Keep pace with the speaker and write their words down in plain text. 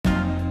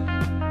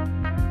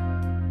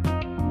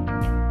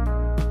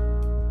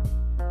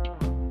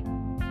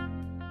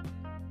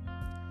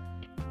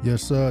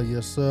Yes, sir.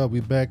 Yes, sir. We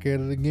back at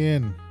it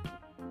again.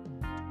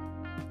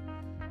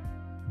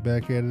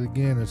 Back at it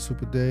again. It's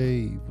Super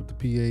Dave with the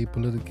PA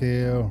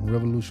Political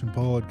Revolution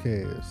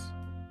Podcast.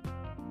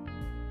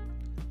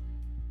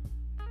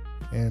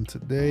 And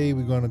today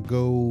we're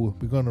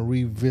gonna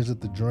revisit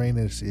the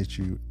drainage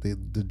issue.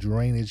 The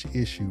drainage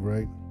issue,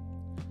 right?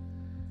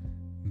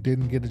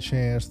 Didn't get a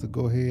chance to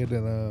go ahead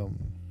and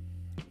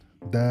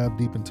dive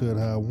deep into it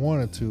how I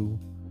wanted to.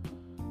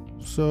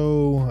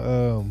 So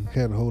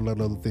had a whole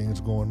lot of other things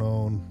going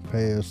on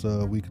past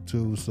week or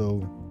two.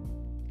 So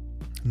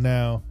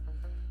now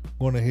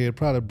going ahead,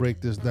 probably break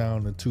this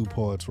down in two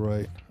parts,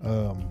 right?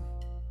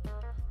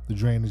 The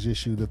drainage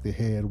issue that they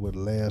had with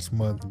last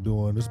month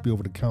doing this be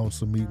over the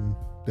council meeting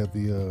that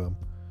the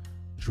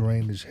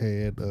drainage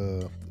had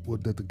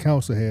that the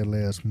council had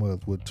last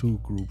month with two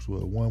groups,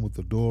 one with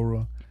the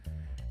Dora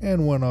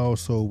and one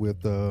also with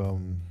the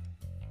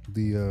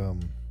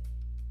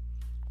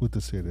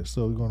city.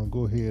 So we're gonna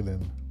go ahead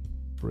and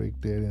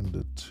break that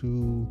into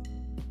two.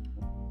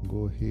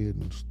 Go ahead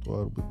and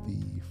start with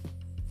the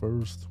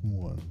first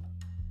one.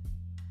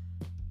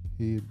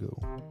 Here you go.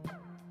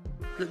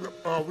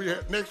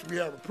 Next we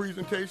have a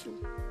presentation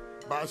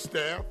by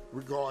staff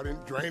regarding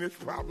drainage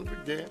problems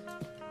again.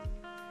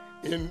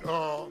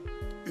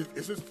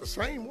 Is this the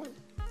same one?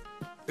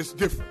 It's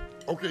different.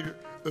 Okay,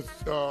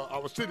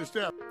 our city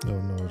staff. Oh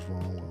no, it's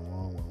wrong one.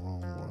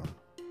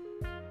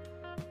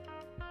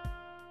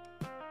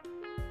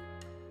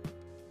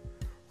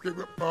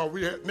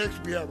 Okay,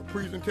 next we have a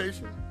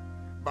presentation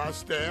by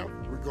staff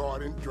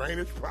regarding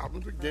drainage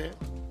problems again.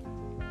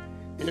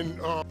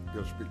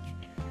 Your speech.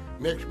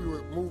 Next, we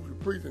will move to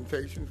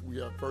presentations. We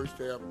have first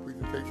to have a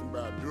presentation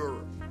by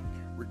Dura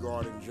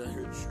regarding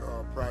drainage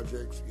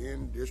projects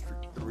in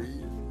District 3. It's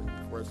been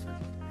requested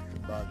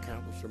by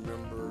council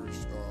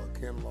members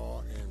Ken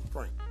Law and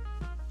Frank.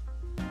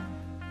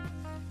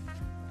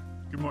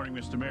 Good morning,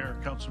 Mr. Mayor,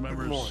 council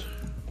members. Good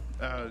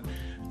morning.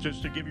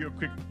 Just to give you a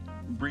quick,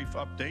 brief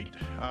update,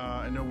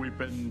 I know we've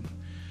been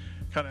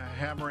kind of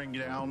hammering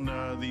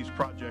down these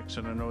projects,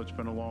 and I know it's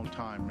been a long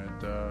time,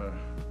 and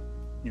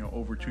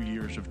over 2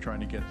 years of trying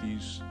to get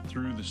these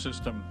through the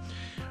system.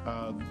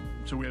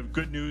 So we have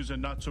good news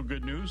and not so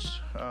good news.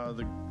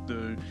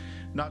 The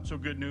not so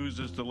good news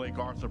is the Lake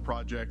Arthur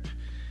project.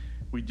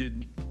 We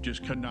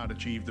could not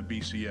achieve the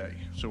BCA.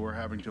 So we're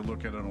having to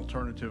look at an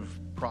alternative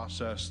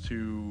process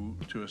to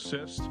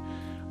assist.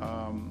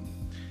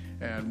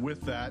 And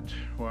with that,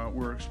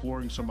 we're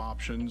exploring some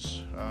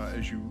options.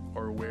 As you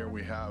are aware,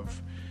 we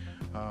have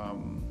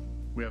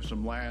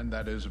some land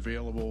that is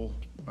available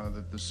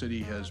that the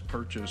city has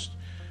purchased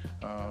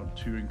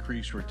to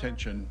increase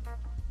retention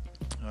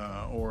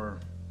or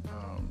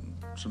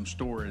some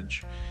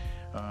storage.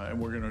 And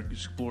we're going to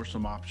explore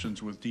some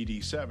options with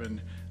DD7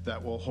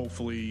 that will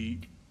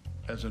hopefully,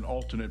 as an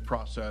alternate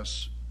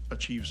process,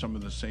 achieve some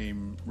of the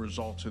same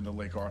results in the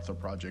Lake Arthur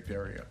project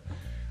area.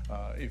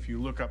 If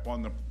you look up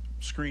on the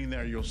screen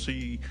there, you'll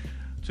see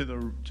to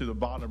the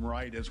bottom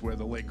right is where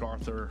the Lake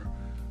Arthur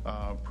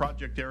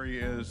project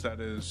area is. That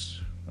is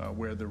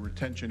where the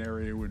retention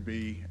area would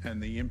be,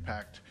 and the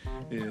impact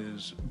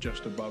is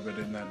just above it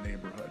in that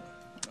neighborhood.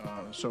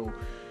 So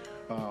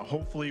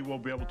hopefully we'll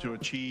be able to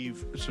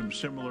achieve some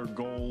similar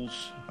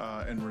goals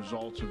and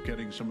results of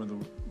getting some of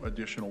the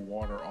additional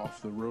water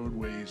off the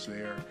roadways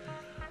there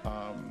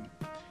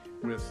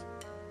with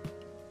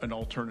an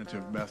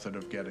alternative method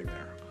of getting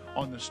there.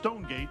 On the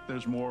Stonegate,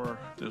 there's more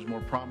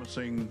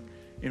promising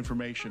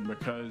information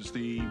because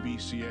the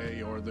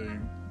BCA, or the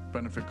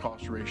benefit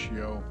cost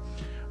ratio,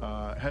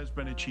 has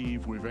been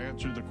achieved. We've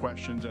answered the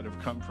questions that have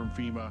come from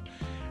FEMA,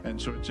 and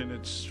so it's in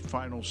its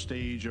final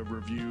stage of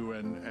review,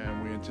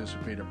 and we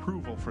anticipate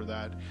approval for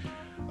that.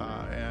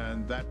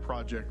 And that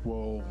project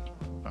will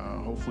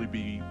hopefully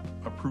be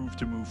approved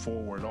to move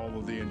forward. All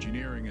of the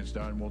engineering is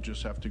done. We'll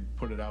just have to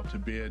put it out to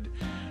bid.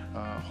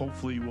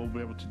 Hopefully we'll be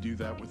able to do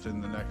that within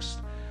the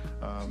next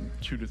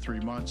 2 to 3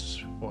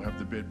 months. We'll have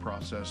the bid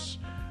process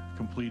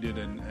completed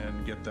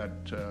and get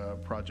that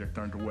project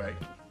underway.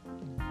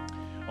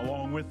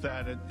 Along with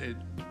that,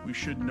 we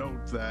should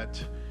note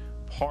that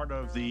part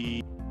of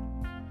the...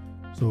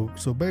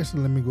 So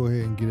basically, let me go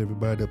ahead and get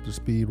everybody up to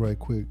speed right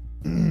quick.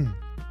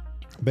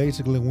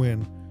 Basically,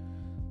 when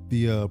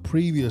the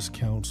previous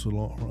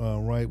council,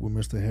 right, when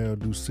Mr.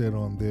 Harold sat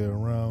on there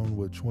around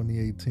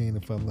 2018,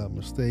 if I'm not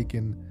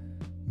mistaken,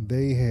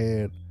 they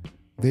had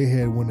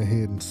went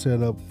ahead and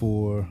set up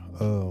for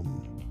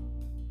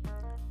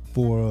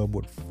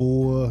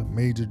 4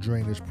 major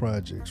drainage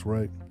projects,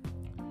 right?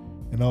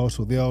 And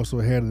also, they also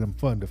had them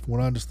funded. From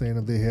what I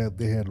understand, they had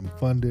them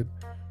funded,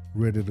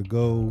 ready to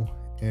go.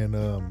 And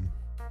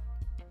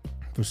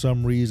for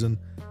some reason,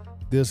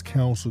 this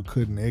council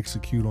couldn't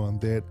execute on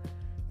that.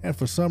 And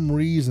for some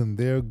reason,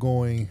 they're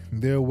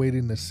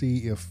waiting to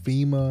see if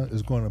FEMA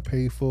is going to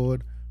pay for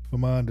it.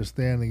 From my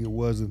understanding, it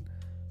wasn't.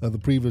 The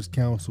previous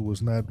council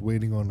was not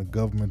waiting on the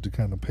government to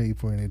kind of pay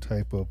for any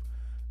type of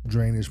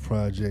drainage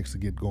projects to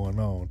get going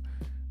on.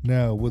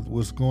 Now, with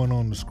what's going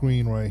on the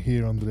screen right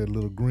here under that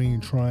little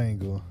green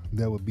triangle,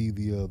 that would be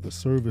the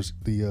service,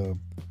 the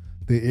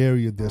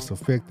area that's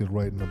affected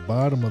right in the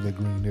bottom of the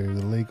green area,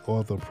 the Lake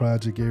Arthur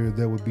project area.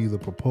 That would be the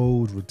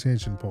proposed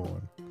retention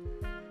pond.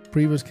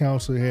 Previous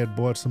council had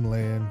bought some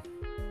land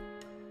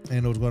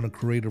and it was going to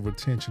create a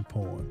retention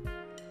pond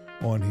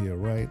on here,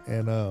 right?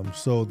 And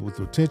so what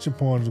the retention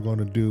pond is going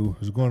to do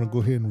is going to go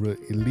ahead and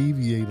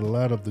alleviate a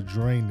lot of the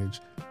drainage,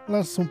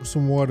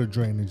 some water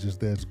drainages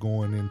that's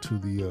going into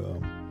the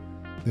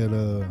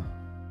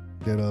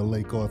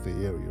Lake Arthur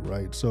area,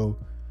 right? So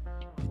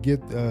you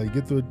get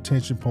the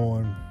retention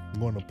pond.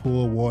 You're going to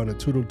pour water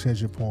to the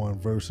retention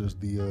pond versus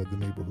the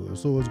neighborhood.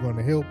 So it's going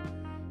to help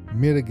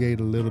mitigate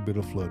a little bit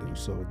of flooding.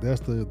 So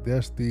that's the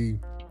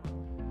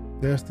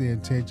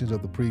intentions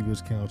of the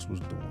previous council was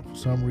doing. For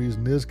some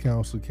reason, this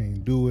council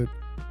can't do it,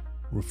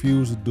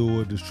 refuse to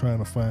do it, just trying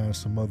to find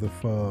some other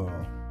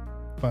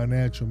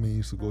financial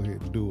means to go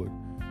ahead and do it.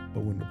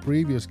 But when the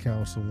previous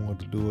council wanted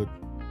to do it,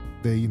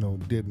 they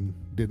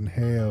didn't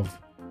have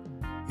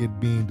it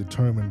being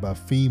determined by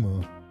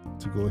FEMA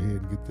to go ahead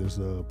and get this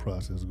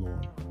process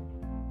going.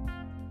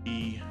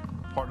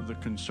 Part of the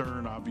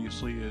concern,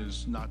 obviously,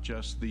 is not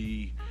just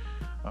the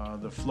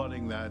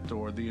flooding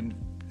or the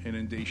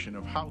inundation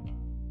of housing.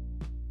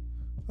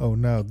 Oh,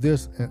 now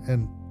this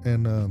and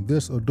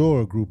this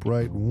Adora group,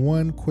 right?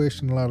 One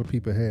question a lot of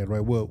people had,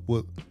 right? Well,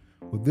 what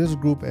this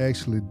group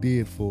actually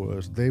did for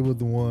us, they were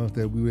the ones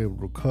that we were able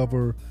to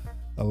recover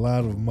a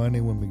lot of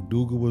money when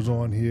McDougal was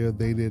on here.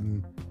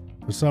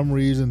 For some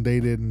reason,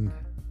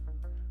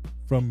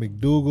 from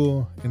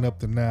McDougal and up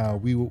to now,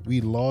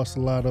 we lost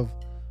a lot of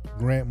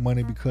grant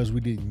money because we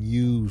didn't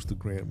use the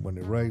grant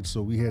money, right?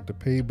 So we had to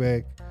pay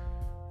back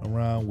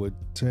around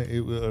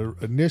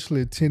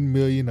initially 10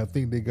 million. I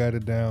think they got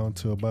it down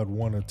to about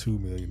 1 or 2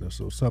 million or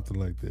so, something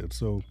like that.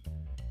 So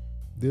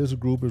there's a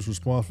group that's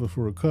responsible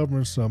for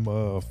recovering some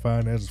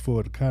finances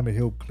for it to kind of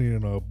help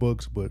clearing our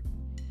books, but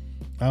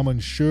I'm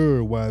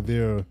unsure why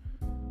they're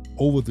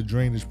over the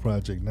drainage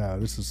project now.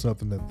 This is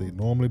something that they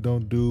normally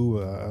don't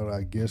do.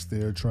 I guess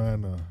they're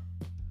trying to,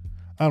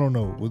 I don't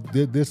know.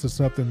 This is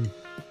something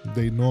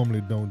they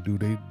normally don't do.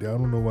 I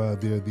don't know why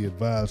they're the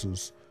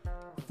advisors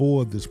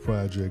for this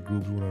project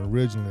group when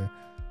originally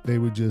they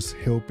were just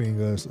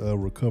helping us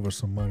recover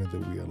some money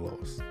that we had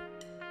lost.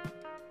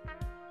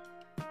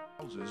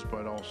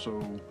 But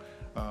also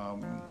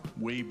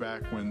way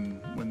back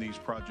when these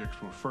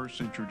projects were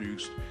first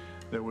introduced,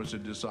 there was a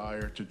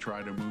desire to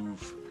try to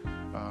move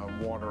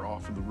water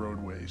off of the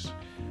roadways.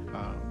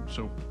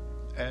 So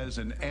as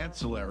an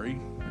ancillary,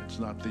 it's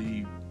not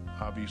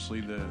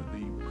obviously the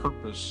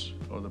purpose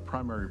or the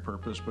primary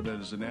purpose, but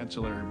as an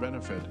ancillary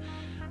benefit,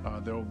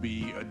 there will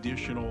be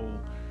additional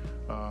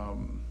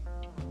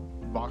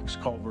box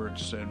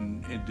culverts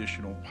and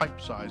additional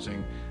pipe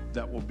sizing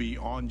that will be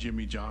on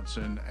Jimmy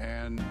Johnson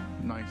and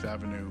 9th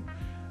Avenue,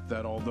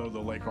 that although the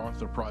Lake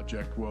Arthur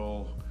project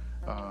will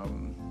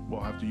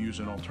have to use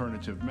an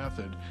alternative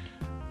method,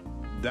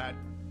 that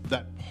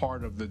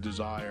part of the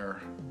desire,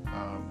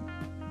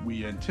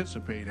 we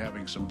anticipate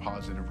having some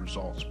positive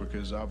results,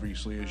 because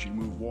obviously as you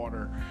move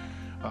water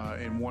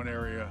in one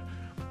area,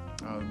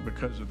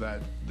 because of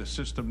that, the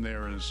system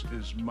there is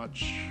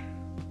much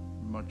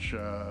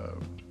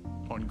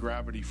on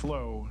gravity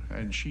flow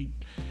and sheet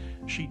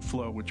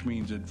flow, which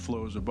means it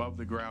flows above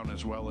the ground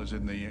as well as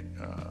in the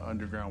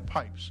underground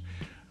pipes,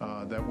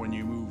 that when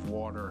you move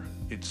water,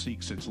 it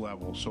seeks its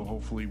level. So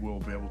hopefully we'll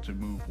be able to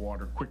move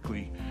water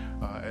quickly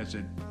as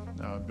it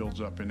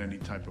builds up in any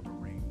type of a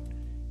rain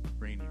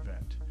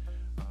event.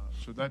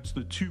 So that's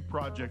the two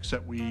projects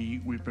that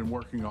we've been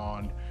working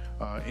on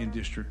in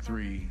District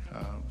 3.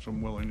 So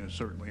I'm willing to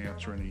certainly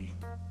answer any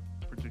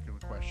particular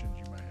questions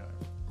you may have.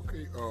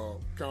 Okay,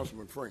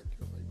 Councilman Frank,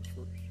 I think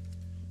was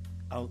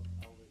first.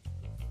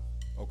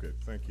 Okay,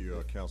 thank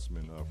you,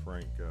 Councilman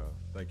Frank.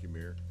 Thank you,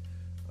 Mayor.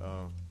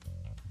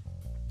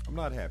 I'm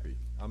not happy.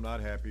 I'm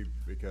not happy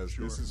because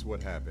This is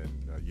what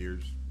happened.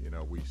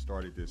 We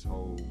started this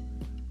whole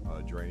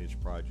drainage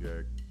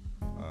project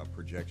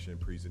projection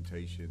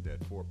presentation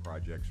that 4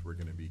 projects were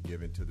going to be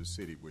given to the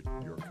city with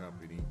your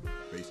company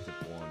based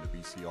upon the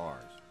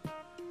BCRs.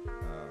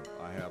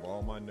 I have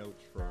all my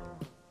notes from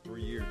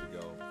 3 years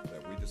ago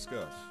that we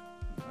discussed.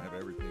 I have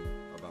everything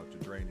about the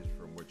drainage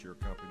from what your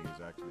company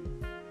has actually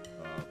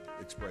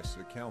expressed to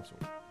the council.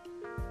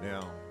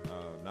 Now,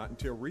 not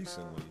until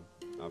recently,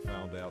 I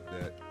found out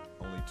that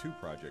only 2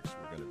 projects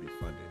were going to be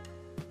funded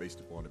based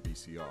upon the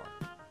BCR.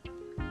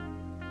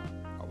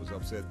 I was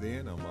upset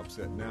then, I'm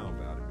upset now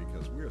about it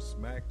because we're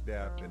smack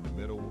dab in the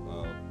middle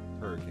of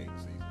hurricane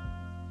season.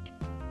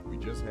 We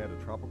just had a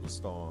tropical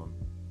storm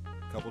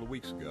a couple of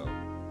weeks ago,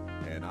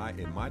 and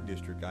in my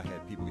district, I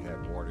had people who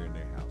had water in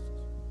their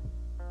houses.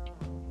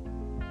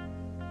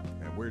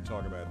 And we're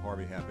talking about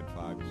Harvey happened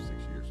 5 to 6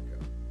 years ago.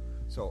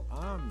 So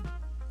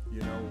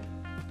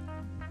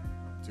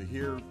to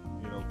hear,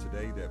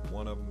 today that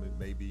one of them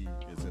maybe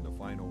is in the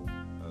final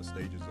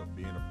stages of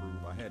being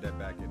approved. I had that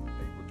back in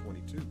April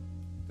 22,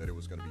 that it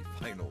was going to be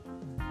final.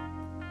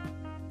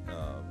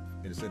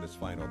 It's in its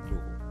final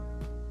approval.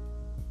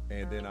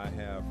 and then I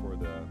have for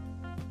the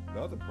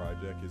other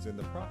project is in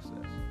the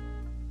process.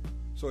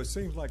 So it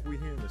seems like we're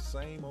hearing the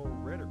same old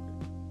rhetoric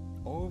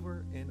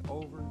over and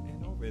over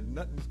and over, and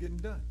nothing's getting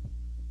done.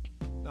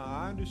 Now,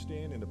 I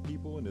understand, and the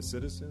people and the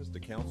citizens, the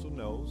council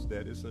knows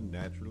that it's a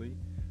naturally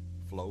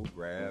flow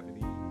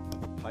gravity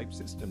type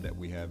system that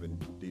we have in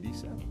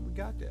DD7. We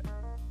got that.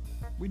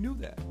 We knew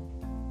that.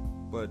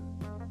 But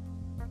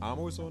I'm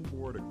always on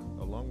board,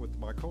 along with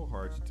my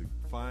cohorts, to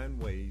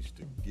find ways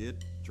to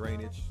get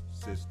drainage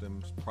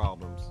systems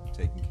problems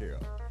taken care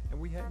of. And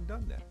we hadn't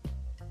done that.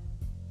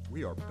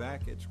 We are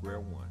back at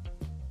square one.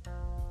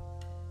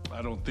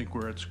 I don't think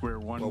we're at square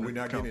one. Well, we're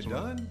not getting it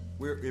done.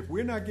 If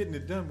we're not getting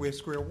it done, we're at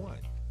square one.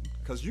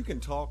 Because you can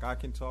talk, I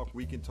can talk,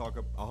 we can talk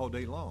a whole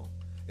day long.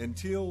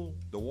 Until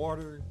the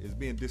water is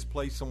being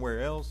displaced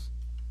somewhere else,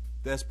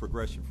 that's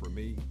progression for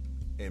me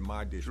and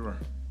my district.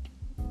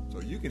 Sure. So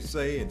you can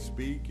say and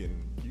speak,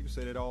 and you can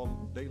say that all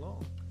day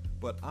long.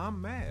 But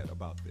I'm mad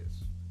about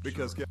this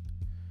because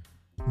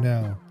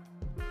Now,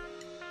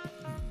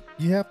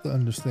 you have to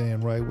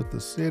understand, right, with the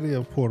city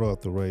of Port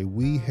Arthur, right,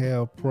 we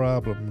have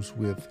problems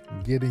with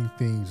getting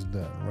things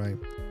done, right?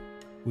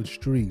 With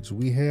streets,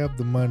 we have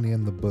the money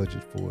in the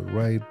budget for it,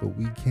 right? But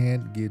we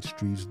can't get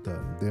streets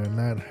done. They're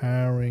not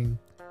hiring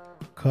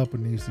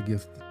companies to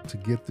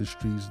get the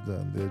streets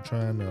done. They're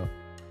trying to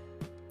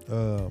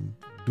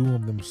do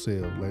them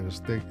themselves. Like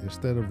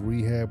instead of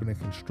rehabbing and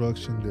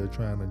construction, they're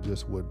trying to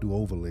just do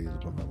overlays,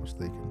 if I'm not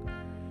mistaken.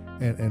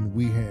 And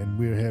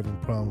we're having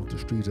problems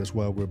with the streets. That's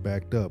why we're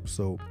backed up.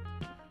 So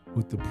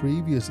with the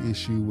previous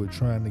issue, we're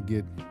trying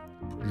to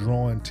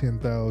drawing 10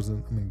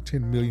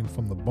 million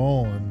from the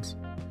bonds.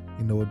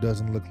 It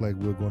doesn't look like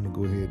we're going to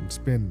go ahead and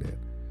spend that.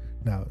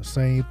 Now,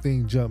 same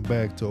thing, jump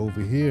back to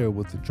over here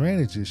with the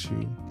drainage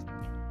issue.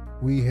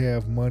 We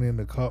have money in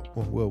the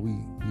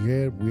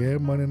we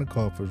had money in the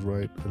coffers,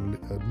 right,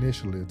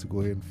 initially to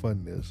go ahead and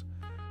fund this.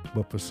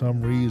 But for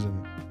some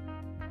reason,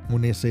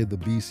 when they say the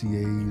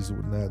BCAs,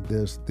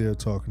 they're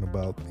talking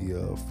about the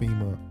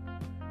FEMA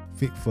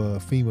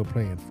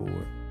paying for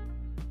it.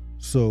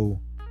 So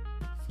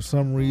for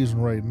some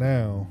reason right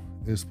now,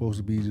 it's supposed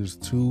to be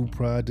just 2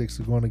 projects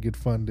that are going to get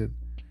funded.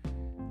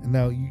 And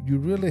now you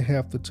really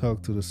have to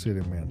talk to the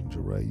city manager,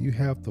 right? You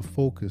have to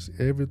focus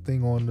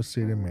everything on the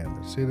city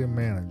manager. City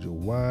manager,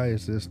 why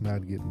is this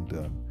not getting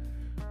done?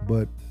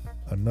 But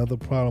another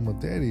problem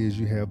with that is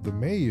you have the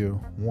mayor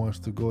wants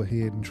to go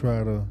ahead and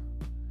try to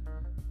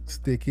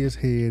stick his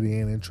head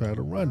in and try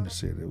to run the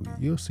city.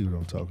 You'll see what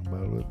I'm talking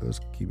about. Let's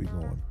keep it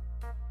going.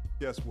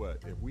 Guess what?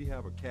 If we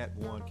have a Cat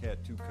 1,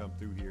 Cat 2 come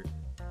through here,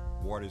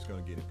 water's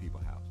going to get in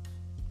people's houses.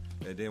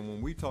 And then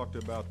when we talked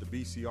about the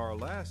BCR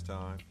last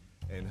time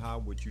and how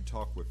would you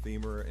talk with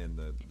FEMA and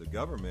the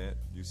government,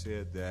 you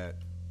said that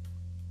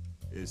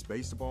it's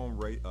based upon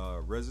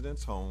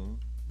residents' home,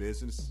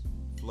 business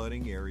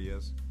flooding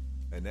areas,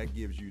 and that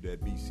gives you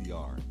that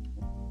BCR.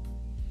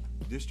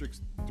 District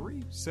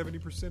 3,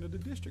 70% of the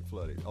district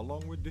flooded,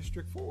 along with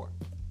District 4.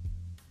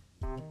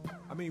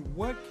 I mean,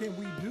 what can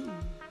we do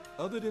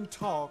other than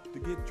talk to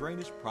get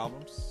drainage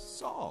problems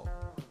solved?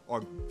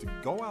 Or to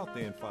go out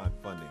there and find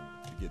funding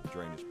to get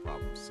drainage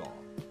problems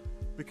solved?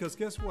 Because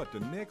guess what? The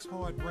next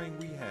hard rain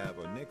we have,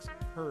 or next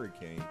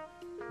hurricane,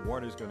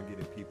 water is going to get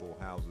in people's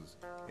houses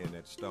in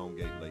that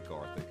Stonegate, Lake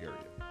Arthur area.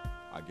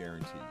 I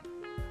guarantee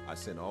you. I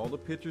sent all the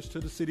pictures to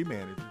the city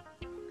manager.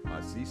 I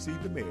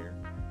CC'd the mayor.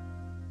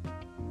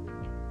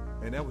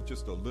 And that was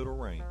just a little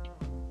rain.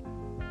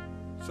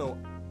 So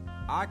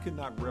I could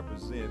not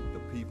represent the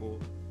people,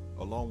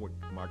 along with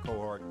my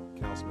cohort,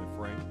 Councilman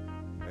Frank,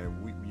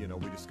 and we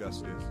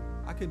discussed this.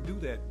 I can do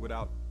that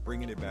without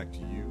bringing it back to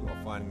you or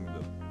finding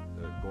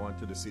going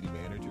to the city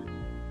manager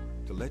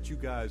to let you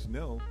guys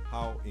know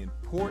how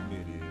important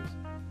it is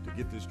to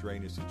get this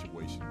drainage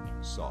situation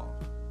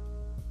solved.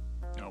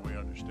 No, we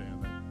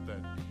understand that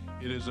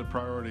it is a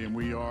priority, and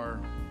we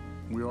are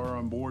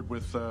on board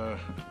with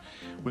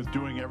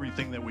doing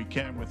everything that we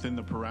can within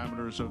the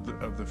parameters of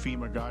the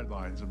FEMA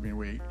guidelines. I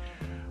mean,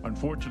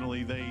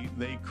 unfortunately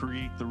they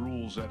create the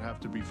rules that have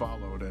to be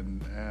followed,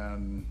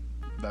 and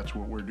that's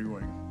what we're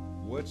doing.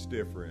 What's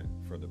different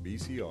from the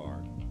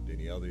BCR than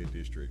the other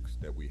districts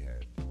that we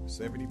had?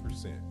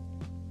 70%.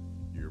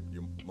 Your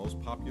most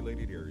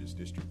populated area is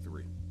District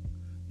 3.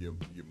 Your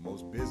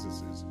most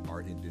businesses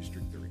are in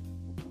District 3.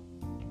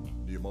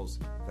 Your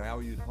most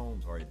valued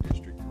homes are in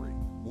District 3.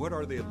 What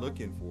are they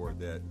looking for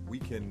that we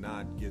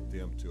cannot get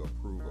them to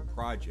approve a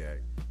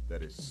project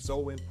that is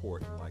so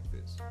important like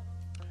this?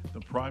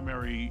 The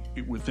primary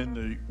within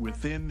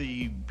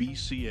the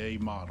BCA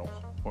model,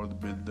 or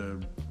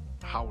the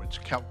how it's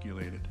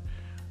calculated,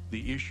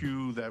 the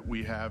issue that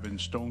we have in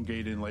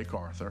Stonegate and Lake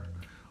Arthur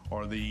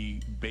are the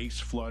base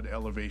flood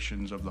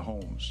elevations of the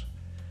homes.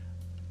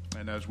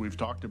 And as we've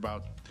talked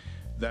about,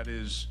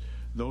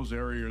 those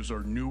areas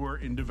are newer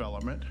in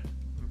development,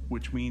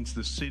 which means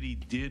the city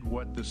did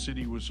what the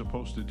city was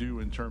supposed to do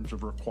in terms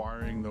of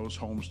requiring those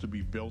homes to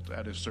be built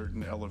at a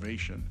certain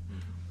elevation.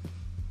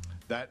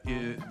 That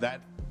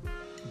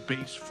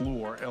base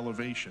floor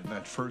elevation,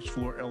 that first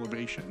floor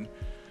elevation,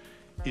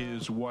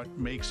 is what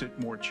makes it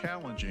more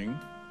challenging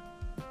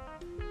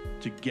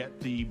to get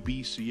the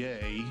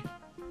BCA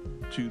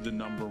to the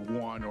number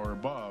 1 or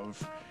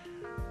above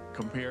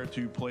compared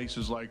to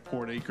places like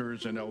Port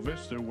Acres and El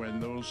Vista when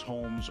those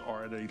homes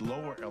are at a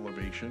lower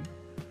elevation.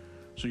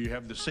 So you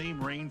have the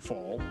same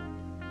rainfall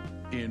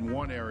in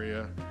one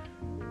area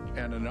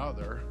and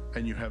another,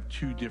 and you have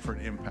 2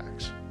 different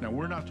impacts. Now,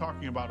 we're not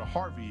talking about a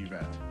Harvey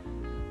event.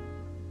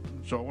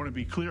 So I want to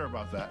be clear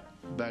about that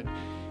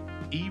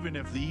even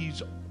if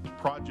these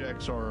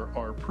projects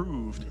are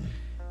approved,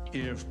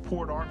 if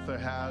Port Arthur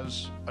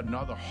has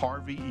another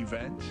Harvey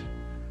event,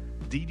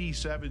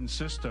 DD7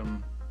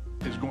 system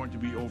is going to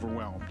be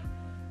overwhelmed.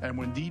 And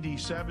when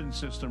DD7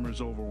 system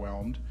is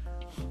overwhelmed,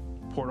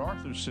 Port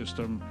Arthur's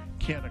system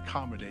can't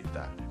accommodate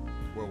that.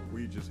 Well,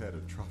 we just had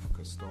a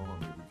tropical storm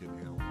that we couldn't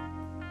handle.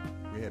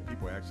 We had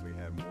people actually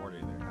have water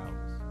in their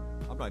houses.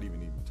 I'm not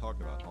even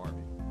talking about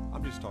Harvey.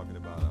 I'm just talking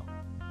about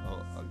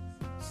a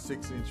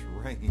 6-inch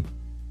rain.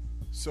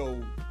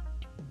 So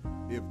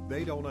if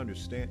they don't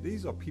understand,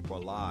 these are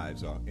people's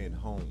lives are in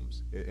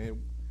homes, and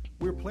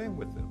we're playing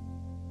with them.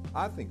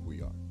 I think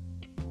we are.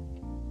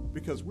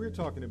 Because we're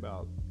talking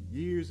about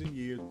years and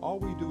years. All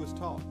we do is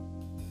talk.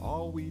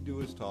 All we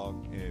do is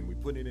talk, and we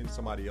put it in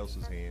somebody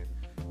else's hand,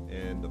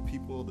 and the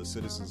people, the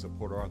citizens of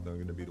Port Arthur are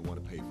going to be the one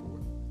to pay for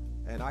it.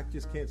 And I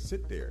just can't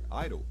sit there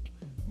idle.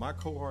 My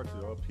cohorts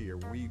are up here.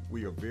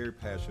 We are very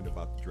passionate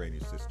about the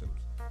drainage systems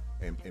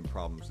and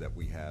problems that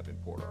we have in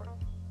Port Arthur.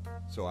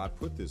 So I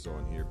put this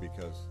on here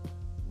because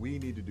we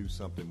need to do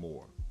something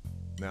more.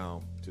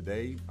 Now,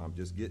 today, I'm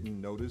just getting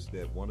notice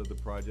that one of the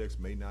projects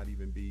may not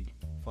even be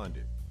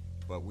funded.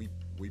 But we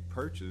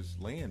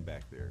purchased land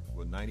back there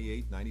for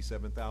 $98,000,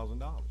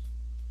 $97,000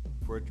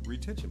 for a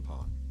retention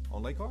pond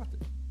on Lake Arthur.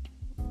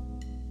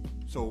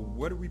 So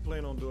what do we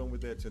plan on doing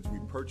with that since we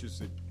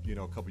purchased it,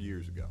 a couple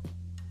years ago?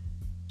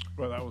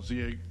 Well, that was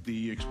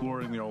the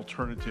exploring the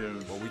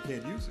alternative. Well, we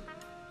can't use it.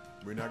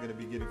 We're not going to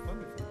be getting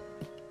funded for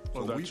it.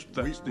 Well, so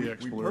that's the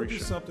exploration. We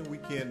purchased something we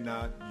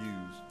cannot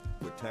use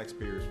with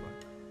taxpayers' money.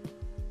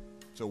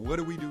 So what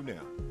do we do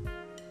now?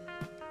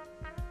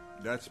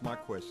 That's my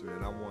question,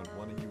 and I want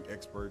one of you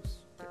experts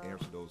to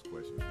answer those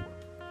questions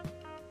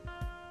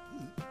for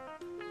me.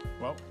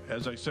 Well,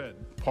 as I said,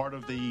 part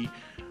of the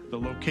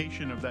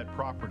location of that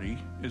property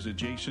is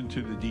adjacent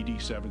to the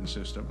DD7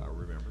 system. I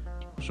remember.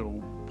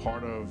 So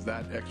part of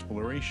that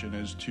exploration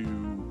is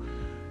to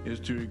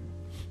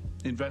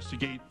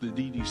investigate the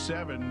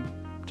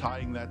DD7,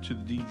 tying that to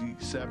the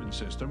DD7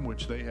 system,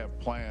 which they have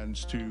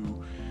plans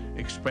to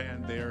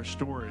expand their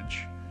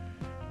storage.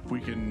 If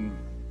we can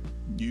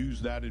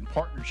use that in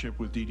partnership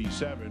with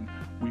DD7,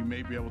 we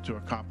may be able to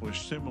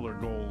accomplish similar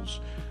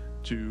goals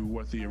to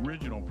what the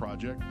original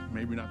project,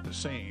 maybe not the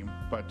same,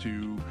 but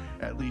to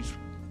at least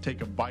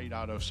take a bite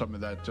out of some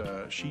of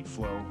that sheet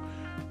flow,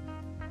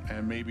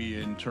 and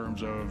maybe in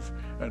terms of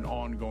an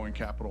ongoing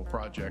capital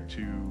project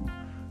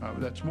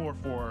that's more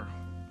for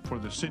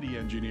the city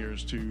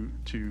engineers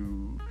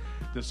to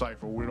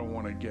decipher. We don't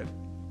want to get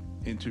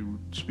into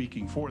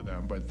speaking for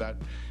them, but that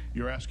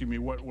you're asking me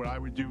what I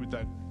would do with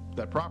that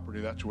property.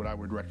 That's what I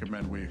would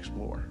recommend we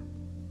explore.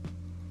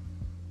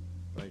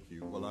 Thank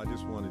you. Well, I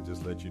just want to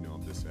let you know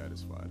I'm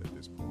dissatisfied at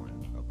this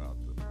point about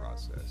the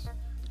process.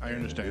 I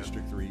understand. And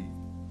District 3,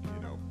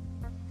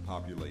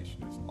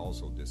 population is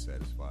also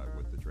dissatisfied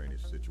with the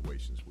drainage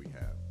situations we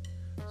have.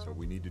 So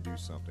we need to do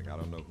something. I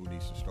don't know who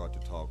needs to start the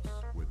talks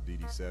with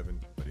DD7,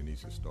 but it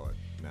needs to start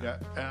now. Yeah,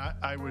 and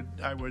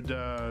I would,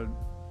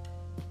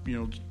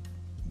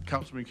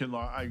 Councilman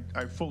Kinlaw,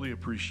 I fully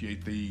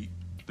appreciate the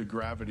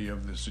gravity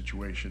of the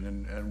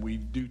situation, and we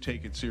do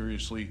take it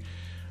seriously.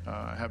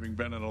 Having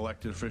been an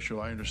elected official,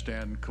 I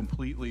understand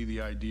completely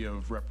the idea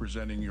of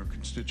representing your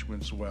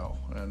constituents well,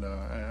 and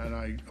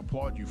I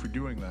applaud you for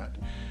doing that.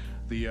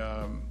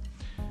 The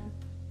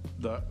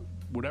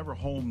whatever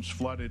homes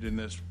flooded in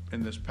this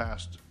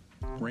past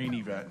rain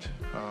event,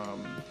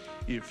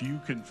 if you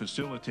can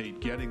facilitate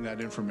getting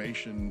that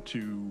information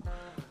to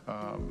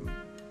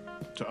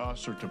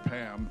us or to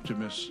Pam, to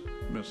Miss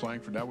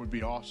Langford, that would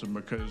be awesome,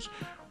 because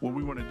what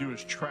we want to do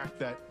is track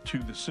that to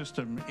the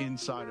system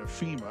inside of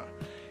FEMA,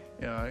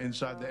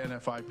 inside the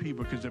NFIP,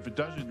 because if it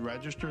doesn't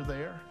register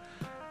there,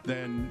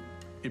 then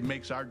it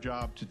makes our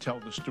job to tell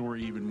the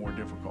story even more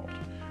difficult.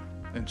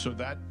 And so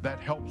that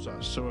helps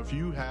us. So if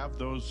you have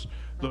those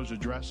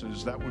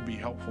addresses, that would be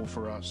helpful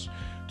for us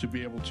to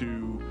be able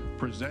to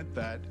present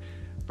that,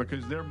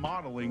 because their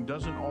modeling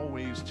doesn't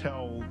always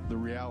tell the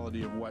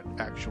reality of what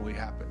actually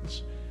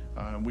happens.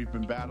 We've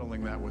been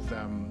battling that with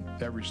them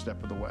every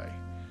step of the way.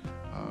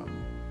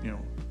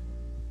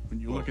 When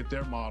you look at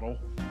their model,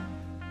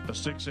 a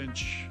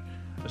 6-inch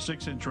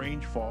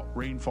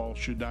rainfall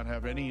should not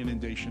have any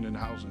inundation in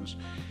houses,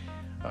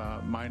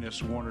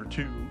 minus 1 or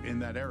 2 in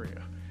that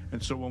area.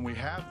 And so when we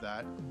have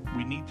that,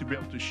 we need to be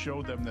able to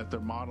show them that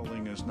their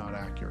modeling is not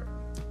accurate.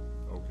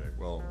 Okay,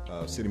 well,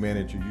 City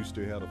Manager, you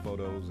still have the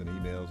photos and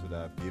emails that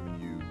I've given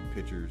you,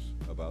 pictures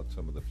about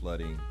some of the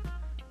flooding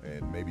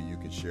And maybe you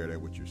can share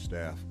that with your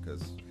staff,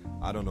 because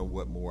I don't know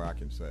what more I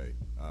can say.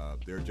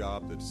 Their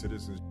job, the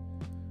citizens.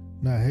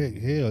 Now,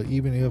 hell,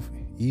 even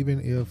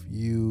if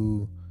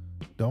you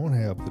don't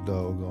have the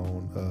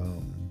doggone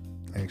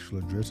actual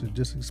addresses,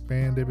 just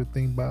expand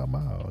everything by a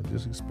mile.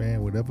 Just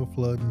expand whatever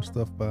flooding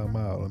stuff by a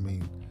mile. I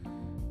mean,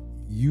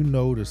 you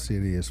know the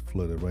city is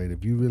flooded, right?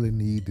 If you really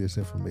need this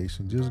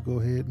information, just go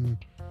ahead and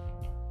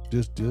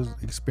just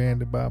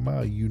expand it by a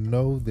mile. You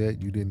know that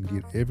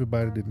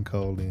everybody didn't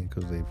call in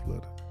because they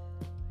flooded.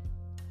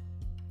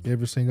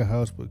 Every single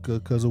house,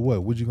 because of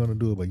what? What you gonna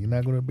do about it? You're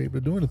not gonna be able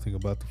to do anything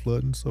about the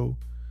flooding. So,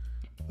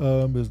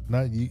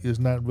 it's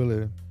not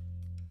really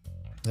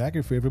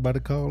accurate for everybody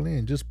to call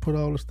in. Just put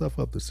all the stuff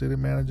up. The city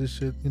manager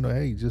should,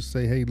 hey, just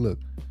say, hey, look,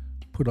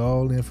 put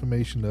all the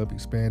information up,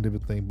 expand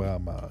everything by a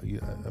mile.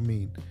 I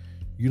mean,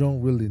 you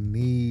don't really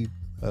need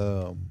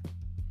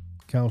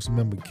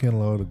Councilmember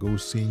Kinlaw to go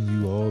send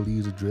you all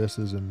these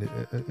addresses, and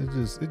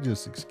it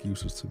just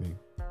excuses to me.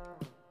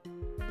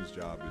 His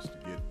job is to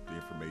get the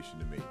information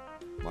to me.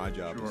 My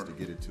job is to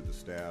get it to the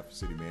staff,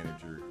 city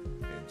manager,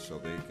 and so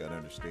they can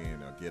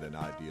understand or get an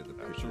idea of the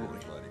picture of the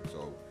flooding.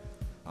 So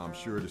I'm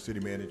sure the city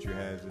manager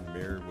has it.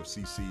 Mayor was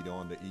CC'd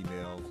on the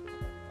emails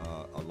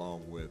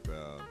along with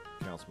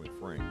Councilman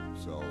Frank.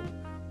 So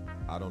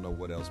I don't know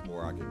what else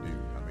more I can do.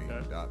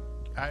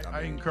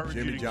 I encourage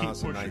Jimmy you to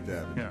Johnson, keep pushing.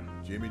 9th Avenue. Yeah.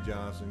 Jimmy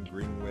Johnson,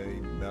 Greenway,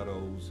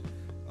 Meadows.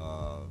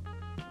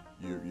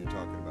 You're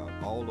talking about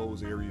all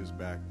those areas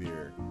back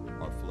there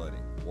are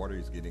flooding. Water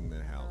is getting in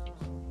their houses.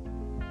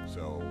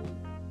 So,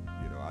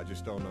 I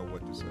just don't know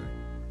what to say.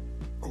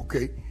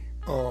 Okay,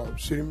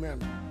 city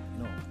manager.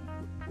 No.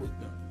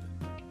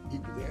 He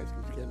was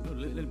asking,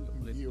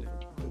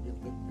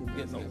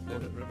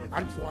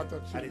 I thought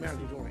the city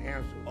manager was going to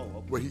answer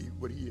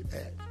what he had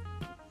asked.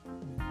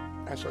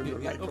 I saw your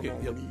light come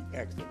on when he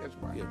asked it. That's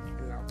why.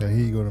 Now here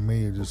you go to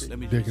me just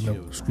picking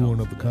up,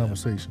 screwing up the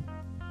conversation.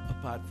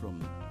 Apart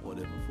from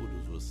whatever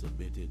photos were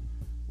submitted,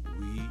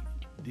 we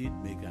did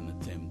make an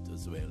attempt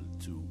as well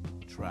to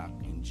track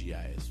in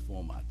GIS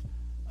format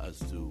as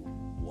to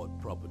what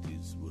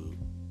properties were,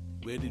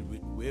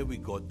 where we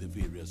got the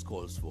various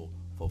calls for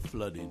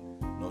flooding,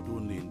 not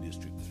only in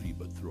District 3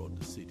 but throughout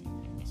the city.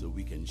 So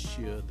we can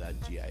share that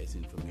GIS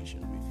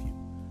information with you.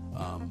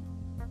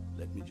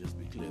 Let me just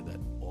be clear that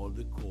all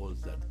the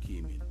calls that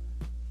came in,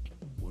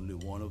 only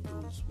one of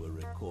those were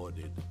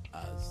recorded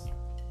as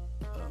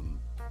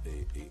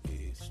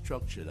a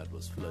structure that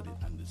was flooded,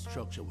 and the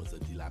structure was a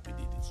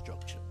dilapidated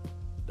structure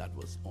that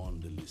was on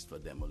the list for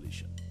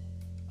demolition.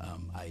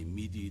 I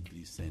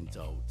immediately sent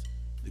out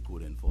the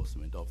code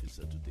enforcement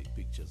officer to take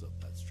pictures of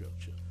that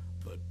structure,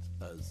 but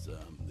as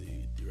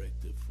the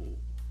director for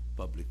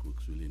Public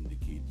Works will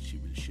indicate, she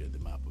will share the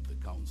map of the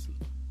council.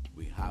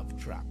 We have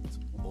tracked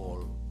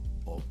all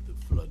of the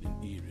flooding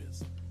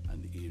areas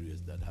and the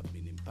areas that have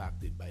been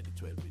impacted by the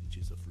 12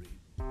 inches of rain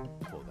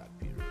for that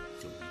period.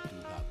 So we do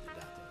have the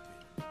data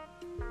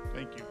available.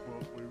 Thank you.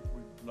 Well,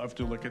 we'd love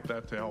to look at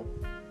that to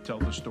help tell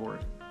the story.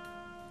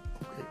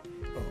 Okay.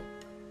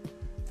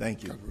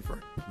 Thank you.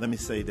 Let me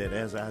say that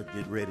as I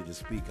get ready to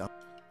speak,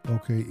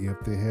 okay, if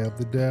they have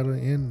the data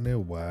in there,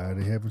 why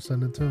they haven't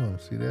sent it to them?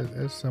 See,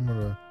 that's some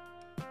of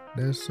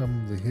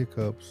the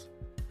hiccups.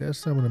 That's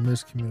some of the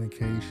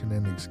miscommunication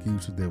and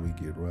excuses that we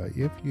get, right?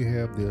 If you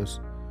have this,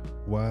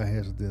 why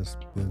has this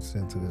been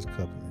sent to this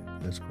company?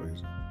 That's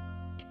crazy.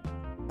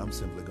 I'm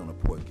simply going to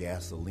pour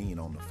gasoline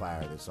on the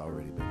fire that's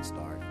already been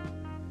started.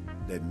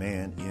 That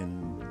man,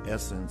 in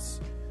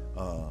essence,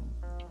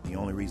 the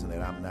only reason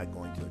that I'm not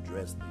going to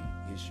address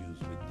the issues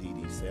with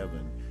DD7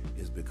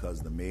 is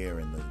because the mayor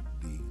and the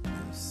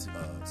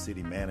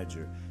city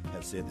manager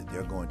have said that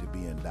they're going to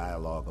be in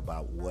dialogue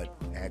about what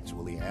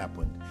actually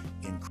happened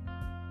in.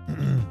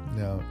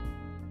 Now,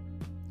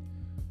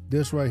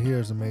 this right here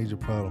is a major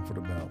problem for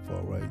the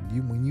downfall, right?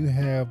 When you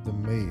have the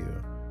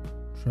mayor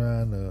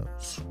trying to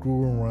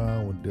screw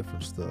around with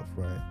different stuff,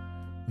 right?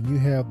 When you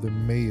have the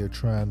mayor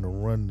trying to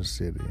run the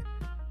city,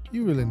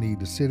 you really need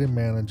the city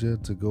manager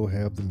to go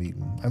have the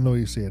meeting. I know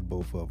you said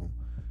both of them,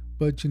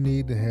 but you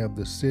need to have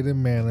the city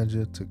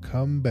manager to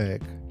come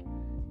back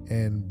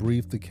and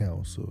brief the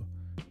council.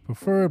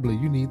 Preferably,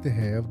 you need to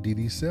have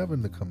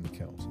DD7 to come to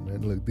council.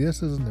 And look,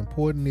 this is an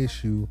important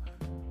issue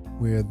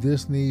where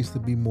this needs to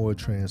be more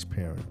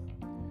transparent.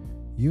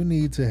 You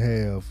need to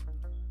have,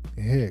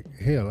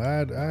 hell,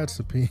 I'd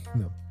subpoena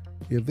them.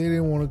 If they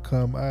didn't want to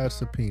come, I'd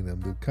subpoena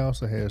them. The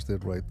council has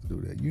that right to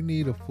do that. You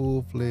need a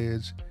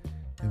full-fledged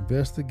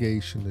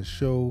investigation to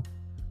show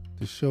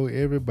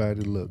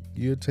everybody, look,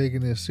 you're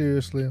taking this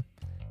seriously,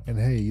 and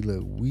hey,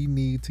 look, we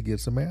need to get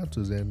some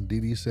answers, and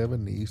DD7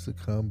 needs to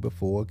come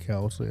before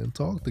council and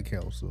talk to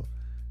council.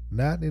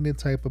 Not any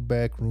type of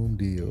backroom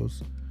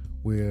deals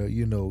where,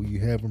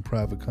 you're having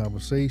private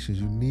conversations.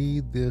 You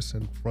need this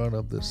in front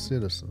of the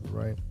citizens,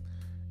 right?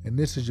 And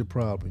this is your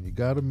problem. You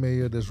got a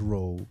mayor that's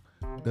rogue,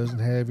 doesn't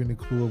have any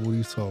clue of what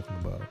he's talking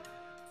about.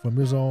 From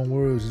his own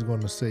words, he's going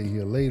to say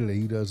here later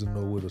he doesn't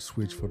know where to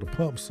switch for the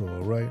pumps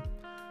are, right?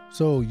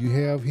 So you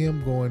have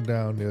him going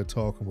down there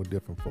talking with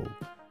different folk.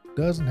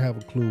 doesn't have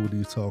a clue what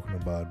he's talking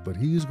about, but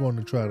he's going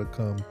to try to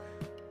come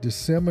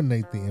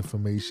disseminate the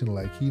information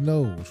like he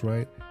knows,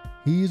 right?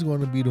 He's going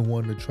to be the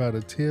one to try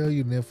to tell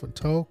you and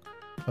talk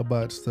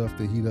about stuff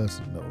that he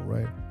doesn't know,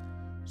 right?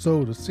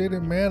 So the city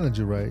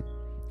manager, right,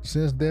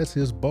 since that's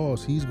his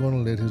boss, he's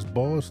going to let his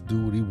boss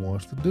do what he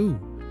wants to do,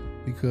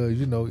 because,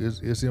 you know,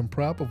 it's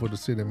improper for the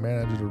city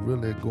manager to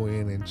really go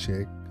in and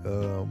check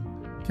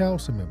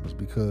council members,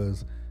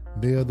 because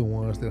they're the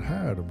ones that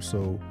hired them.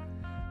 So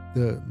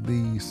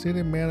the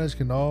city manager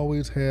can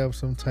always have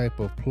some type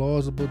of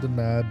plausible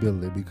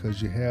deniability,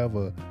 because you have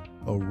a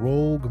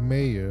rogue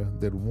mayor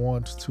that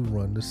wants to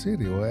run the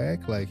city or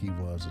act like he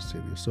runs the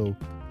city. So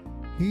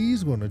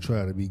he's going to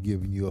try to be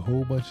giving you a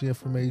whole bunch of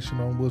information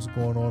on what's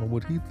going on and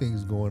what he thinks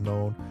is going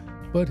on,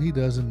 but he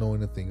doesn't know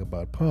anything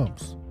about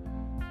pumps.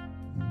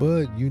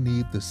 But you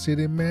need the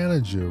city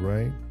manager,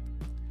 right?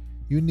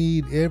 You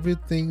need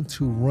everything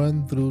to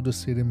run through the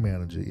city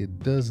manager. It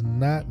does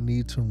not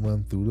need to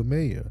run through the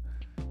mayor.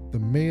 The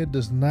mayor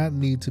does not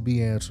need to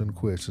be answering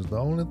questions. The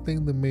only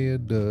thing the mayor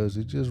does,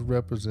 it just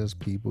represents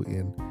people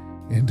in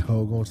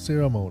doggone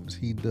ceremonies.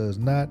 He does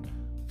not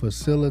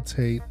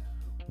facilitate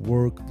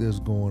work that's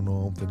going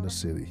on within the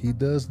city. He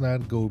does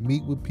not go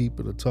meet with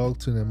people to talk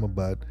to them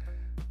about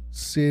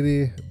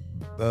city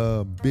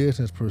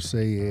business per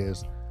se,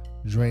 as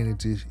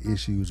drainage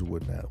issues or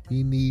whatnot.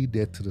 We need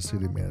that to the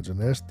city manager,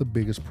 and that's the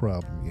biggest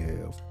problem you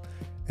have.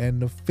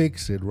 And to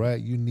fix it, right,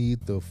 you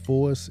need to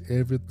force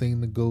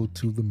everything to go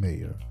to the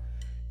mayor.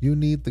 You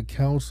need the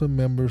council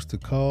members to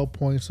call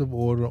points of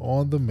order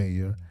on the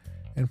mayor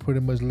and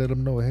pretty much let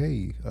them know,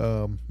 hey,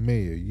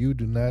 mayor, you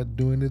do not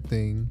do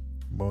anything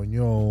on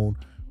your own.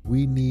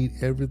 We need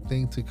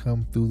everything to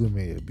come through the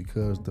mayor,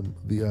 because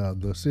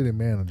the city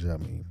manager,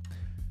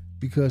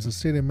 because the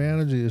city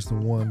manager is the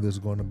one that's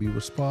going to be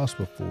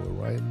responsible for it,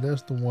 right? And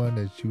that's the one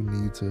that you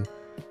need to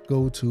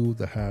go to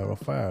hire or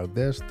fire.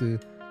 That's the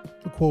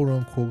quote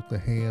unquote the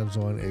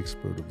hands-on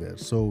expert of that.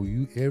 So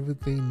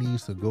everything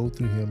needs to go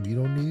through him. You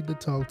don't need to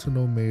talk to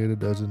no mayor that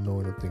doesn't know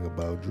anything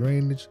about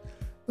drainage,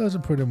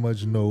 doesn't pretty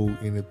much know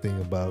anything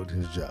about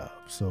his job.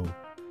 So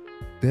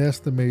that's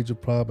the major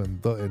problem,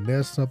 and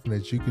that's something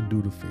that you can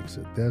do to fix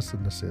it. That's a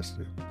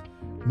necessity.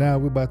 Now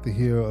we're about to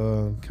hear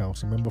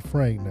Councilmember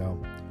Frank. Now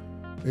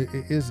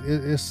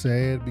it's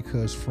sad,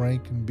 because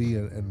Frank can be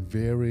a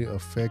very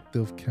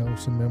effective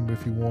council member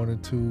if he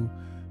wanted to,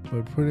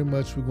 but pretty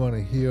much we're going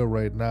to hear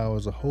right now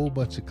is a whole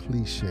bunch of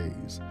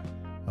cliches,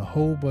 a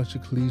whole bunch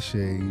of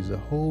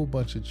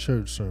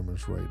church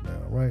sermons right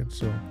now, right?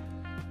 So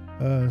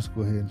let's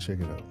go ahead and check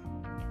it out.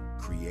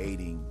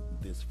 Creating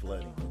this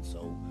flooding, and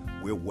so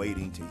we're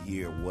waiting to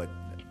hear what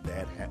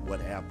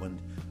happened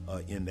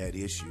in that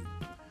issue.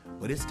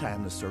 But it's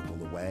time to circle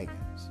the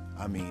wagons.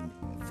 I mean,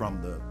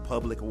 from the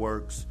public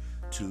works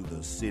to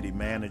the city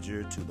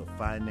manager to the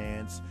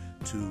finance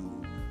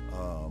to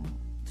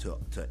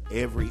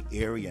every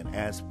area and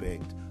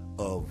aspect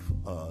of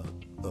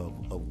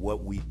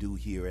what we do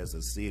here as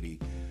a city,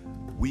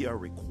 we are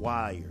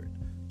required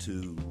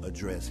to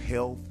address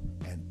health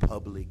and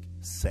public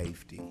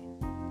safety.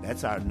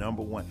 That's our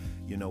number one.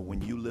 You know,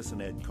 when you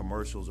listen at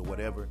commercials or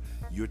whatever,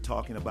 you're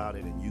talking about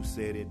it, and you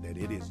said it, that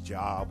it is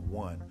job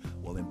one.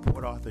 Well, in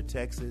Port Arthur,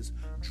 Texas,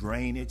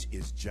 drainage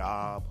is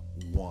job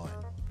one.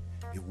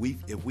 If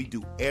we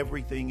do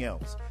everything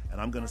else, and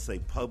I'm going to say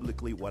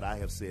publicly what I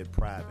have said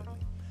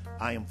privately,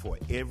 I am for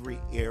every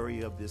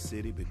area of this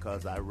city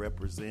because I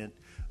represent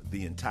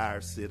the entire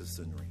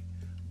citizenry.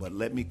 But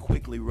let me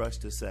quickly rush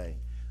to say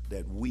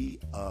that we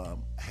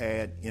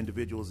had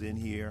individuals in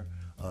here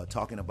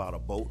talking about a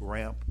boat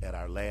ramp at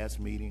our last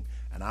meeting,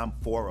 and I'm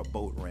for a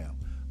boat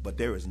ramp. But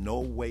there is no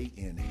way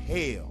in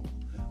hell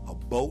a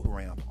boat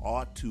ramp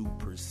ought to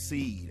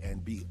proceed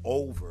and be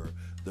over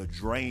the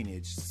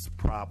drainage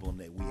problem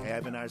that we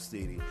have in our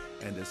city,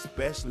 and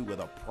especially with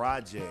a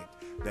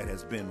project that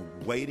has been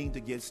waiting to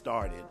get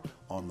started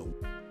on the...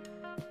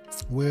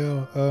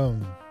 Well,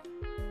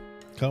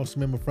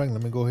 Councilmember Frank,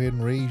 let me go ahead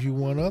and raise you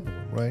one other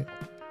one, right?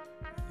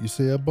 You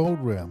say a boat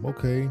ramp,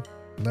 okay.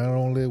 Not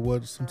only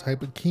what some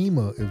type of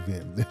KEMA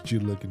event that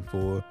you're looking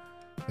for,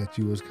 that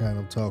you was kind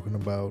of talking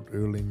about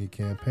early in your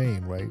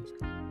campaign, right?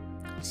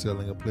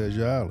 Selling a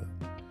Pleasure Island.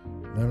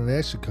 None of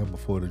that should come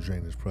before the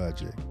drainage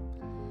project.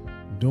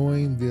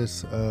 Doing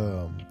this,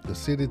 the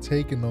city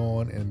taking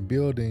on and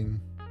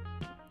building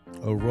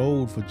a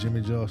road for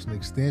Jimmy Johnson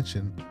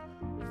Extension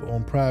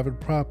on private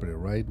property,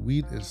 right?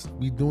 We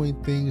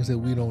doing things that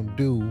we don't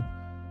do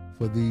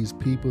for these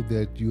people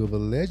that you have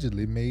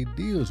allegedly made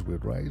deals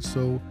with, right?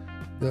 So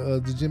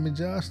the Jimmy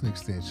Johnson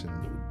Extension,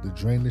 the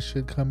drainage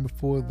should come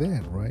before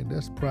that, right?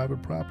 That's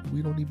private property.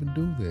 We don't even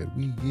do that.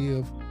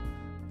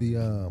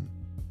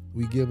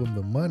 We give them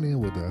the money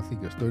with, I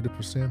think it's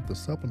 30% the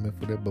supplement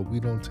for that, but we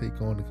don't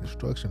take on the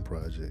construction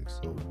project.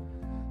 So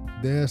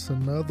that's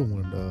another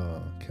one,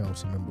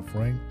 Councilmember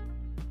Frank.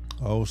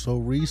 Also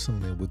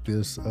recently with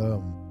this,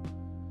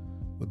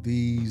 with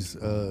these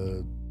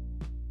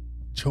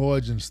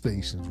charging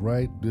stations,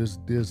 right?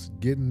 There's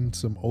getting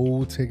some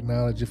old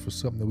technology for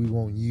something that we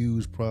won't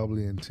use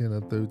probably in 10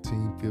 or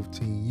 13,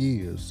 15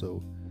 years.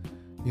 So,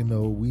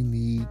 we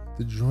need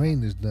the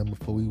drainage done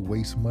before we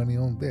waste money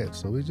on that.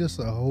 So it's just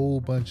a whole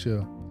bunch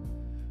of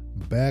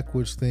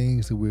backwards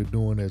things that we're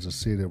doing as a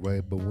city,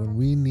 right? But when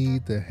we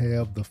need to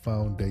have the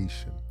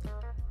foundation,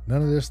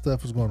 none of this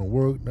stuff is going to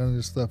work. None of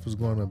this stuff is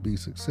going to be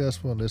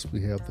successful unless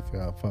we have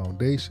the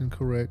foundation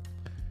correct.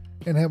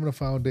 And having the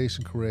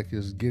foundation correct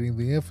is getting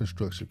the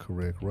infrastructure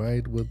correct,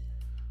 right? With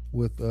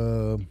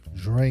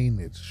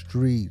drainage,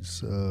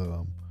 streets,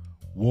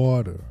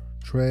 water,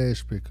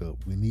 trash pickup.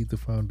 We need the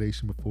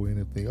foundation before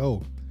anything.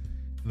 Oh,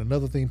 and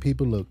another thing,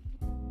 people, look,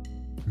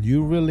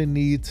 you really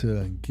need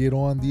to get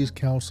on these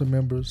council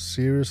members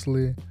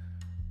seriously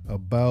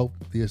about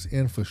this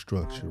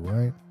infrastructure,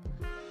 right?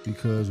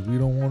 Because we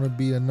don't want to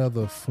be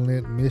another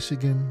Flint,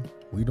 Michigan.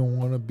 We don't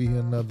want to be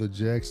another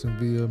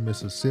Jacksonville,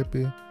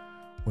 Mississippi,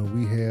 when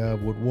we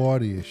have with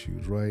water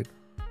issues, right?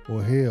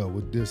 Or hell,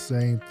 with this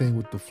same thing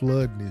with the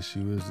flooding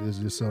issue is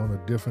just on a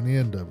different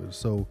end of it.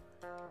 So,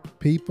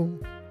 people,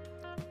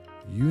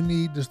 you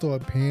need to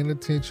start paying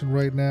attention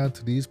right now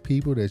to these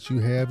people that you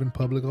have in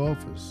public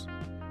office.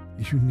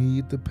 You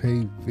need to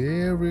pay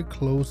very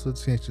close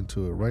attention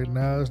to it. Right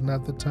now is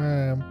not the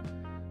time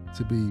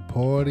to be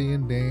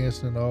partying,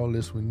 dancing, and all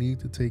this. We need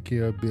to take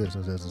care of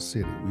business as a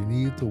city. We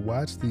need to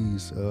watch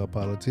these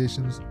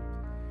politicians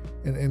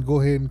and go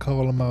ahead and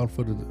call them out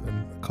for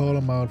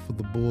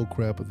the bull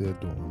crap that they're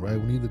doing. Right?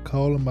 We need to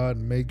call them out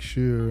and make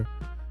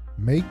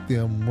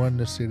them run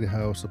the city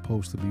how it's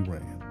supposed to be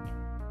ran.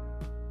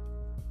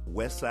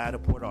 West side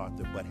of Port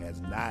Arthur, but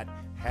has not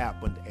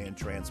happened and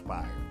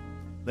transpired.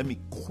 Let me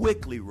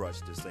quickly rush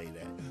to say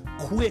that.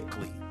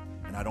 Quickly.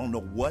 And I don't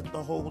know what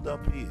the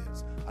holdup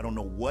is. I don't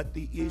know what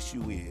the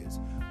issue is,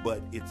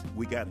 but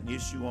we got an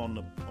issue on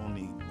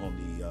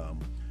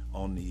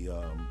the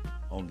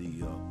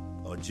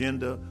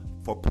agenda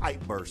for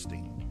pipe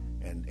bursting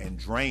and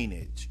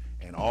drainage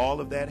and all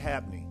of that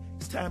happening.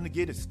 It's time to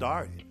get it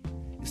started.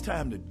 It's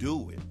time to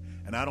do it.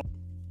 And I don't.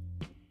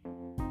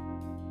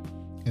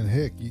 And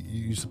heck,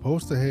 you're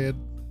supposed to have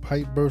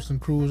pipe bursting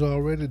crews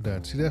already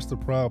done. See, that's the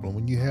problem.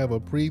 When you have a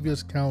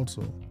previous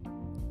council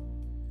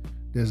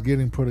that's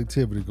getting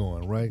productivity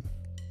going, right?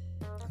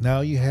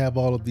 Now you have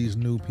all of these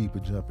new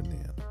people jumping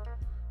in.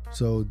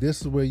 So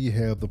this is where you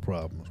have the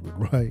problems with,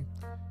 right?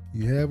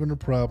 You're having a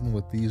problem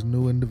with these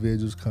new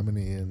individuals coming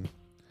in,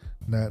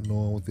 not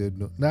knowing what they're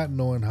doing, not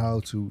knowing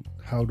how to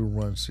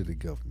run city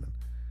government,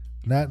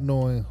 not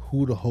knowing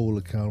who to hold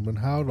accountable and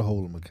how to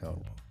hold them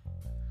accountable.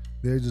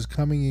 They're just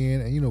coming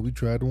in, and we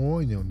tried to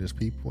warn you on this,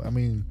 people. I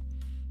mean,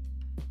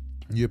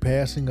 you're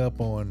passing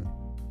up on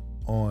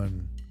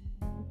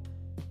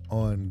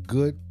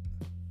good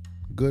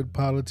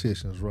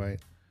politicians,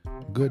 right?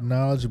 Good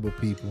knowledgeable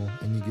people,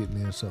 and you're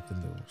getting in something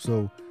new.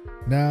 So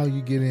now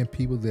you get in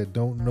people that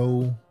don't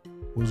know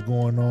what's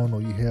going on,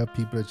 or you have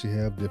people that you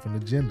have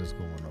different agendas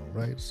going on,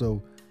 right?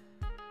 So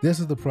this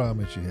is the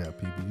problem that you have,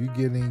 people. You're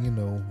getting,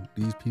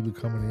 these people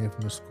coming in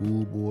from the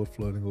school board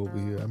flooding over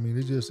here. I mean,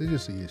 it's just an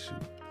issue.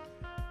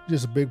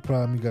 Just a big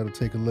problem you got to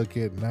take a look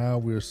at. Now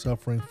we're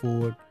suffering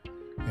for it,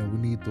 and we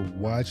need to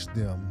watch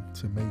them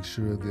to make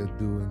sure they're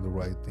doing the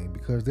right thing,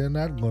 because they're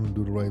not going to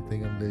do the right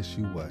thing unless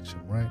you watch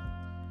them, right?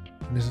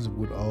 And this is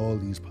with all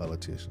these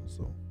politicians.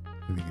 So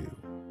here we go.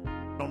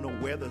 I don't know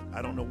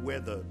where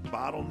the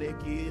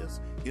bottleneck is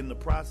in the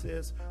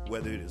process,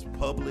 whether it is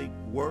public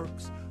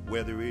works,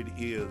 whether it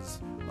is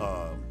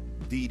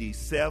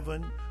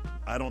DD7.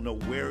 I don't know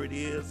where it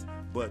is,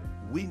 but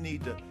we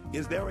need to.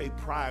 Is there a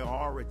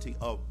priority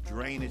of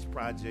drainage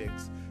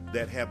projects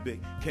that have been?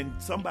 Can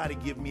somebody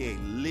give me a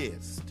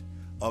list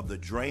of the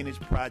drainage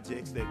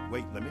projects that?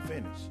 Wait, let me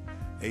finish.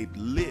 A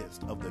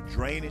list of the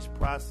drainage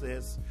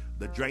projects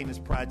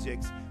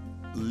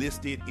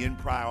listed in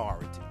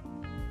priority.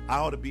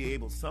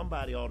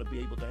 Somebody ought to be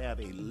able to have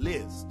a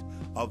list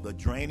of the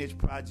drainage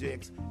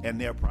projects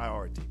and their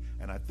priority.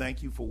 And I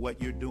thank you for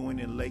what you're doing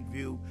in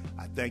Lakeview.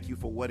 I thank you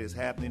for what is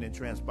happening and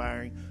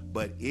transpiring,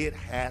 but it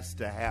has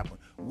to happen.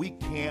 We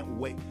can't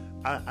wait.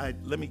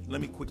 Let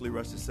me quickly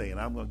rush to say, and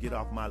I'm going to get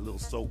off my little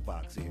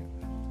soapbox here.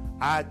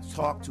 I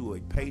talked to a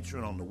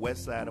patron on the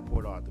west side of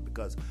Port Arthur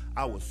because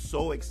I was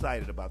so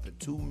excited about the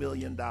 $2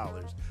 million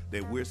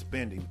that we're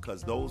spending,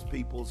 because those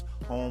people's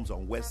homes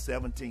on West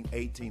 17th,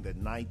 18th,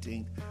 and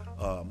 19th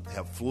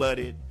have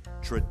flooded.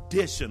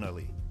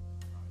 Traditionally,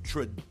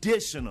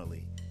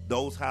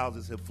 those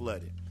houses have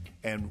flooded.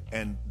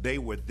 And they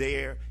were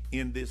there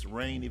in this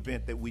rain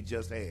event that we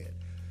just had.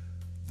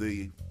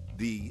 The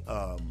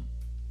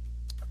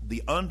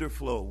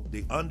underflow,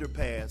 the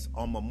underpass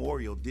on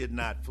Memorial did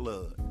not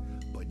flood.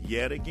 But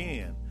yet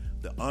again,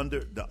 the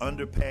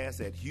underpass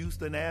at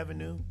Houston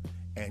Avenue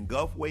and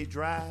Gulfway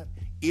Drive,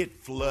 it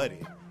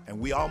flooded, and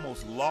we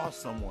almost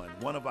lost someone.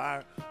 One of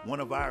our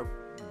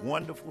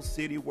wonderful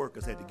city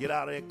workers had to get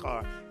out of their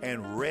car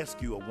and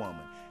rescue a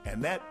woman.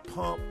 And that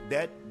pump,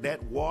 that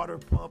water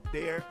pump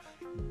there,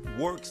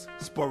 works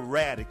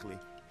sporadically.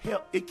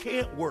 Hell, it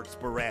can't work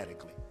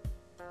sporadically.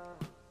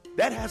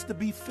 That has to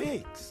be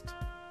fixed.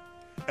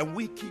 And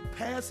we keep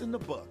passing the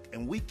buck,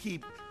 and we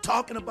keep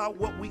talking about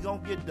what we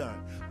gonna get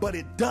done, but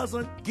it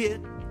doesn't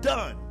get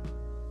done.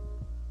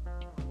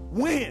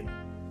 When?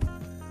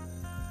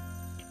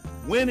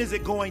 When is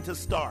it going to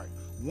start?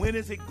 When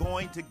is it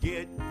going to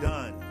get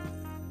done?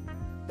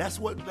 That's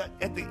what,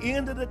 at the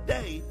end of the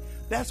day,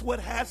 that's what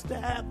has to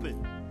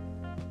happen.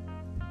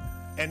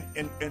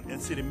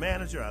 And city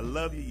manager, I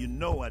love you. You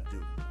know I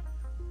do.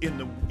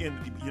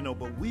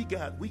 But we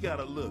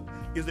gotta look.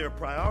 Is there a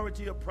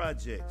priority of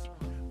projects?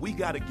 We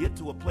gotta get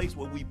to a place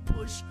where we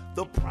push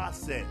the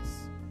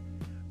process.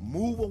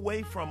 Move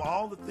away from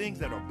all the things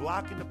that are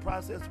blocking the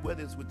process,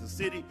 whether it's with the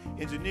city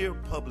engineer,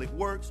 public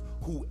works,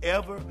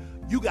 whoever.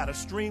 You got to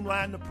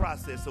streamline the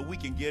process so we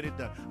can get it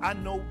done. I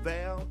know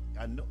Val.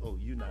 Oh,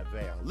 you're not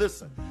Val.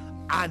 Listen,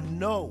 I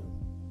know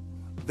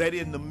that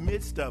in the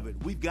midst of it,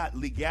 we've got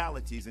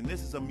legalities, and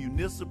this is a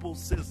municipal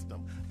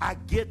system. I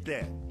get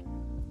that.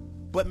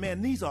 But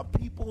man, these are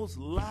people's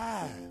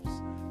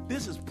lives.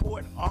 This is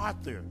Port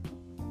Arthur.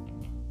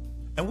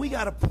 And we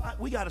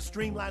gotta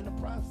streamline the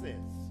process.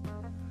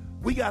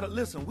 We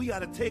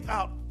gotta take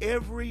out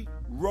every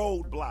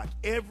roadblock,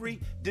 every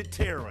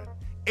deterrent,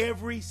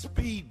 every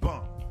speed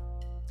bump.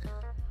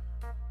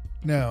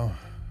 Now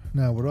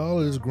with all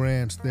this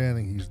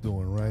grandstanding he's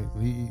doing, right?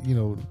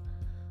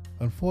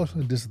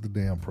 Unfortunately, this is the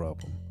damn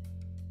problem.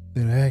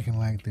 They're acting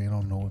like they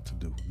don't know what to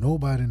do.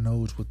 Nobody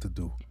knows what to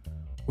do.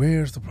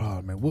 Where's the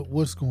problem, man?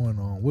 What's going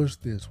on? What's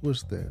this?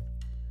 What's that?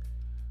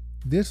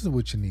 This is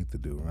what you need to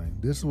do, right?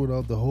 This is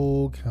what the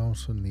whole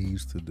council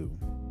needs to do.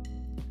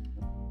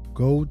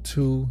 Go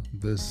to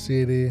the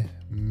city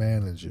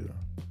manager.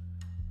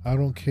 I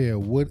don't care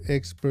what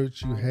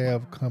experts you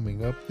have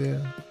coming up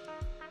there.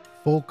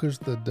 Focus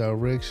the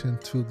direction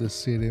to the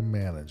city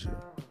manager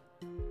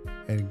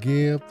and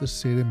give the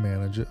city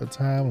manager a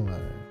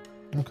timeline.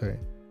 Okay,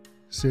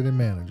 city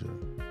manager,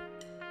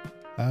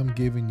 I'm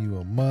giving you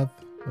a month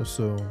or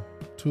so,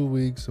 2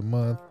 weeks, a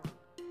month,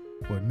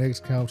 for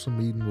next council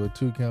meeting or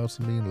 2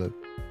 council meetings. Look,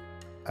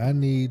 I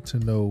need to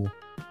know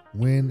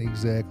when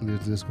exactly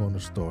is this going to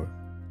start.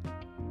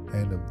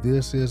 And if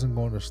this isn't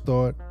going to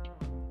start,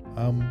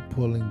 I'm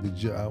pulling the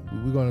job.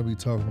 We're going to be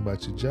talking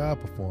about your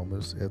job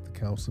performance at the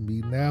council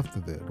meeting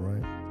after that,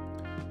 right?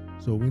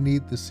 So we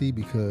need to see,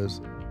 because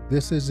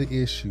this is the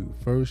issue.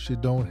 First, you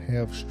don't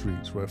have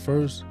streets, right?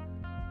 First,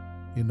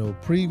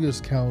 previous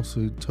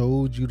council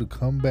told you to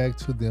come back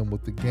to them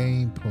with the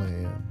game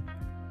plan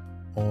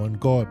on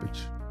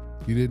garbage.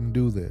 You didn't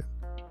do that.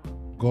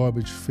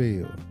 Garbage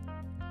failed.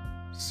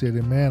 City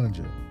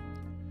manager,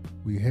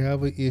 we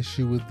have an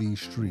issue with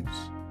these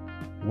streets.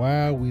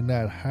 Why are we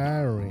not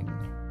hiring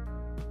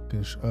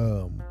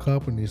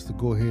companies to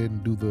go ahead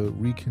and do the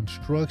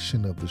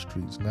reconstruction of the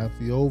streets, not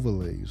the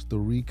overlays, the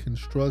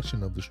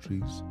reconstruction of the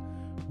streets,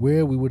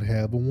 where we would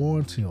have a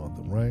warranty on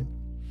them, right?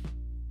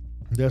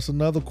 That's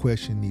another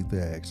question you need to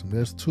ask them.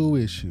 There's 2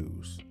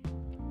 issues.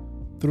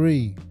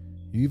 3,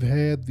 you've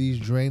had these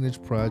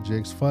drainage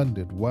projects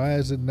funded. Why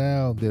is it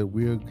now that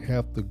we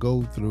have to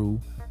go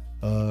through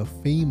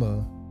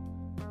FEMA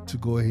to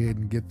go ahead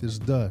and get this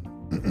done?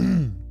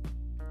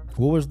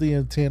 What was the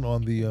intent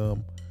on the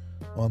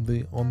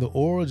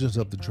origins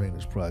of the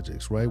drainage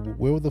projects, right?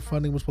 Where the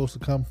funding was supposed to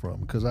come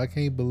from? Because I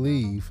can't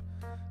believe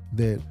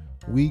that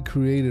we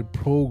created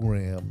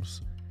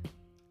programs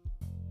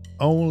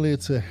only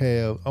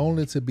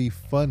to be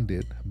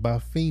funded by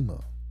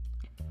FEMA.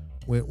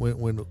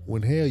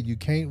 When hell, you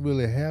can't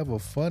really have a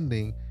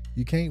funding,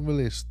 you can't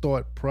really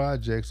start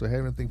projects or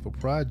have anything for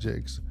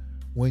projects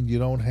when you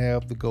don't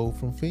have the go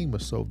from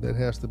FEMA. So that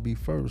has to be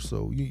first.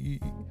 So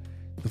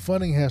the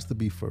funding has to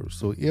be first.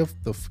 So if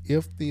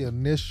the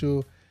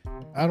initial,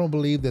 I don't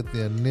believe that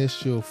the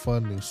initial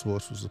funding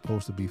source was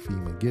supposed to be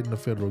FEMA, getting the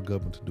federal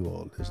government to do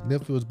all this. And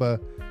if it was by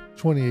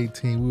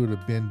 2018, we would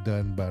have been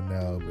done by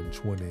now in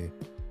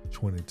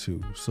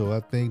 2022. So I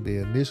think they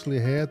initially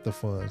had the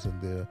funds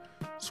and they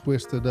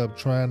switched it up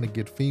trying to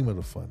get FEMA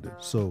to fund it.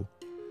 So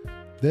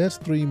there's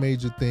 3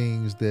 major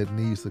things that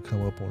needs to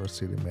come up on a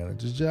city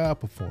manager's job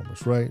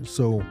performance, right?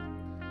 So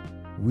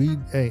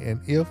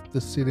and if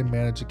the city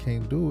manager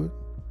can't do it,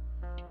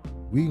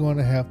 we're going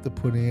to have to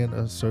put in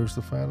a search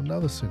to find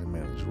another city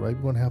manager, right?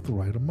 We're going to have to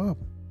write them up.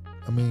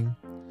 I mean,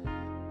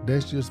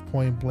 that's just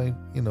point blank,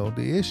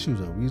 the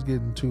issues of it. He's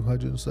getting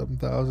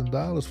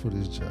 $207,000 for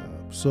this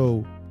job.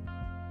 So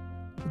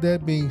with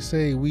that being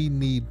said, we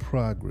need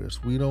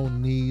progress. We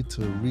don't need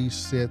to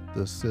reset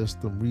the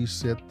system,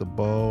 reset the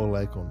ball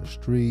like on the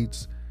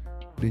streets.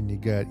 Then you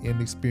got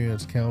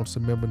inexperienced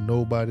council member.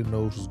 Nobody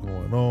knows what's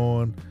going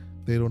on.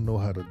 They don't know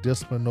how to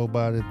discipline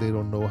nobody. They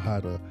don't know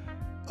how to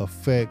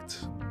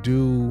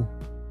do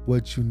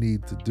what you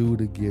need to do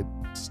to get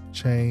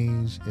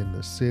change in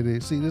the city.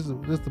 See, this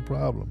is the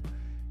problem.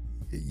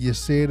 You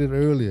said it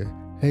earlier.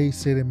 Hey,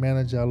 city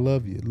manager, I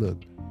love you.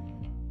 Look,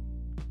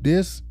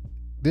 this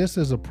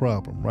is a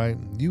problem, right?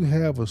 You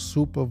have a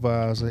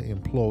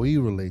supervisor-employee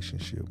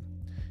relationship.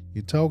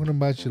 You're talking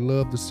about you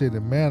love the city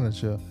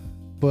manager,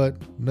 but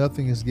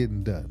nothing is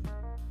getting done.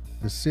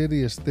 The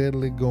city is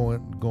steadily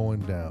going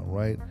down,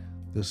 right?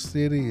 The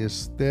city is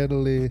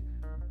steadily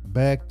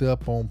backed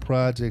up on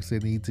projects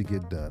that need to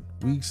get done.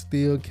 We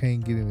still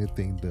can't get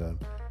anything done.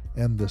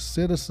 And the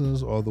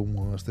citizens are the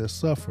ones that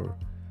suffer.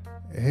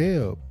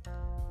 Hell,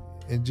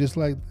 and just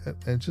like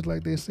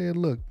they said,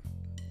 look,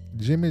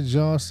 Jimmy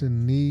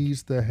Johnson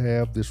needs to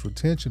have this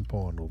retention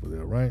pond over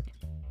there, right?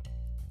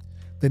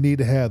 They need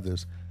to have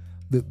this.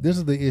 This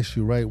is the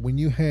issue, right? When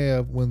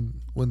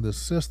the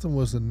system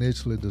was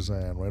initially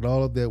designed, right,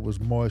 all of that was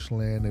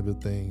marshland,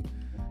 everything.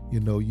 You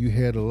know, you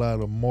had a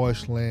lot of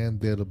marshland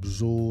that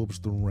absorbs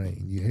the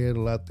rain. You had a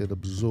lot that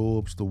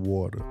absorbs the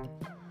water.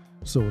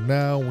 So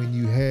now when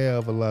you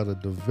have a lot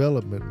of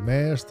development,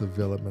 mass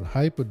development,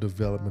 hyper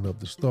development of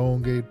the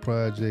Stonegate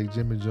Project,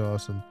 Jimmy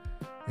Johnson,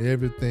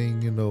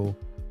 everything, you know,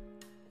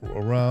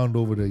 around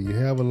over there, you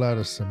have a lot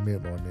of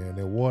cement on there, and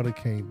that water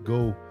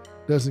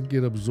doesn't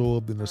get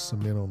absorbed in the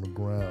cement on the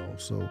ground.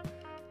 So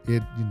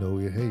it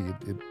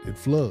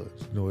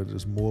floods. You know,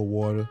 there's more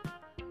water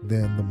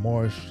than the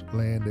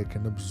marshland that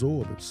can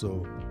absorb it.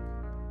 So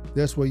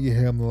that's why you're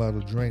having a lot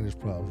of drainage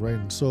problems, right?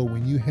 And so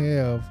when you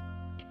have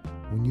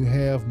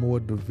more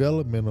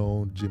development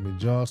on Jimmy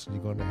Johnson,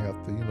 you're going to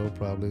have to, you know,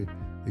 probably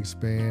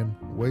expand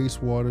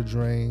wastewater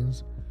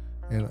drains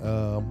and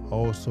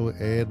also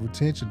add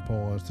retention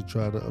ponds to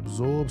try to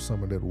absorb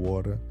some of that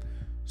water,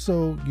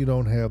 so you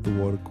don't have the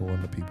water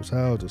going to people's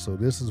houses. So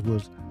this is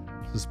what's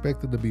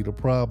suspected to be the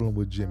problem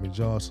with Jimmy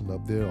Johnson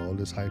up there, all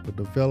this hyper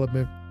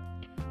development.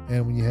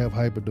 And when you have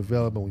hyper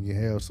development, when you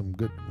have some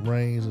good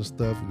rains and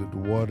stuff, the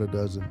water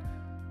doesn't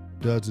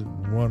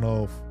run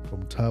off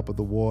from top of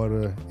the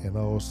water and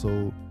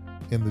also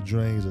in the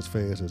drains as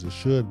fast as it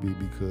should be,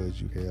 because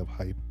you have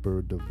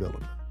hyper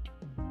development.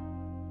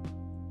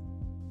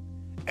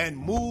 And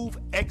move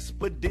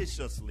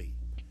expeditiously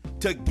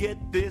to get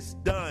this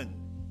done.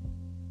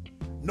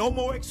 No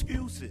more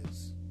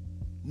excuses.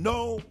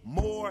 No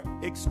more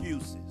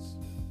excuses.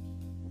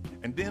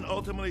 And then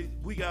ultimately,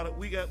 we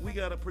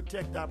gotta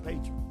protect our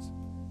patrons.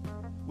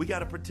 We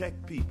gotta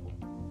protect people.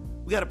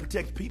 We gotta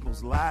protect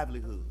people's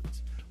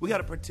livelihoods. We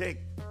gotta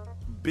protect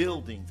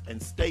buildings and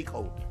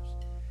stakeholders.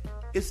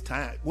 It's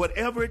time.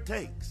 Whatever it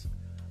takes.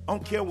 I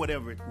don't care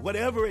whatever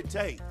it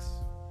takes.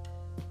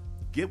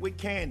 Get with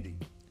Candy.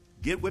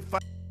 Get with.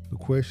 The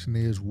question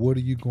is, what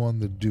are you going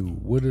to do?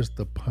 What is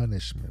the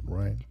punishment,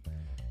 right?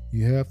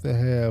 You have to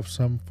have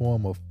some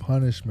form of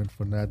punishment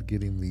for not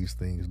getting these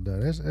things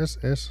done.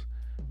 That's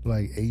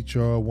like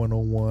HR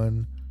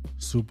 101,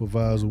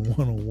 Supervisor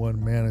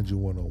 101, Manager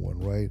 101,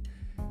 right?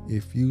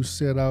 If you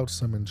set out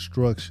some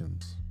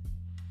instructions,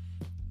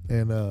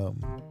 and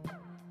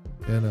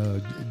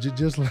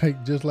just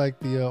like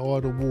the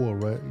Art of War,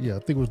 right? Yeah, I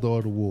think it was the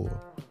Art of War.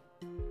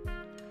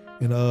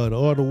 In the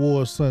Art of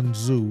War, Sun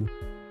Tzu,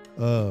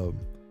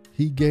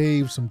 he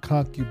gave some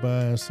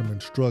concubines some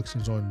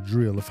instructions on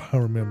drill, if I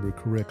remember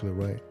correctly,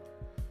 right?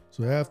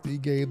 So after he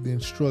gave the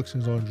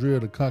instructions on drill,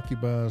 the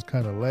concubines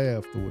kind of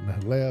laughed at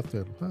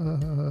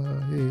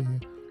him,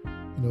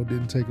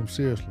 didn't take him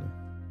seriously.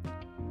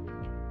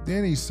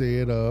 Then he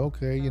said,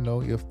 okay,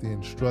 if the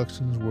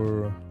instructions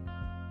were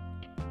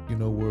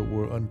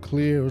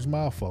unclear, it was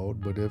my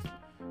fault, but if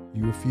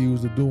you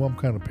refused to do them, I'm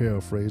kind of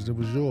paraphrasing, it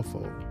was your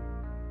fault.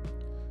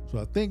 So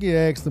I think he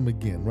asked them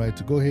again, right,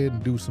 to go ahead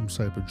and do some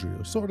type of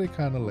drill. So they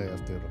kind of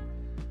laughed at him.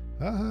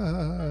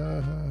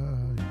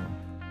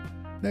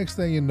 Next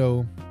thing you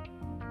know,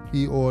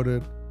 he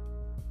ordered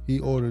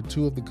 2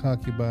 of the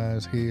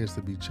concubines' heads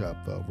to be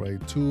chopped off, right?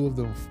 2 of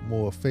the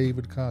more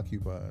favored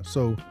concubines.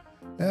 So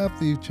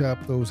after he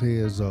chopped those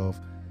heads off,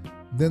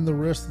 then the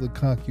rest of the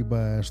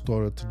concubines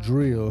started to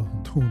drill,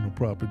 doing the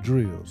proper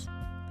drills.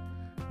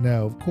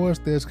 Now, of course,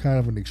 that's kind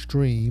of an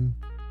extreme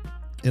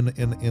in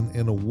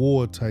a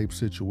war type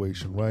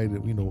situation, right?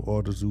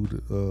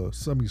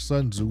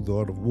 Sun Tzu, the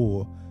Art of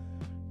War,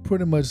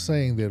 pretty much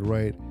saying that,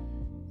 right?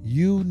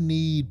 You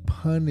need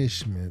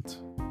punishment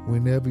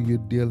whenever you're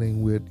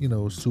dealing with,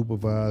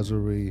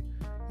 supervisory,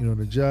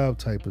 the job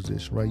type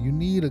position, right? You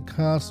need a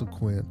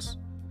consequence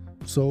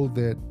so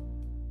that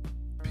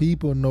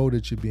people know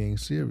that you're being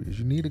serious.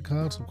 You need a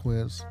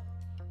consequence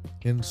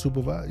in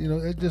supervise.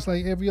 It's just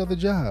like every other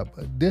job.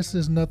 This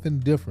is nothing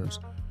different.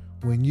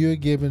 When you're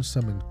given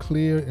some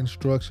clear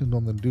instructions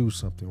on to do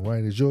something,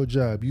 right? It's your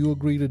job. You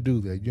agree to do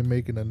that. You're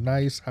making a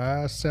nice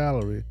high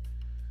salary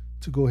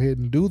to go ahead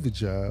and do the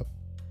job,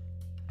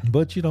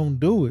 but you don't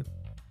do it.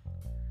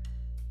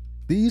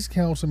 These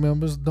council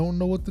members don't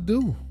know what to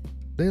do.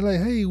 They're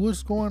like, hey,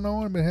 what's going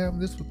on? I've been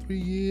having this for 3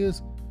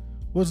 years.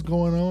 What's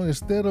going on?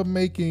 Instead of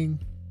making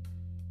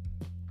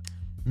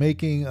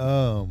these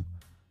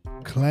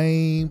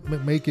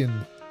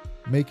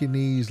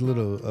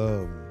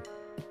little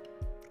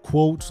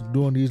quotes,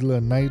 doing these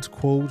little nice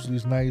quotes,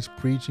 these nice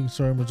preaching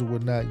sermons or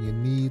whatnot, you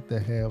need to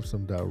have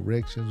some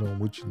directions on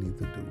what you need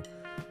to do.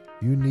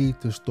 You need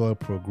to start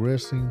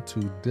progressing to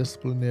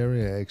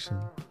disciplinary action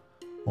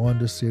on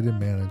the city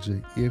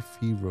manager if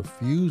he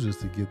refuses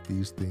to get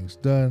these things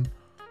done,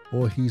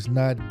 or he's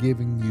not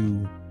giving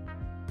you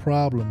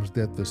problems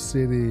that the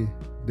city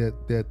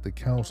that the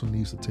council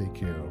needs to take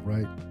care of,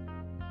 right?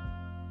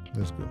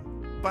 Let's go.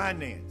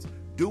 Finance.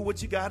 Do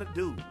what you got to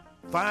do.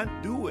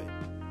 Do it.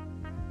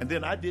 And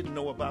then I didn't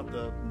know about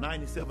the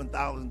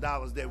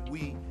 $97,000 that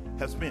we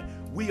have spent.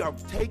 We are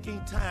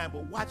taking time,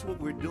 but watch what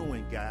we're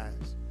doing,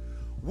 guys.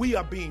 We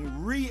are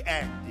being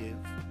reactive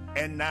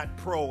and not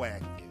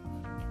proactive.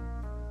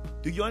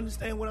 Do you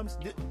understand what I'm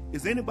saying?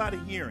 Is anybody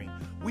hearing?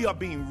 We are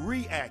being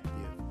reactive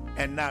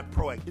and not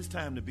proactive. It's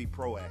time to be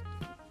proactive.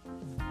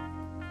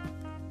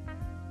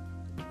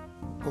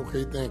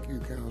 Okay, thank you,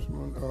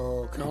 Councilman.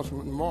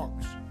 Councilman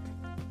Marks.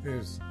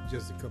 There's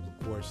just a couple of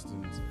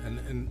questions,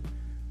 and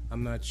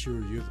I'm not sure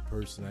you're the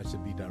person I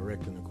should be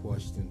directing the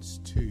questions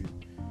to.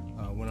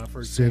 When I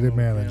first City came on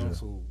manager.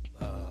 council,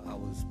 I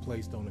was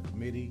placed on a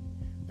committee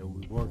that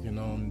was working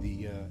on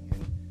the in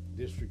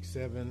District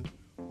 7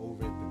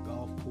 over at the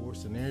golf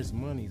course, and there's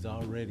monies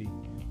already,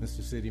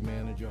 Mr. City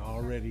Manager,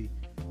 already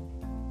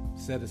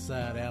set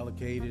aside,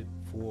 allocated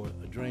for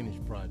a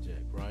drainage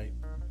project, right?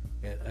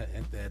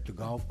 At the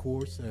golf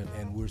course,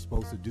 and we're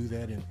supposed to do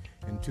that in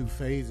 2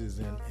 phases,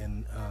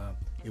 and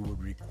it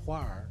would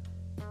require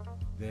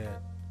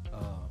that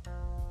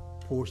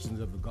portions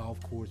of the golf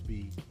course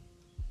be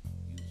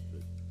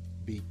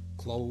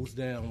closed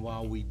down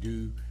while we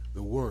do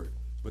the work.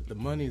 But the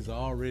money is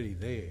already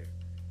there,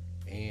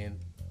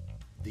 and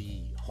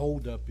the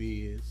holdup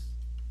is,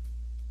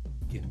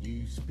 can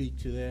you speak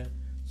to that?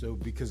 So,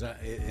 because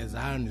as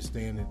I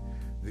understand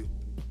it,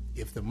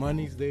 if the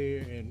money's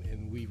there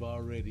and we've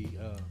already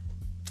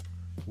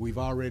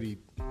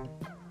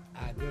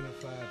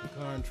identified the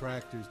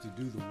contractors to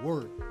do the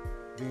work,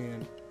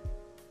 then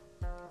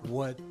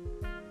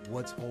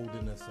what's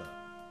holding us up?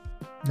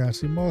 Now,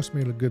 see, Moss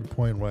made a good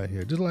point right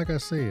here. Just like I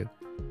said,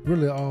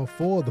 really all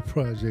 4 of the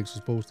projects are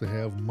supposed to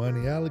have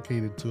money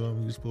allocated to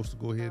them. You're supposed to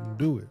go ahead and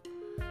do it.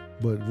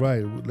 But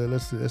right,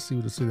 let's see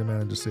what the city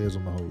manager says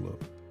on the whole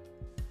up.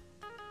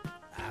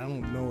 I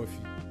don't know if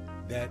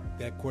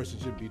that question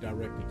should be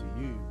directed to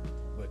you,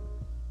 but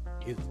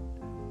can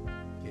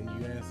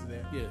you answer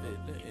that? Yeah,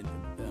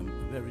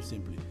 very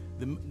simply.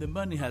 The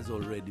money has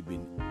already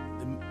been,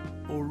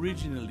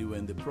 originally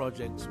when the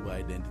projects were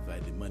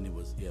identified, the money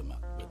was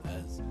earmarked, but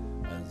as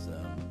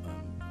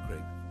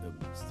Craig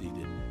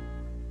stated,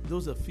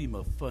 those are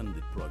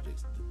FEMA-funded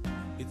projects.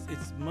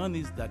 It's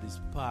monies that is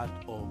part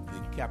of the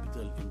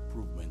capital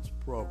improvements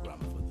program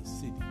for the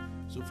city.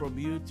 So from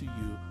year to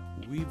year,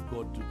 we've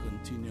got to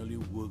continually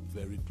work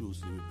very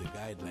closely with the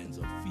guidelines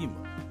of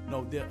FEMA.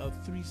 Now, there are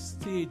 3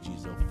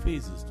 stages or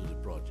phases to the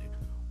project.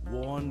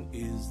 One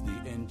is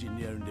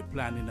the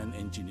planning and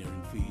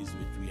engineering phase,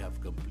 which we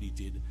have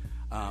completed.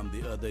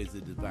 The other is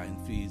the design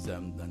phase,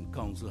 and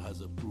council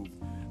has approved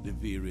the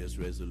various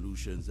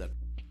resolutions that.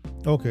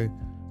 Okay,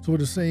 so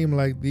it seemed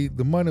like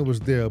the money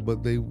was there,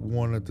 but they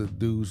wanted to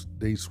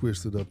they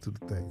switched it up to the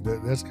thing.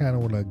 That's kind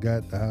of when I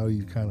got to how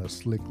you kind of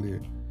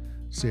slickly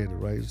said it,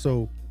 right?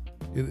 So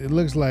it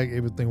looks like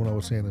everything what I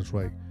was saying is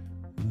right.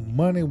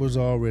 Money was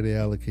already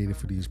allocated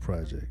for these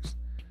projects.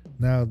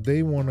 Now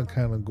they want to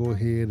kind of go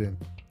ahead and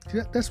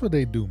that's what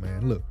they do,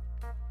 man. Look,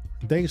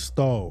 they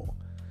stall.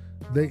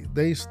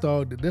 They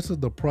stall. This is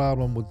the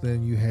problem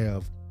within you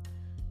have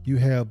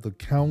the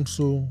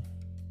council,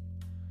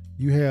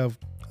 you have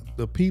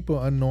the people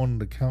unknown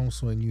to the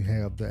council, and you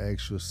have the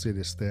actual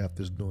city staff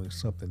that's doing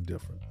something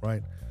different,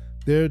 right?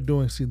 They're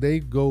doing,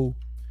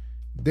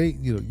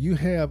 you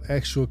have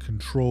actual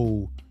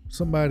control.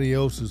 Somebody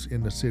else is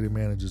in the city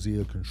manager's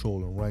ear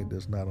controlling, right?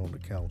 That's not on the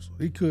council.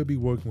 He could be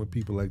working with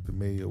people like the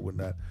mayor or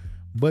whatnot,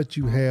 but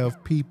you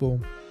have people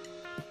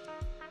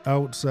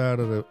outside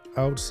of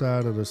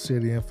the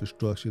city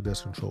infrastructure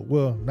that's controlled.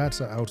 Well,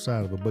 not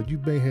outside of it, but you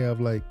may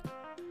have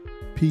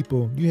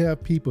people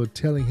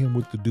telling him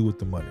what to do with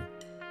the money.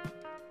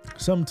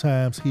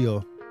 Sometimes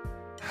he'll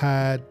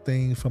hide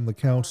things from the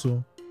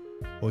council,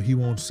 or he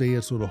won't say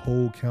it so the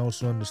whole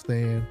council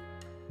understand.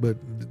 But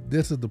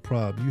this is the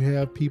problem. You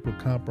have people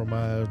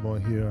compromised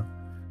on here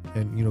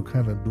and,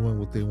 kind of doing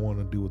what they want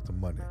to do with the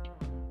money.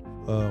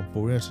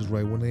 For instance,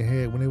 right, when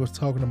they was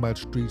talking about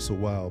streets a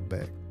while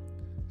back,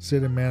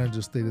 city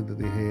manager stated that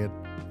they had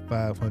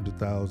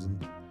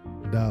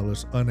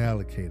 $500,000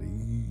 unallocated.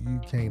 You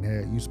can't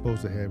have, you're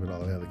supposed to have it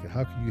all allocated.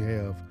 How can you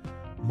have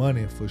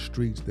money for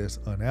streets that's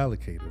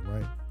unallocated,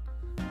 right?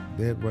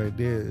 That right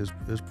there is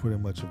pretty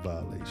much a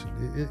violation.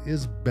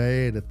 It's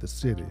bad at the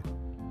city.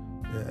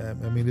 I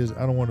mean,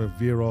 I don't want to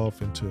veer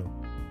off into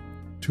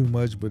too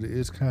much, but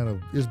it's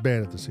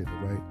bad at the city,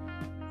 right?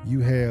 You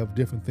have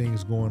different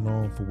things going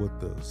on for what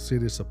the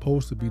city's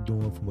supposed to be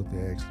doing from what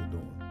they're actually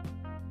doing.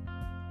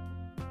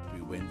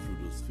 We went through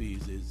those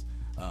phases.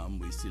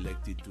 We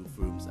selected 2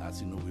 firms.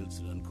 Asino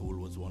Wilson & Cole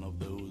was one of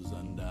those,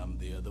 and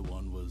the other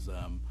one was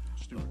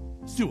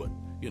Stewart.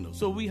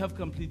 So we have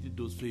completed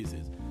those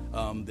phases.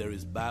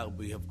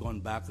 We have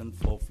gone back and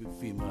forth with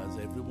FEMA, as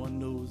everyone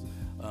knows.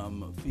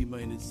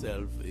 FEMA in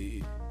itself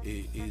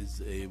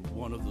is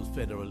one of those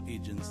federal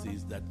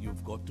agencies that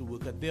you've got to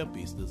work at their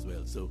pace as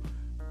well. So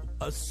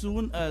As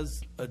soon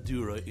as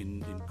Adura,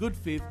 in good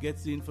faith,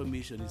 gets the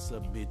information, is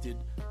submitted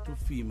to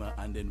FEMA,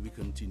 and then we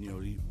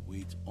continually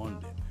wait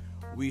on them.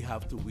 We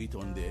have to wait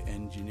on their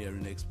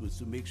engineering experts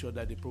to make sure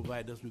that they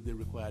provide us with the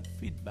required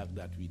feedback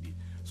that we need.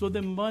 So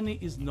the money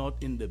is not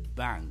in the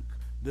bank.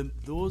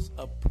 Those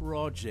are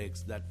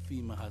projects that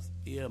FEMA has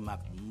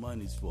earmarked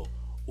monies for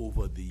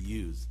over the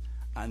years.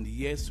 And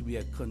yes, we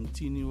are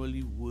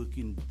continually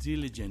working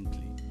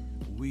diligently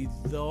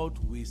without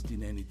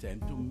wasting any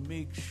time to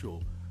make sure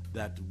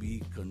that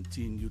we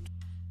continue to.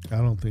 I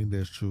don't think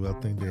that's true. I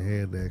think they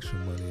had the extra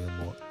money and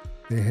more.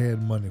 They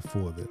had money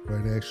for that,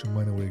 right? The extra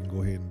money where they can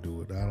go ahead and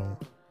do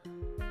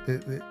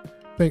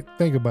it.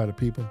 Think about it,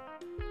 people.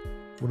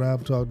 When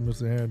I've talked to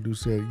Mr. Harrington,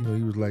 said,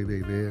 he was like they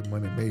had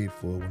money made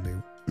for when they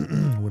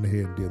when they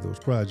had and did those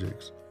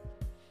projects.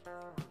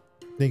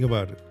 Think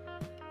about it.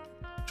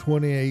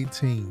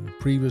 2018,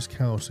 previous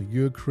council,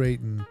 you're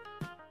creating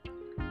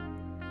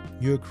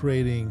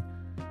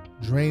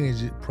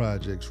drainage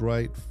projects,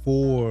 right?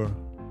 For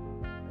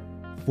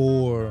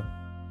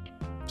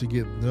to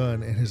get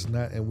done, and it's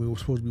not. And we were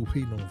supposed to be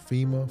waiting on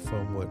FEMA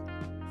from what,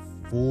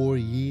 4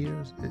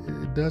 years?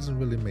 It doesn't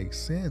really make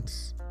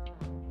sense.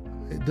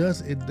 It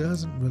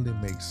doesn't really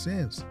make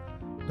sense.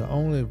 The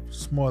only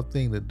smart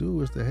thing to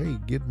do is to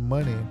get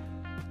money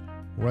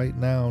right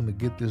now to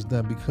get this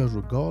done, because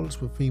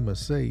regardless what FEMA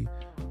say,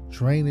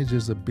 drainage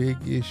is a big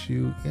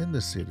issue in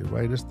the city,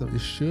 right? It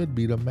should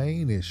be the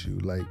main issue,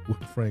 like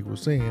what Frank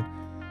was saying.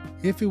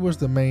 If it was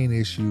the main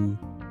issue,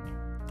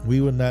 we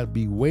would not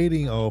be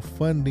waiting or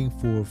funding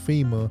for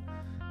FEMA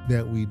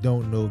that we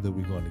don't know that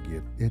we're going to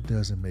get. It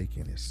doesn't make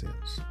any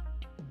sense.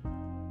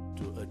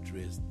 To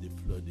address the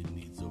flooding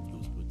needs of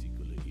those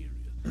particular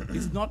areas.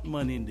 It's not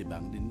money in the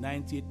bank. The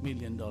 $98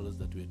 million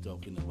that we're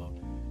talking about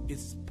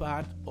is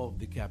part of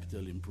the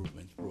capital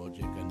improvements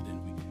project, and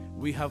then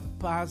we have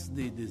passed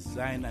the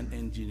design and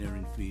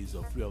engineering phase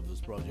of 3 of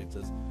those projects,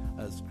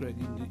 as Craig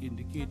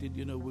indicated,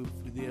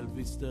 with the El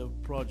Vista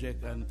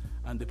project and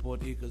the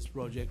Port Acres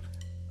project.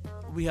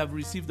 We have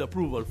received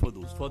approval for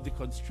those, for the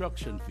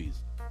construction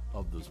phase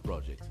of those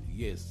projects.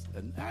 Yes,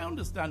 and I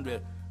understand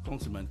where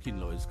Councilman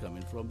Kinlaw is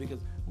coming from,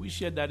 because we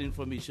shared that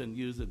information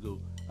years ago,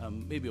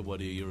 maybe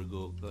about a year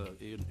ago,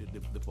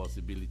 the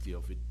possibility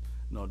of it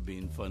not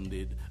being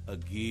funded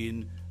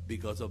again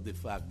because of the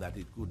fact that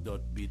it could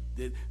not be.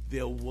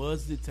 There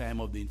was the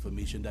time of the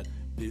information that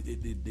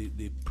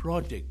the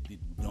project did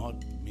not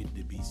meet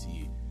the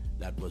BCA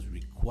that was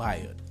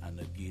required, and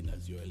again,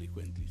 as you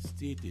eloquently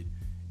stated,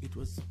 it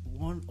was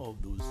one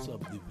of those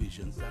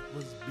subdivisions that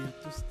was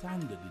built to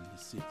standard in the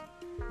city,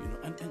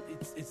 and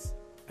it's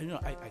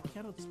I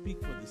cannot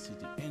speak for the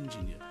city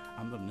engineer.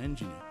 I'm not an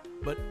engineer,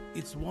 but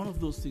it's one of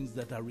those things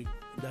that are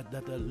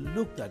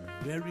looked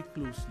at very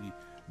closely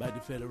by the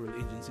federal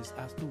agencies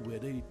as to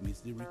whether it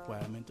meets the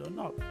requirement or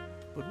not.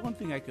 But one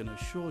thing I can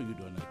assure you,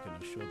 and I can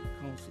assure the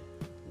council,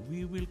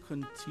 we will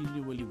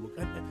continually work,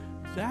 and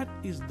that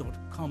is not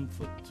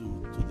comfort to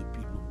the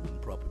people who own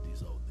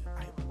properties out there.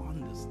 I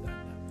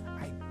understand that.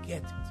 I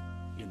get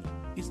it.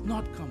 It's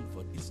not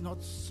comfort, it's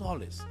not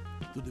solace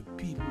to the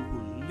people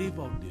who live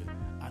out there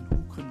and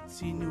who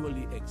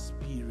continually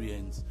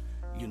experience,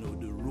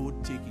 the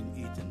road taking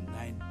 8 and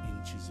 9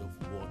 inches of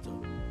water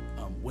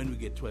when we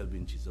get 12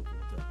 inches of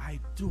water. I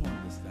do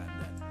understand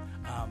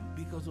that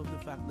because of the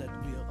fact that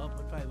we are up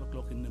at 5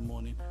 o'clock in the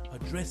morning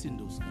addressing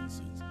those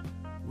concerns.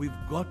 We've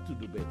got to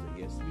do better.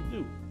 Yes, we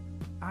do.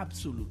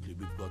 Absolutely,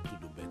 we've got to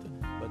do better.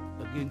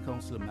 But again,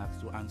 Councillor Max,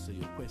 to answer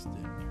your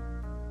question,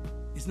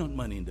 it's not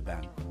money in the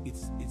bank.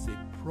 It's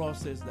a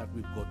process that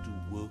we've got to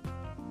work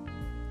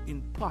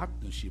in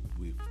partnership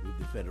with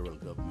the federal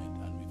government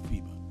and with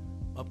FEMA.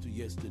 Up to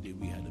yesterday,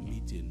 we had a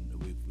meeting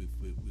with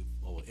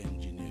our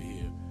engineer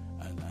here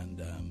and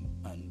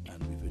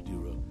with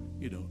Adura,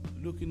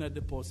 looking at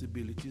the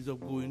possibilities of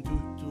going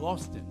to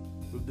Austin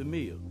with the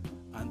mayor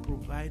and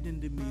providing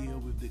the mayor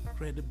with the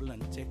credible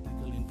and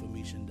technical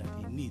information that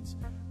he needs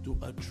to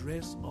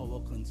address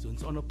our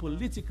concerns on a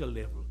political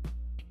level.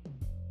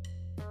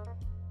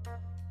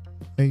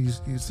 And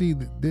you see,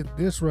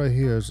 this right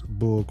here is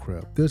bull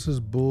crap. This is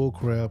bull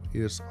crap.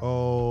 It's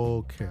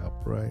all cap,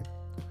 right?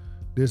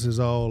 This is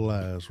all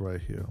lies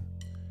right here.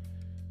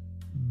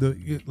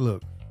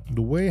 Look,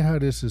 the way how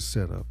this is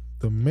set up,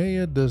 the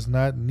mayor does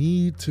not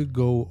need to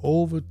go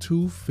over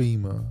to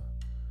FEMA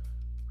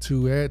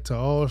to add to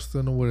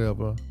Austin or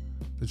whatever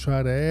to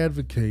try to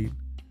advocate,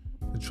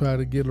 to try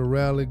to get a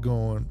rally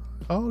going.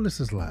 All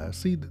this is lies.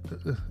 See,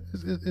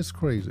 it's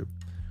crazy.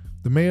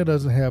 The mayor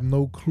doesn't have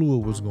no clue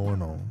of what's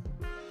going on.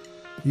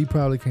 He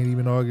probably can't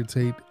even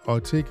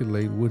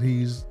articulate what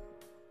he's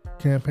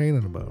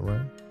campaigning about,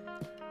 right?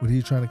 What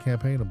he's trying to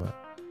campaign about.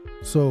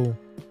 So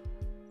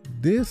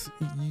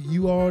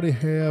you already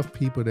have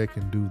people that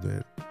can do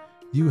that.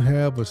 You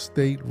have a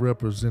state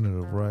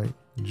representative, right?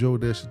 Joe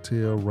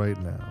Deschantel right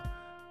now.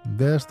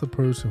 That's the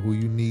person who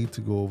you need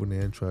to go over there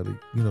and try to,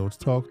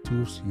 talk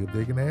to, see if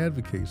they can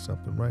advocate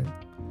something, right?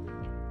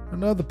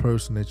 Another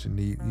person that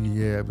you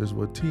have is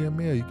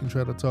TML. You can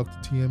try to talk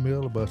to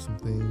TML about some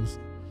things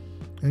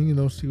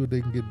and see what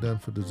they can get done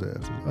for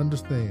disasters.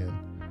 Understand,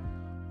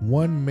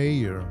 one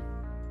mayor.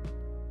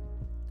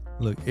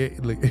 Look,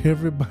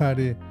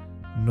 everybody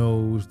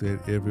knows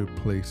that every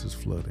place is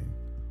flooding.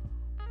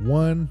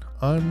 One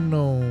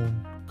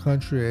unknown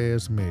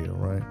country-ass mayor,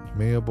 right?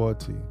 Mayor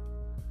Barty.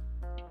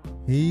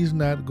 He's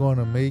not going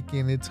to make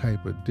any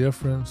type of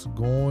difference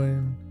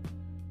going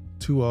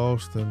to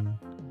Austin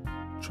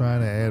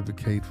trying to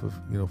advocate for,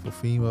 for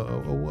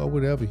FEMA or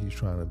whatever he's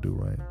trying to do,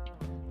 right?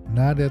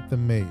 Not at the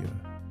mayor.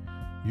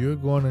 You're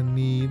going to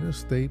need a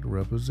state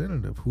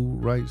representative who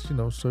writes,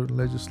 certain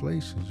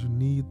legislations. You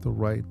need the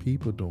right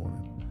people doing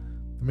it.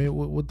 The mayor,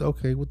 what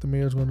the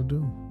mayor's going to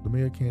do? The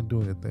mayor can't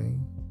do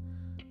anything.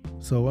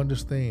 So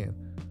understand,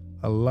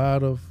 a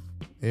lot of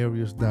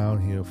areas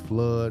down here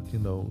flood,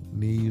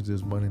 needs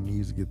this money,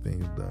 needs to get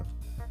things done.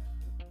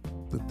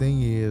 The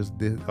thing is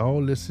that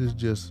all this is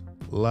just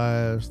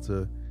lies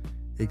to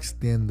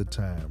extend the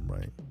time,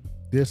 right?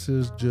 This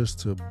is just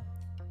to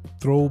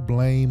throw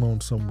blame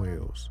on somewhere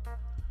else.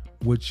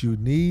 What you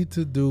need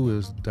to do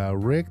is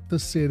direct the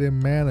city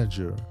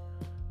manager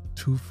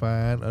to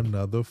find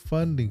another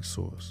funding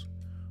source.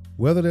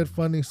 Whether that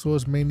funding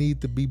source may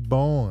need to be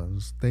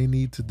bonds, they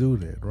need to do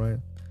that, right?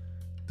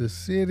 The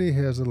city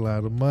has a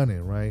lot of money,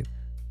 right?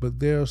 But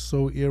they're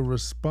so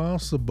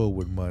irresponsible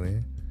with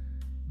money.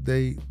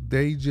 They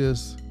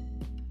just,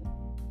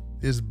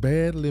 it's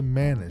badly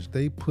managed.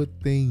 They put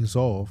things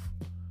off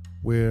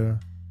where,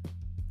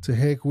 to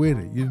heck with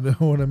it, you know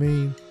what I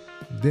mean?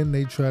 Then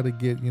they try to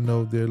get,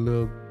 their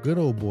little good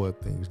old boy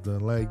things done.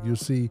 Like you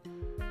see,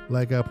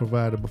 like I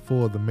provided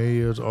before, the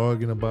mayor's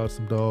arguing about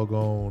some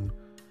doggone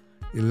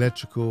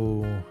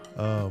electrical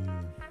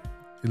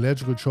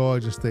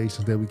charging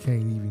stations that we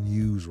can't even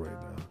use right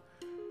now.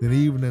 Then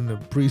even in the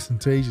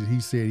presentation, he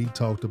said he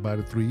talked about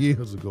it 3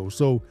 years ago.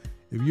 So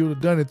if you would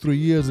have done it 3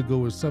 years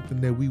ago, it's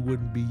something that we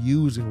wouldn't be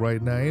using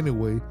right now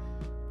anyway,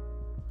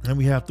 and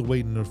we have to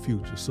wait in the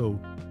future. So,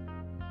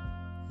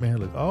 man,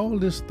 look, all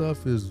this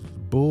stuff is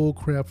bull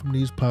crap from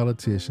these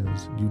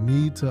politicians. You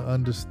need to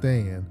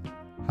understand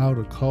how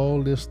to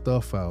call this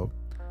stuff out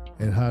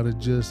and how to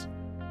just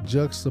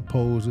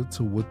juxtapose it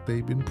to what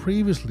they've been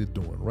previously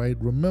doing, right?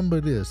 Remember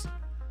this,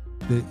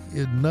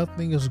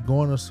 nothing is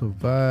going to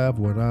survive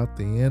without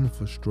the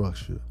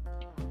infrastructure.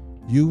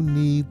 You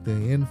need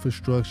the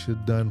infrastructure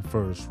done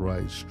first,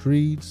 right?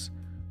 Streets,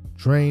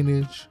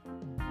 drainage,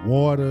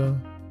 water,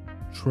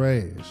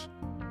 trash.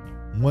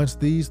 Once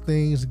these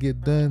things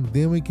get done,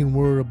 then we can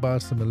worry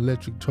about some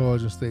electric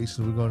charging stations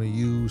we're going to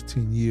use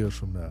 10 years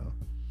from now.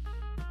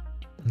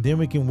 Then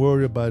we can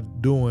worry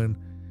about doing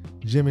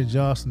Jimmy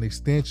Johnson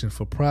extension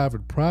for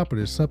private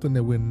property, something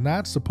that we're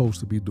not supposed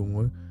to be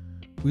doing.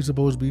 We're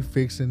supposed to be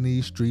fixing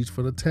these streets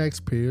for the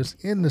taxpayers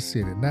in the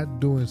city, not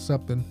doing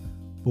something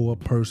for a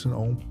person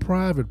on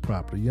private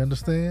property. You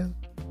understand?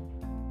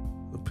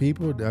 The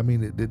people,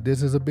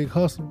 this is a big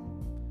hustle.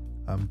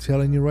 I'm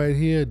telling you right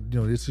here,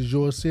 this is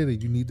your city.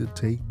 You need to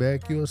take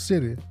back your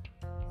city.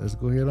 Let's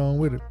go ahead on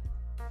with it.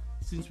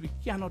 Since we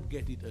cannot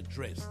get it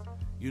addressed,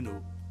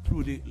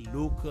 through the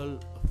local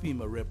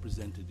FEMA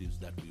representatives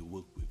that we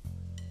work with.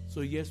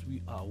 So yes,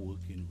 we are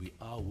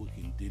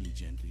working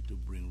diligently to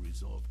bring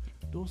resolve.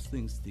 Those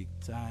things take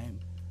time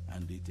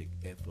and they take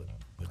effort.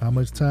 But how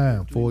much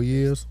time? 4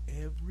 years?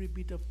 Every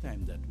bit of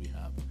time that we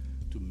have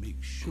to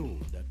make sure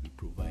that we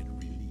provide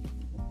relief.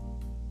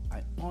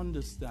 I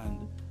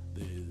understand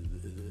the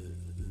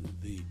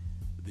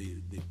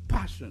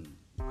passion,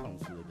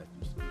 Councillor, that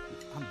you speak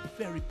with. I'm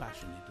very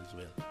passionate as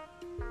well.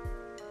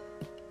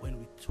 When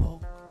we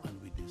talk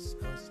and we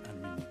discuss and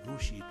we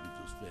negotiate with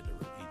those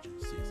federal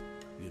agencies,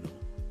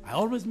 I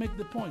always make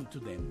the point to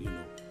them,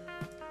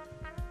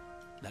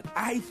 that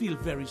I feel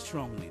very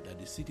strongly that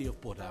the city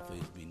of Port Arthur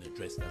is being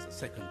addressed as a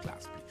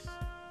second-class place,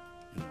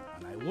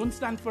 and I won't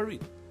stand for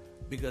it,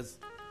 because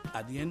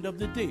at the end of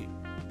the day,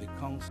 the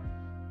council.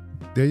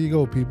 There you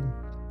go, people.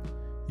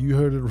 You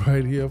heard it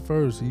right here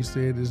first. He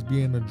said it's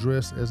being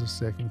addressed as a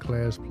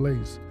second-class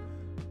place.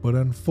 But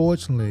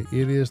unfortunately,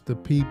 it is the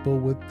people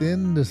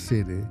within the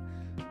city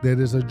that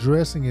is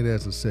addressing it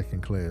as a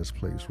second-class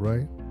place,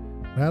 right?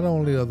 Not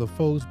only other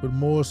folks, but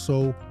more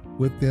so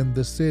within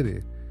the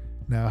city.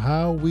 Now,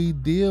 how we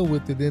deal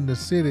with it in the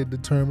city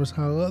determines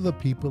how other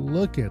people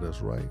look at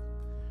us, right?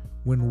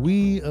 When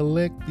we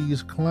elect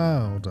these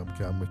clowns, I'm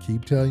going to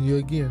keep telling you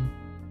again,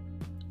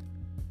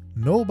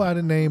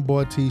 nobody named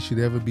Barty should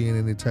ever be in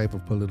any type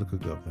of political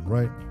government,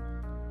 right?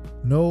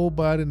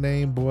 Nobody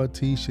named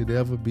Barty should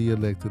ever be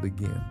elected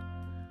again.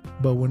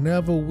 But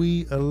whenever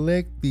we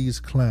elect these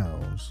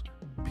clowns,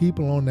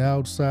 people on the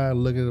outside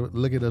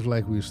look at us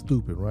like we're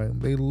stupid, right?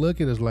 They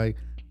look at us like,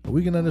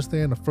 we can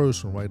understand the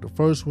first one, right? The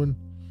first one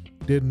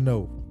didn't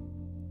know,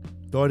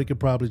 thought it could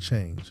probably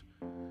change.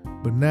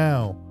 But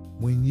now,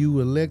 when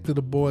you elected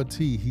a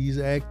Barty, he's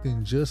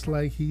acting just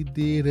like he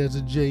did as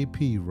a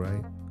JP,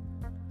 right?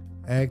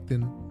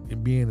 Acting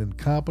and being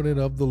incompetent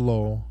of the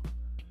law,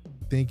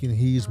 thinking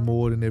he's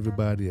more than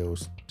everybody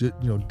else,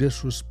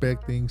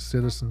 disrespecting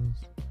citizens.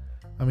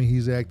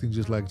 He's acting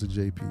just like the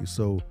JP.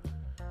 So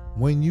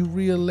when you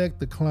reelect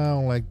the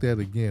clown like that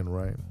again,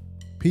 right?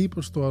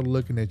 People start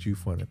looking at you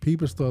funny.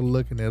 People start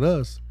looking at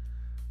us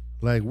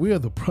like we're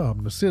the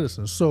problem, the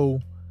citizens. So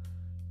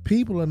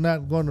people are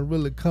not going to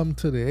really come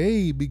to the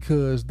aid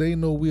because they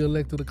know we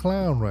elected a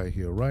clown right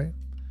here, right?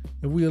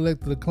 If we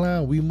elected a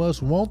clown, we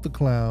must want the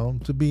clown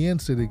to be in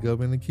city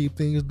government and keep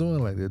things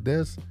doing like that.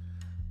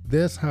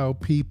 That's how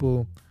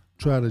people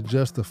try to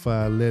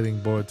justify letting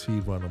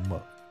Bartee run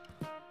amok.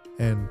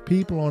 And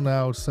people on the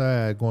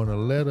outside going to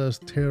let us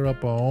tear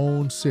up our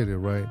own city,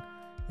 right?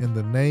 In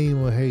the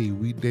name of, hey,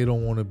 they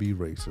don't want to be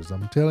racist.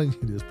 I'm telling you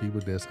this, people,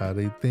 that's how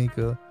they think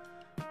of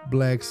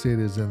black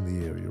cities in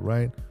the area,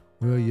 right?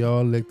 Well,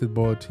 y'all elected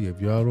Bartee.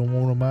 If y'all don't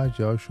want him out,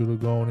 y'all should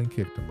have gone and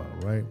kicked him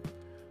out, right?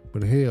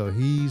 But hell,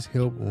 he's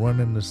helped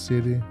running the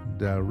city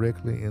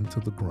directly into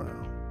the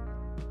ground.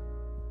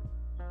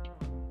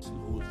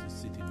 Who is the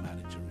city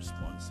manager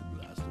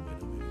responsible as to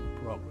whether we're in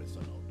progress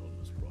or not on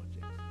those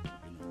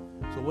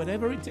projects? So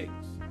whatever it takes,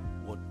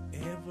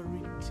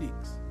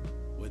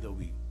 whether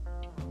we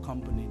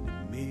accompany the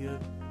mayor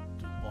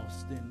to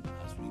Austin,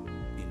 as we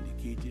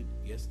indicated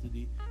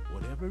yesterday,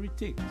 whatever it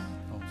takes,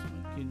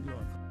 Councilman Kindle.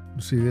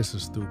 See, this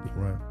is stupid,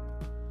 right?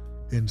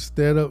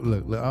 Instead of,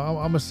 look, I'm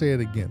going to say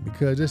it again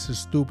because this is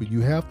stupid.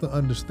 You have to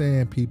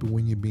understand people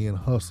when you're being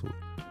hustled.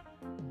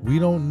 We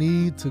don't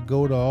need to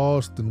go to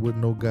Austin with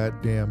no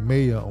goddamn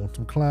mayor on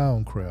some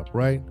clown crap,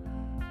 right?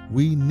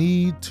 We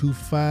need to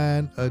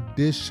find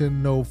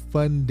additional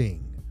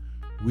funding.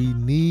 We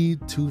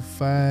need to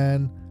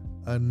find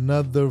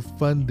another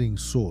funding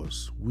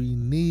source. We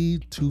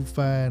need to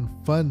find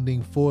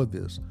funding for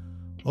this.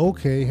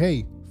 Okay,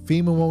 hey,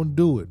 FEMA won't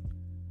do it.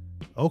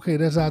 Okay,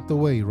 that's out the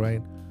way,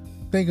 right?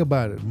 Think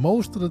about it.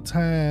 Most of the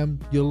time,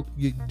 your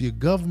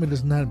government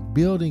is not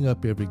building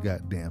up every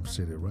goddamn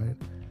city, right?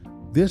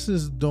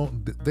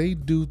 They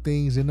do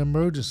things in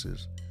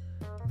emergencies.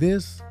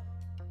 This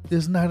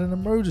is not an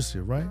emergency,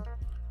 right?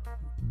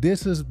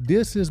 This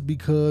is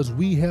because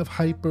we have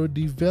hyper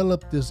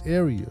developed this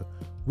area.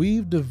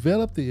 We've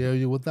developed the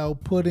area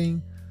without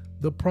putting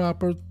the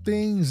proper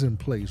things in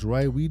place,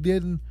 right? We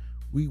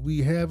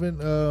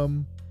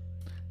haven't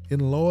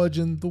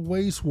enlarging the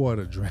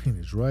wastewater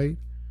drainage, right?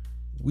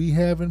 We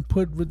haven't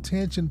put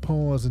retention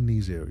ponds in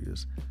these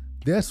areas.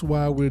 That's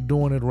why we're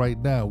doing it right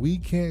now. We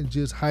can't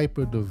just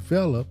hyper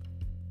develop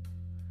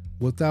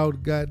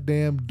without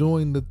goddamn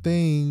doing the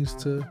things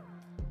to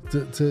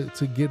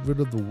get rid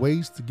of the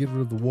waste, to get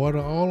rid of the water.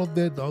 All of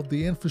that, all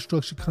the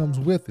infrastructure comes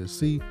with it.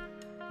 See,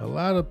 a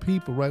lot of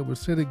people, right, with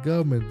city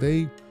government,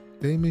 they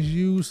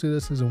misuse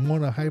citizens and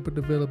want to hyper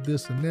develop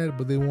this and that,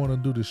 but they want to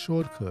do the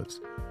shortcuts.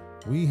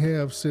 We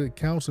have city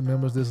council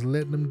members that's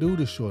letting them do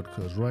the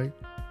shortcuts, right?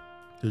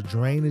 The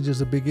drainage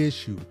is a big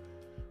issue.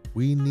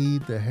 We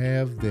need to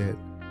have that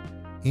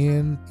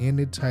in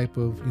any type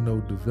of,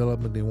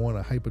 development. They want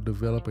to hyper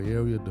develop an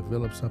area,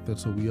 develop something.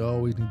 So we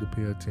always need to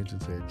pay attention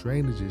to that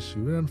drainage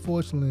issue. And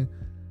unfortunately,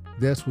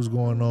 that's what's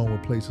going on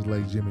with places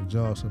like Jimmy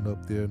Johnson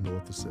up there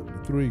north of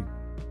 73.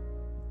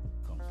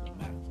 Councilor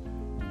Matt,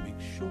 to make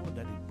sure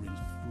that it brings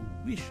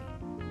fruition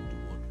to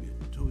what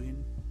we're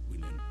doing,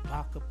 we'll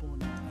embark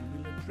upon it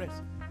and we'll address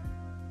it.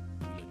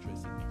 We'll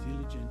address it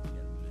diligently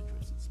and we'll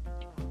address it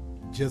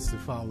speedily. Just to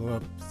follow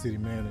up, City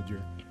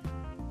Manager,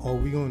 are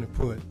we going to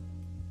put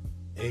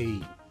a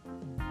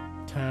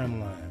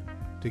timeline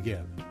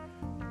together?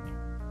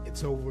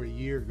 It's over a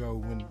year ago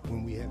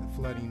when we had the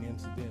flooding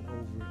incident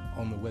over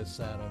on the west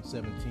side on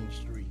 17th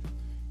Street,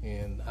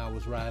 and I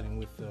was riding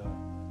with the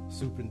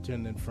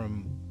superintendent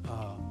from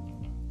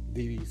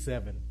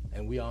DD7,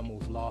 and we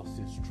almost lost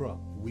his truck.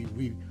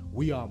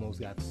 We almost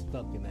got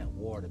stuck in that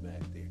water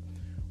back there.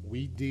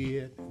 We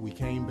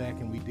came back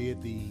and we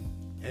did the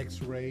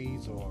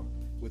x-rays or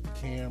with the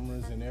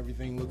cameras and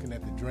everything, looking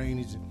at the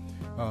drainage,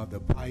 the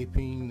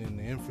piping and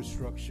the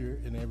infrastructure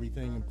and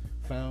everything, and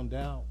found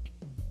out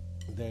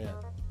that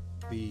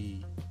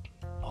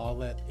all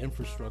that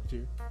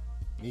infrastructure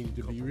needed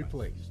to be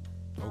replaced.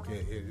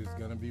 Okay, it is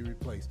going to be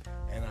replaced.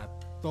 And I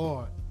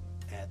thought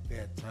at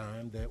that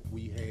time that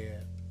we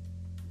had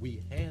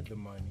the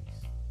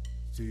monies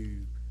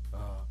to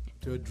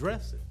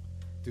address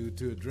it,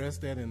 to address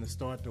that and to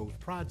start those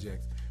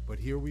projects. But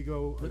here we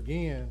go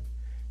again.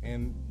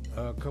 And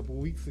a couple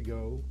weeks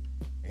ago,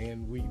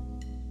 and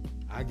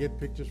I get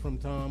pictures from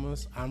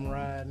Thomas. I'm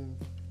riding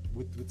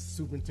with the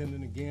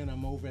superintendent again.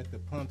 I'm over at the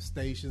pump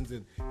stations,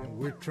 and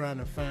we're trying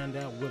to find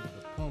out whether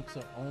the pumps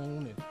are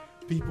on. And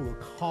people are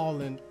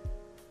calling,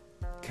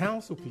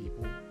 council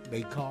people,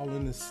 they call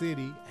in the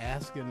city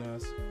asking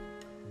us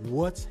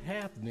what's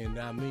happening.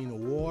 I mean, the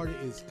water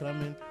is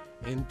coming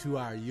into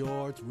our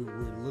yards.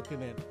 We're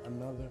looking at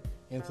another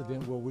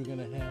incident where we're going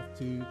to have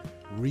to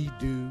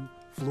redo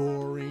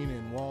flooring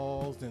and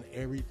walls and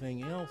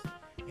everything else.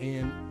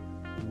 And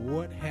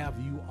what have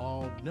you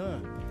all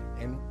done?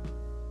 And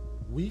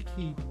we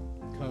keep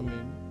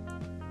coming,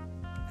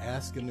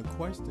 asking the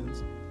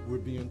questions. We're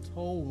being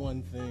told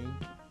one thing,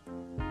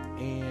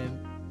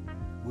 and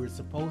we're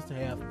supposed to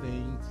have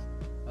things,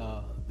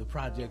 the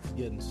project's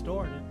getting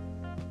started,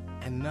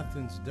 and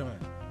nothing's done.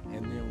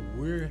 And then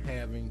we're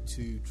having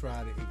to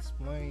try to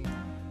explain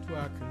to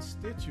our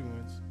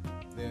constituents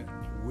that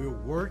we're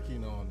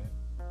working on it,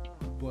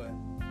 but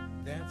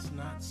that's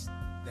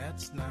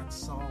not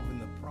solving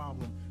the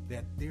problem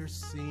that they're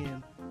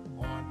seeing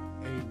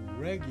on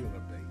a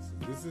regular basis.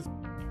 This is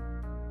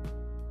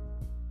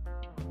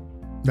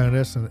Now,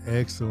 that's an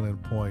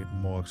excellent point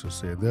Marks has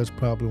said. That's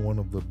probably one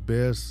of the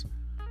best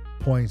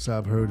points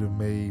I've heard him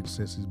made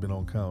since he's been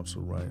on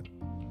council, right?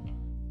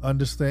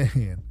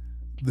 Understand,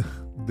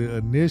 the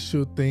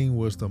initial thing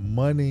was the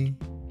money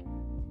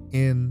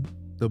in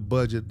the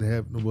budget to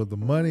have, well, the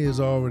money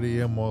is already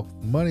earmarked.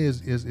 Money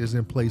is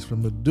in place for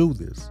them to do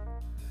this.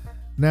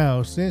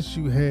 Now, since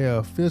you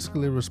have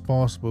fiscally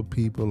responsible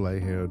people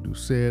like Harold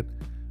Doucette,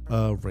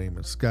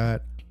 Raymond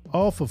Scott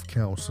off of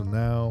council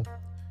now,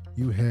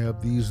 you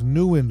have these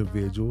new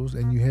individuals,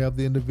 and you have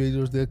the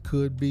individuals that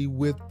could be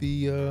with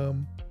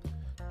the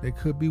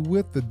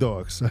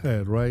dark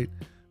side, right?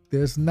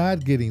 That's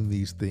not getting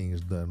these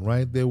things done,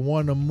 right? They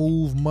want to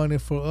move money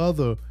for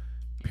other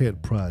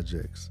pet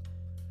projects.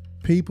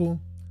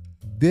 People,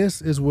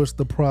 this is what's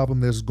the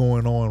problem that's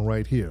going on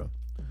right here.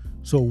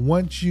 So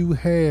once you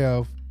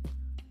have,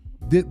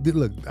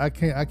 look, I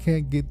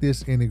can't get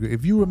this integrated.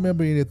 If you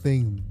remember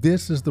anything,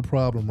 this is the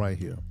problem right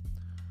here.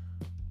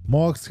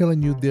 Mark's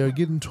telling you they're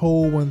getting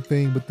told one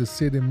thing, but the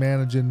city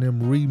manager and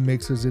them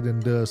remixes it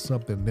and does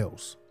something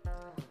else.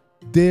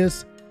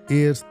 This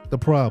is the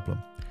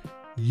problem.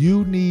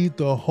 You need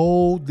to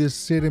hold this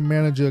city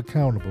manager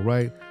accountable,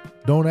 right?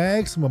 Don't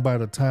ask him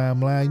about a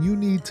timeline. You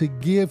need to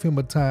give him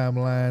a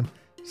timeline.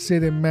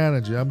 City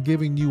manager, I'm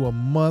giving you a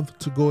month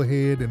to go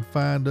ahead and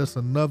find us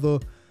another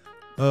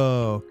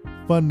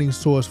funding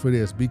source for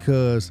this,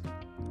 because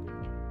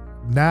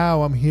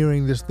now I'm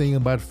hearing this thing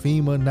about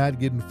FEMA not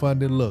getting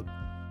funded. Look,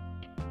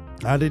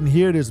 I didn't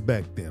hear this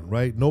back then,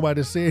 right?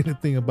 Nobody said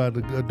anything about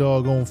a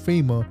doggone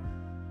FEMA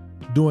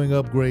doing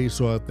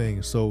upgrades or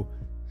things. So,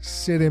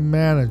 city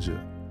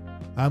manager,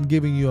 I'm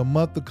giving you a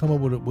month to come up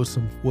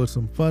with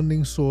some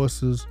funding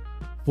sources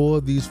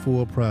for these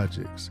 4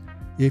 projects.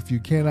 If you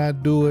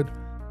cannot do it,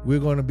 we're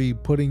going to be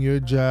putting your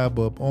job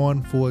up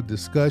on for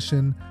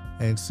discussion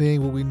and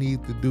seeing what we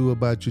need to do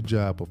about your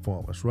job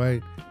performance,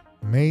 right?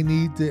 May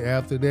need to,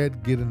 after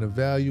that, get an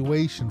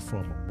evaluation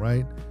from them,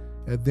 right?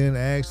 And then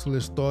actually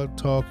start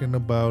talking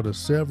about a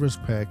severance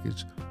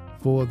package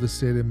for the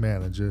city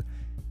manager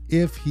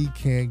if he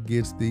can't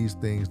get these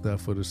things done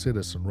for the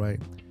citizen, right?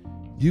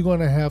 You're going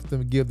to have to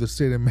give the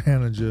city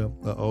manager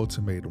an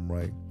ultimatum,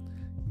 right?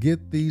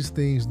 Get these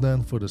things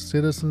done for the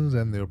citizens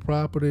and their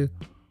property,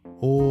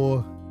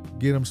 or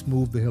get them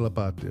smooth the hell up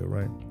out there,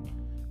 right?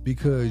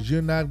 Because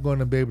you're not going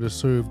to be able to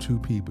serve 2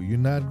 people. You're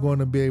not going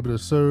to be able to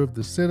serve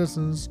the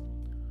citizens,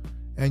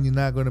 and you're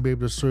not going to be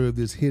able to serve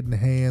this hidden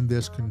hand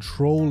that's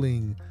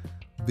controlling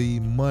the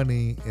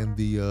money in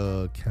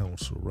the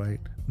council, right?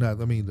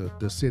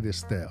 The city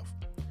staff.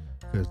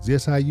 Because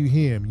just how you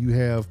hear him, you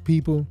have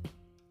people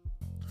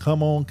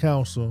come on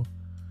council,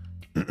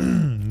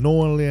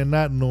 knowingly and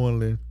not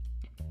knowingly,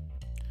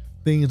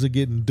 things are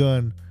getting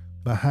done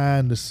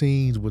behind the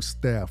scenes with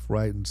staff,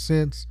 right? And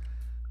since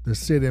the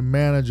city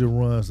manager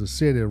runs the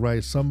city,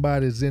 right,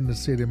 somebody's in the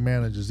city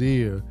manager's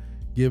ear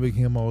giving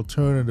him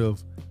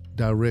alternative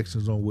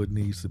directions on what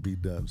needs to be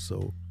done.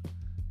 So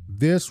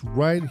this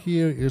right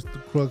here is the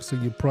crux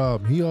of your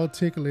problem. He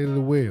articulated it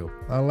well.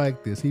 I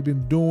like this. He's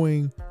been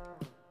doing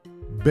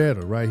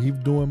better, right? He's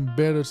doing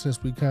better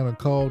since we kind of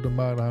called him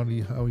out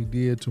how he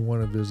did to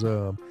one of his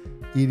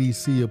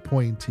EDC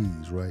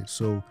appointees, right?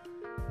 So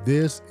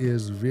this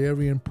is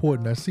very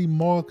important. I see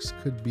Marks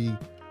could be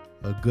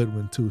a good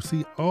one too.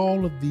 See,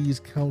 all of these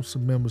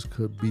council members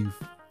could be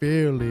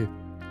fairly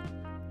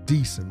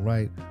decent,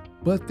 right?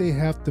 But they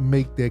have to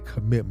make that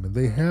commitment.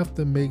 They have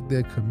to make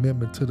that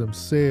commitment to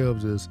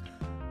themselves as,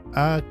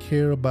 I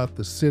care about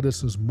the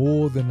citizens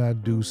more than I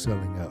do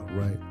selling out,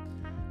 right?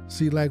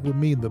 See, like with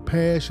me, the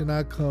passion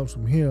that comes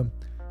from him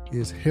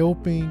is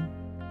helping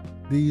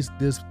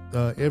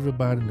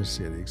everybody in the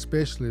city,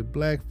 especially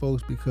black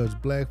folks, because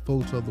black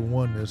folks are the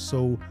one that's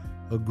so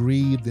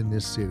aggrieved in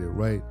this city,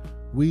 right?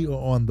 We are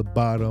on the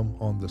bottom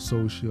on the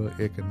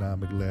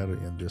socio-economic ladder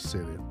in this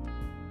city.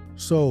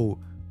 So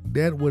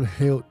that would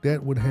help,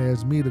 that would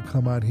has me to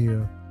come out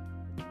here,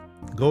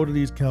 go to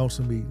these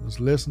council meetings,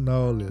 listen to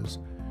all this,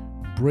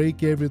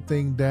 break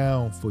everything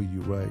down for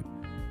you, right?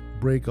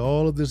 Break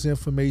all of this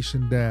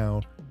information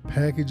down,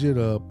 package it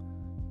up,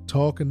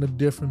 talking to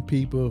different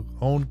people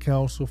on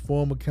council,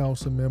 former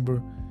council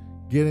member,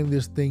 getting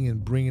this thing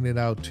and bringing it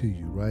out to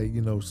you, right?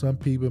 You know, some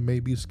people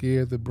may be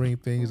scared to bring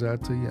things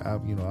out to you.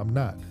 I'm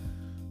not.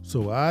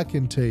 So I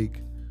can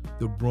take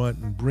the brunt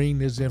and bring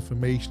this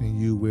information to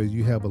you, where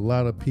you have a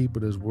lot of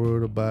people that's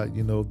worried about,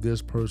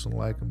 this person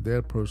like them,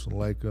 that person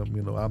like them.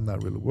 I'm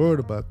not really worried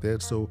about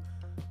that. So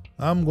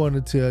I'm going to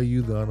tell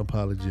you the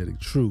unapologetic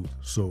truth.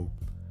 So,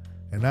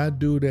 and I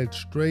do that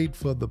straight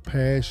for the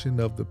passion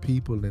of the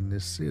people in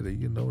this city,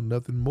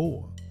 nothing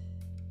more.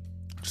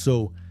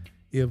 So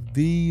if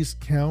these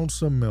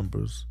council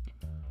members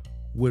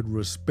would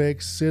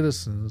respect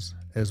citizens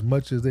as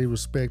much as they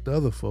respect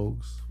other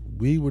folks,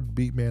 we would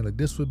be, man, like,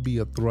 this would be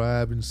a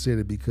thriving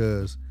city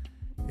because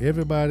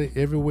everybody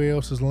everywhere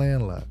else is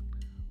landlocked.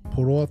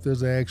 Port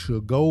Arthur's an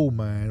actual gold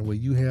mine where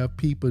you have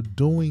people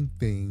doing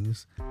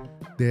things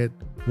that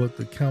what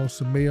the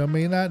council may or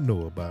may not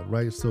know about,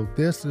 right? So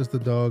this is the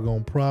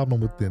doggone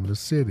problem within the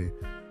city.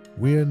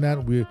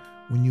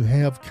 When you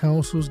have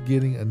councils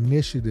getting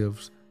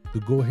initiatives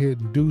to go ahead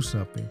and do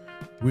something,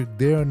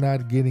 they're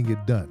not getting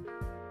it done.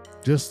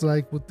 Just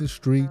like with the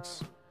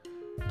streets,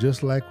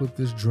 just like with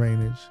this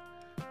drainage,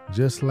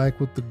 just like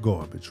with the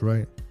garbage,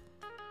 right?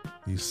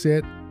 You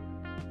set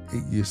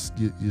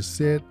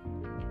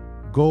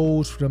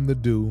goals for them to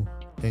do,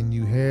 and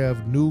you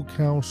have new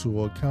council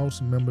or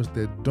council members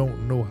that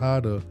don't know how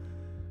to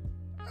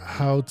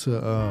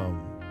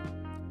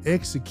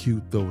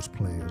execute those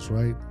plans,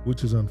 right?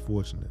 Which is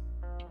unfortunate.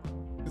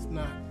 It's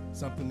not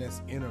something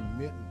that's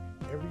intermittent.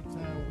 Every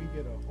time we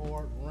get a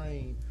hard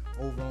rain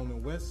over on the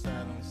west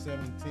side on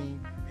 17th,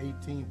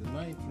 18th, and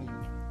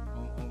 19th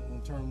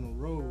on Terminal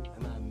Road,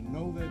 and I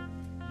know that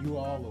you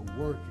all are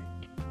working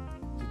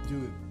to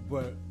do it,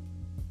 but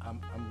I'm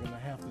going to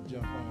have to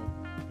jump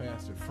on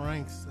Pastor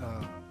Frank's,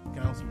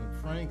 Councilman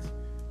Frank's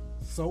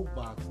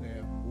soapbox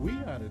now. We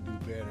got to do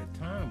better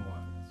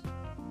time-wise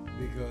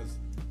because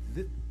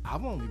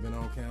I've only been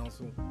on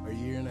council a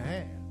year and a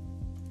half,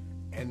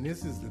 and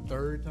this is the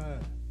third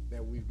time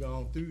that we've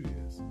gone through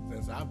this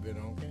since I've been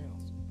on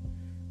council.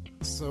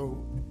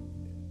 So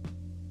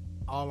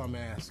all I'm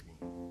asking,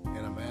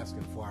 and I'm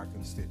asking for our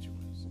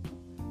constituents,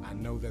 I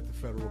know that the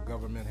federal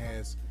government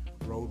has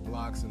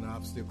roadblocks and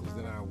obstacles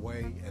in our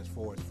way as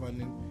far as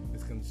funding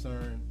is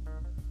concerned,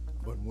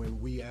 but when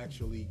we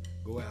actually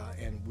go out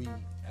and we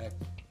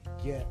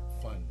get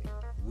funding,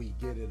 we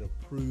get it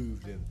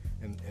approved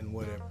and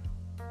whatever,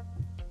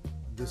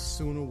 the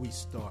sooner we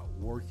start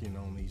working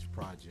on these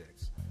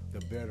projects, the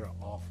better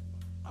off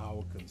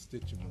our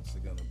constituents are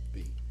going to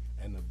be,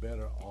 and the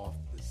better off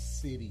the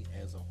city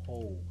as a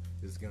whole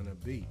is going to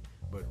be.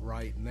 But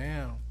right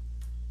now,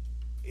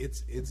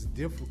 it's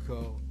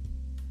difficult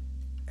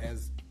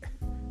as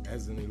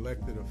an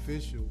elected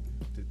official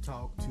to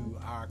talk to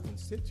our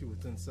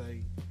constituents and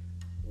say,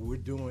 we're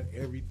doing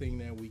everything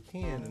that we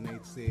can, and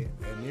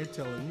they're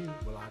telling you,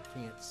 well, I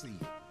can't see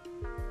it.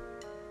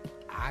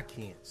 I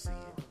can't see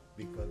it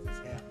because it's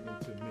happening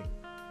to me.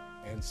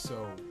 And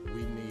so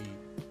we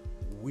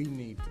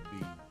need to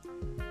be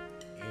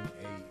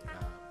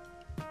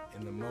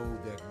in the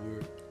mode that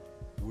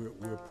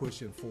we're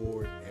pushing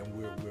forward, and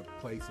we're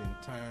placing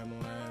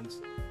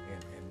timelines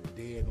and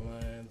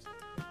deadlines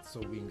so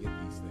we can get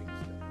these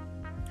things done.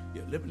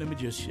 Yeah, let me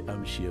just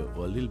share a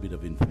little bit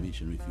of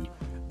information with you.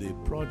 The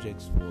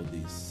projects for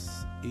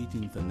this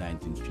 18th and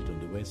 19th Street on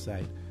the west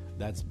side,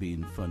 that's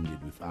being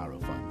funded with ARA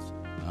funds.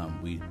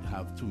 We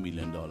have $2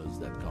 million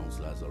that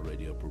council has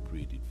already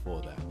appropriated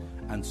for that.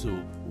 And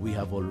so we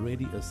have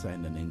already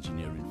assigned an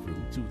engineering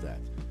firm to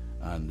that.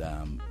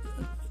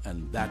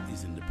 And that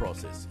is in the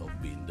process of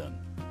being done.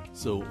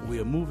 So we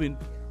are moving.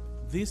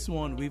 This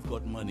one, we've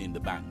got money in the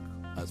bank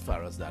as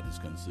far as that is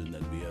concerned.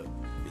 And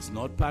it's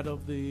not part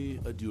of the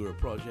Adura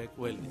project.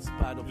 Well, it's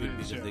part of it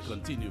because they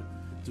continue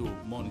to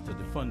monitor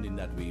the funding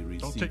that we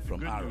receive from ARA. Don't take the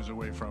good news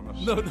away from us.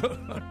 No.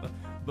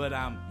 But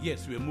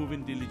yes, we're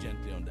moving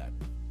diligently on that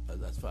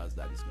as far as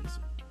that is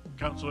concerned.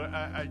 Councilor,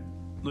 I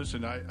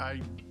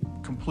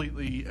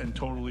completely and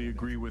totally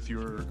agree with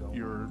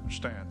your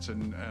stance,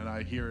 and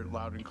I hear it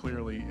loud and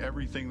clearly.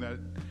 Everything that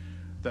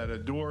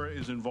Adura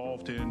is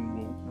involved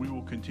in, we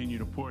will continue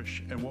to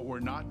push, and what we're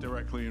not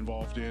directly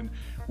involved in,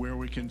 where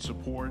we can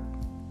support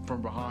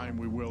from behind,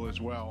 we will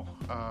as well.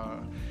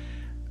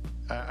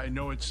 I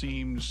know it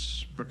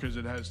seems because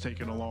it has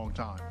taken a long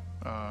time,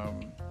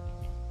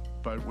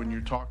 but when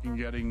you're talking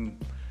getting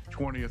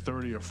 20 or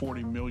 30 or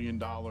 40 million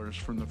dollars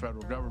from the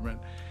federal government,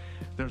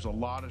 there's a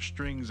lot of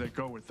strings that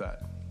go with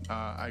that.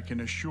 I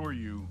can assure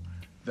you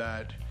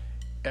that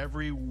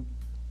every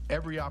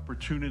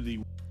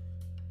opportunity.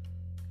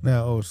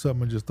 Now,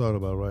 something I just thought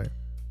about, right?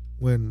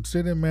 When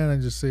city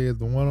manager said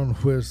the one on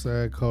the west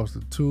side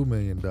costed $2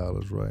 million,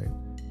 right?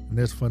 And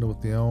that's funded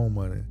with their own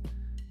money.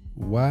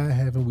 Why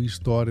haven't we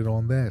started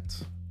on that?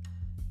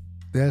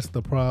 That's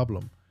the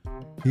problem.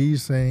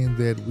 He's saying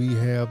that we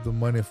have the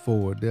money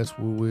for it. That's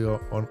what we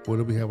are on,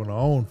 what we have on our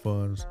own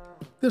funds.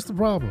 That's the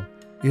problem.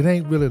 It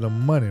ain't really the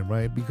money,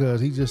 right?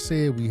 Because he just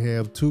said we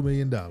have $2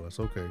 million.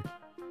 Okay.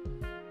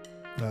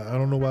 I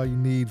don't know why you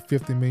need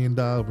 $50 million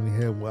when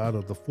you have, out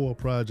of the 4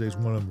 projects,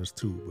 one of them is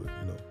 2,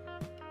 but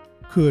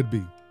could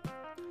be.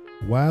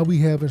 Why we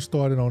haven't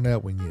started on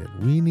that one yet?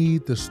 We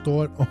need to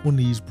start on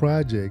these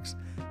projects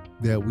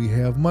that we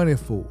have money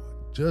for,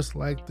 just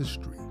like the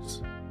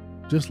streets,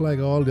 just like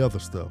all the other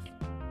stuff.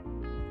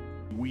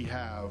 We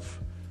have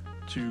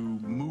to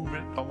move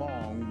it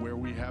along where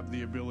we have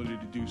the ability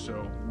to do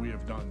so. We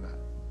have done that,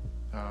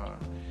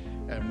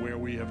 and where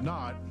we have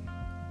not,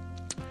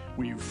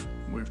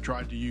 we've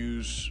tried to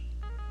use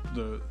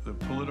the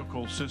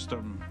political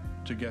system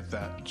to get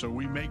that. So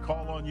we may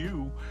call on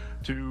you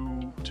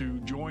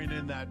to join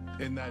in that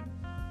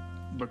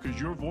because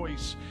your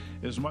voice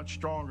is much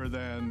stronger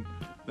than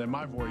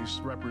my voice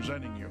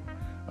representing you.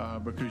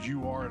 Because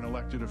you are an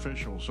elected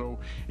official. So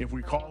if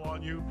we call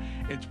on you,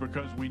 it's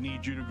because we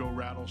need you to go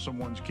rattle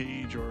someone's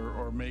cage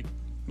or make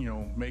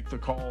the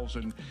calls.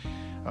 And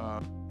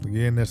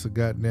again, that's a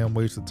goddamn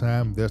waste of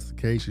time. If that's the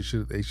case,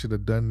 they should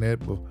have done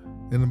that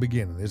in the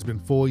beginning. It's been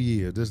 4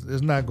 years.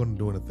 It's not going to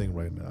do anything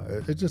right now.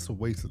 It's just a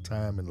waste of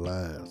time and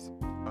lies.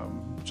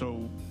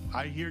 So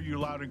I hear you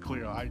loud and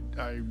clear.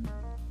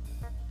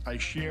 I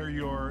share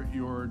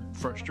your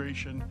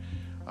frustration,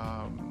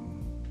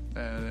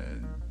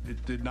 and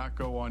it did not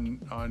go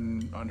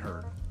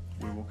unheard.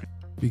 We will.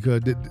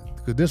 Because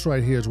this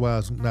right here is why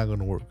it's not going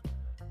to work.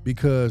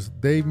 Because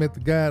they've met the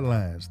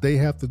guidelines. They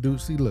have to do.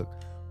 See, look,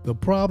 the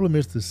problem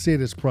is the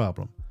city's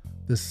problem.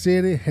 The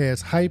city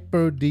has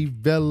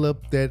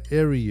hyper-developed that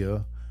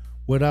area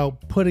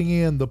without putting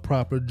in the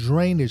proper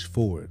drainage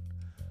for it.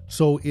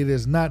 So it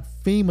is not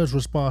FEMA's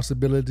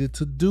responsibility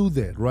to do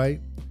that,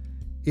 right?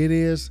 It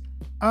is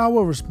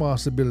our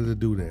responsibility to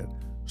do that.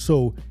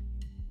 So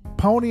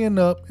ponying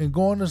up and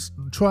going to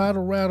try to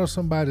rattle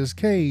somebody's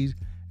cage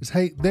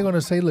they're going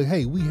to say, look,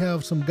 hey, we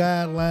have some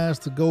guidelines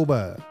to go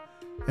by,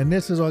 and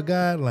this is our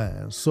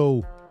guidelines.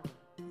 So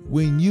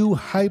when you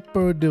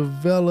hyper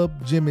develop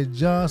Jimmy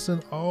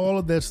Johnson, all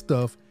of that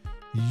stuff,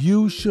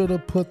 you should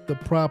have put the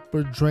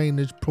proper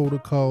drainage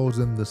protocols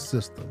in the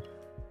system.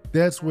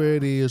 That's where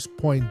it is,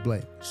 point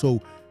blank.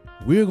 So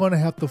we're going to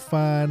have to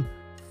find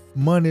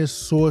money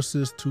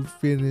sources to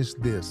finish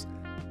this.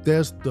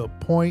 That's the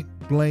point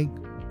blank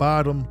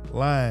bottom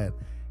line.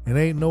 And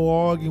ain't no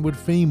arguing with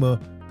FEMA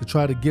to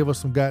try to give us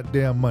some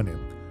goddamn money.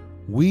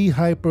 We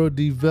hyper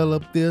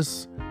develop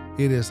this.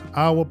 It is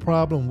our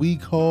problem. We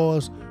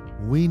caused.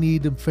 We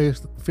need to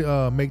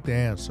make the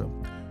answer.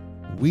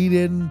 We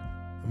didn't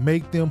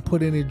make them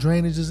put any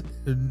drainages,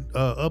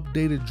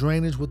 updated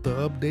drainage with the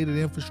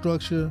updated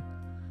infrastructure,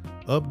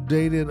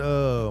 updated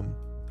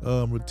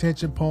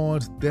retention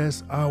ponds.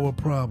 That's our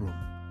problem.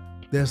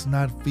 That's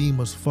not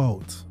FEMA's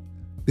fault.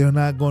 They're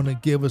not going to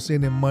give us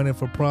any money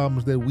for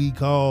problems that we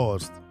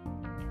caused.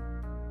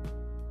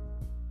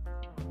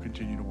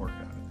 Continue to work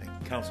on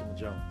it. Councilman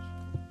Jones.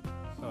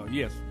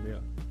 Yes, Mayor.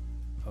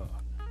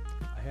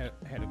 I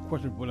had a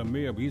question for the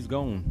mayor, but he's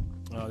gone.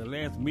 The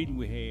last meeting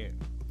we had,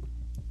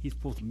 he's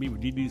supposed to meet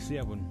with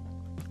DD7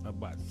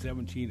 about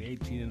 17,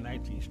 18, and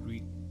 19th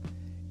Street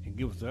and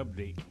give us an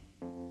update.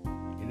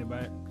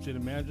 Anybody, city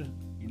manager?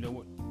 You know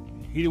what?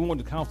 He didn't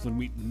want the council to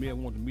meet. The mayor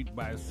wanted to meet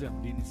by himself,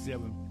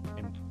 DD7,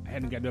 and I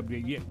hadn't got the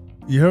update yet.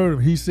 You heard him.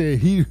 He said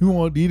he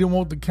didn't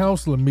want the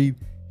council to meet.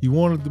 He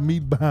wanted to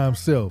meet by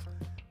himself.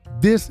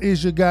 This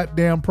is your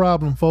goddamn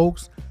problem,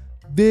 folks.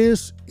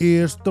 This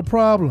is the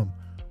problem.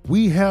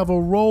 We have a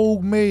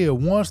rogue mayor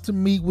wants to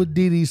meet with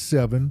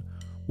DD7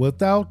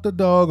 without the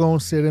doggone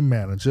city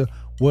manager,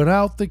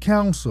 without the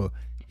council.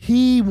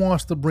 He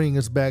wants to bring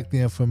us back the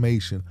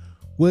information,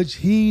 which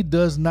he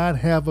does not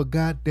have a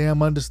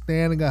goddamn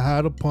understanding of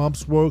how the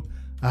pumps work,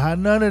 how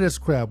none of this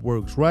crap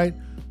works, right?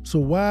 So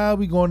why are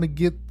we going to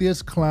get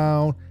this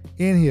clown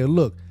in here?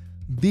 Look,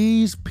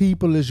 these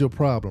people is your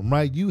problem,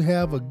 right? You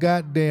have a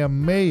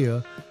goddamn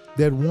mayor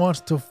that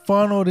wants to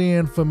funnel the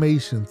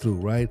information through,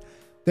 right?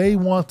 They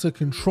want to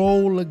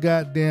control the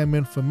goddamn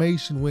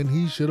information when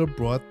he should have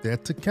brought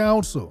that to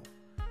council.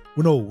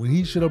 Well, no, when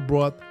he should have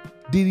brought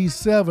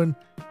DD7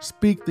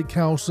 speak to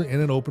council in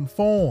an open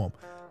forum.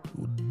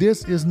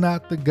 This is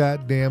not the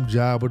goddamn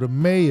job of the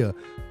mayor.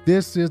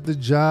 This is the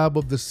job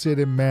of the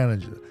city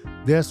manager.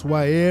 That's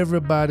why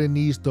everybody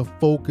needs to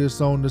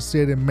focus on the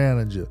city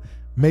manager.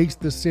 Makes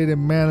the city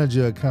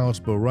manager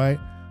accountable, right?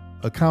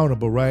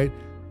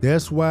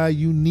 That's why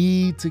you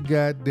need to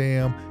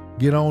goddamn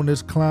get on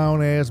this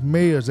clown ass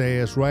mayor's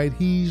ass, right?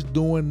 He's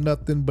doing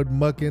nothing but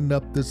mucking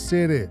up the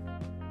city.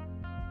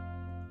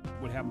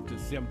 What happened to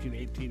 17,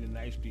 18, and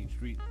 19th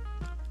Street?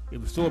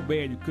 It was so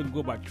bad you couldn't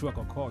go by truck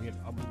or car. You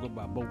had to go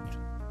by boat,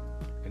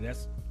 and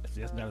that's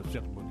not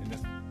acceptable. And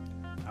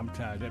I'm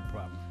tired of that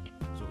problem.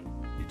 So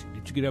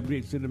did you get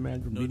updated, city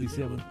manager from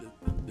DD7?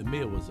 The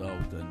mayor was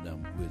out, and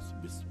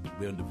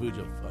we're on the verge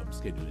of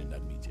scheduling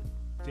that meeting.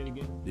 Say it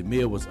again. The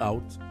mayor was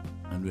out,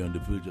 and we're on the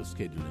verge of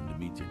scheduling the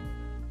meeting.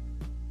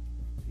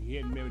 He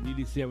hadn't met with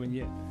DD7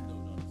 yet. No.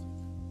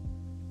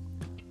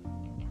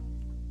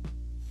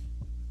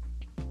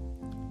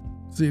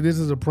 See, this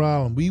is a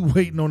problem. We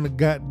waiting on the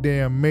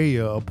goddamn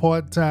mayor, a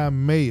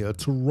part-time mayor,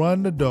 to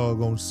run the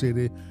doggone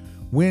city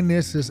when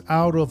this is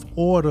out of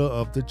order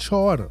of the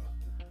charter.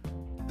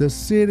 The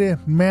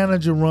city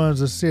manager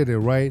runs the city,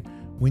 right?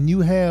 When you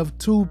have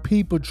two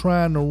people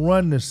trying to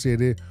run the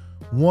city,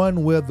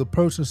 one where the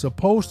person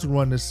supposed to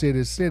run the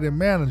city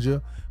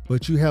manager,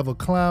 but you have a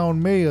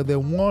clown mayor that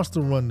wants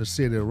to run the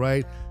city,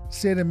 right?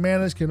 City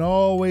managers can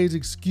always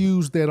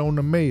excuse that on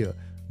the mayor.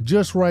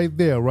 Just right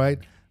there, right?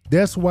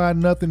 That's why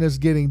nothing is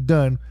getting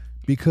done,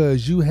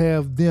 because you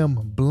have them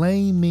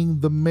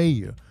blaming the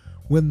mayor.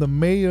 When the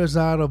mayor's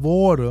out of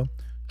order,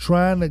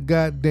 trying to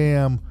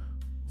goddamn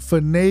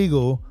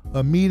finagle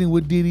a meeting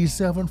with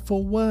DD7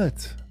 for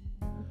what?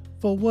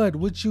 For what?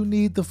 What you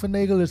need the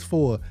finagle is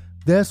for?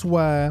 That's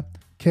why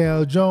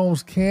Cal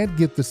Jones can't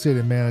get the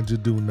city manager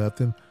to do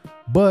nothing,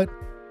 but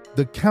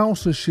the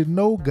council should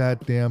know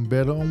goddamn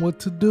better on what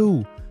to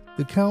do.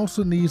 The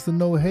council needs to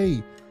know,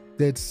 hey,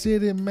 that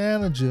city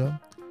manager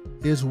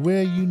is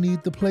where you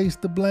need to place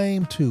the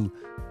blame to.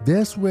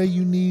 That's where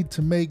you need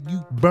to make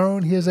you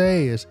burn his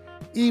ass,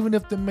 even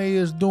if the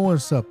mayor's doing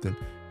something.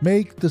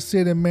 Make the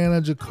city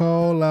manager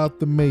call out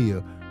the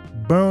mayor.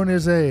 Burn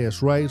his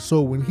ass, right?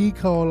 So when he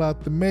call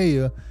out the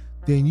mayor,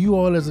 then you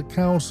all as a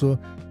council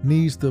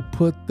needs to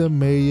put the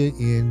mayor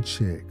in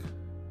check.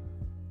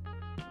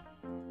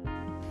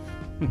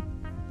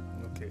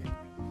 Okay.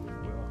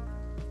 Well,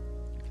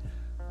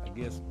 I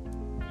guess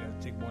we gotta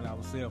take one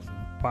ourselves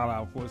and follow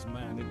our first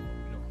mind. And,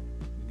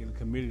 get a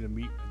committee to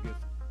meet. I guess.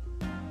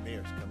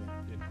 Mayor's coming.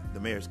 The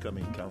mayor's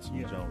coming,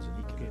 Councilman Jones, and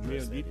he can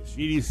address that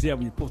issue.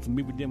 DD7, you're supposed to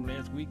meet with them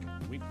last week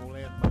before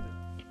last, about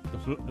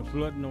the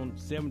flooding on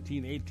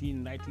 17,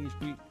 18, and 19th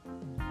Street.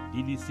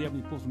 DD7,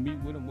 you're supposed to meet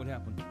with them. What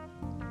happened?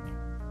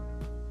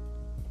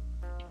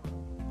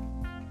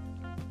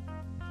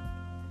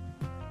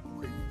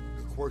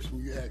 The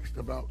question you asked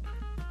about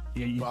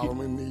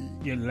following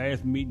the... Yeah, the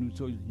last meeting,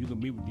 so you can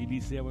meet with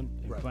DD7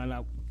 and find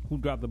out who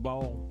dropped the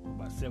ball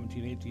about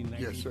 17, 18,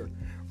 19. Yes, sir.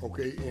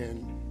 Okay,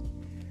 and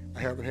I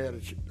haven't had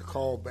a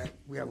call back.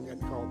 We haven't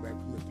gotten a call back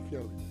from Mr.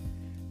 Kelly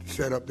to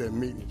set up that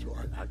meeting, so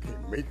I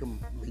can't make him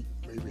meet.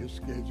 Maybe his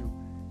schedule,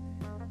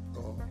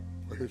 or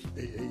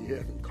he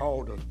hasn't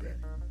called us back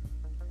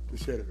to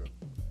set it up.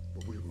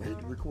 But we've made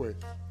the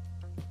request.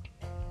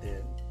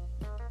 And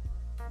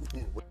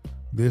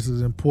this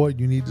is important.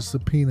 You need to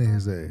subpoena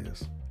his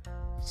ass.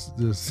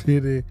 The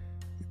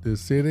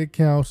city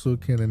council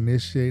can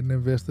initiate an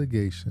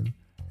investigation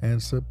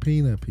and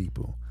subpoena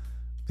people.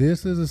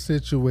 This is a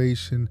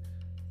situation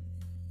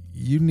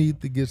you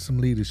need to get some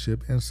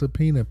leadership and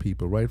subpoena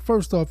people, right?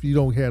 First off, you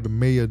don't have the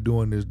mayor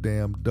doing this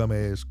damn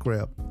dumbass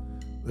crap,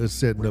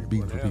 setting up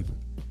beating for people.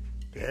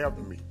 They have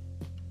the meeting.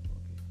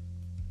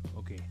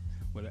 Okay.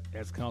 Well,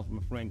 as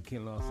Councilman Frank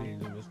Kinlaw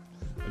said,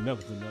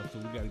 enough is enough. So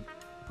we got to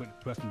put the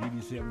press on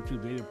DD7 too.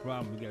 They the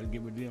problem. We got to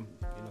get with them.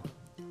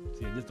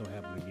 See, this don't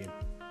happen again.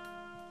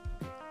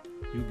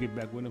 Okay. You get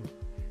back with them.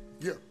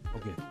 Yeah.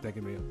 Okay. Thank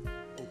you, Mayor.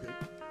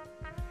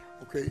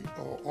 Okay.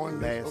 On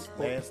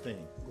last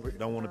thing.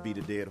 Don't want to beat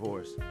a dead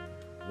horse.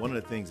 One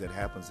of the things that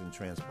happens and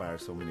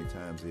transpires so many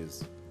times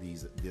is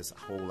this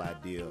whole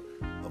idea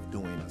of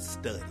doing a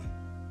study.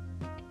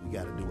 We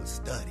got to do a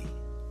study.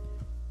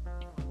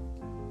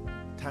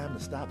 Time to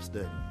stop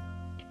studying.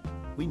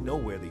 We know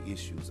where the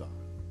issues are.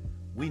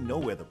 We know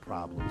where the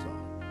problems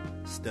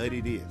are.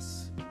 Study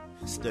this.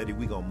 Study,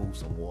 we gonna move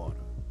some water.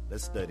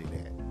 Let's study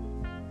that.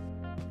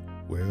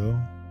 Well,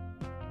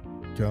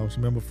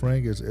 Councilmember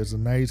Frank, it's a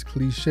nice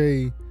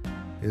cliche.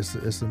 It's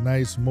a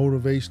nice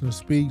motivational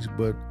speech,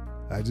 but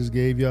I just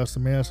gave y'all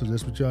some answers.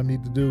 That's what y'all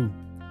need to do.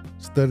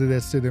 Study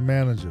that city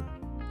manager.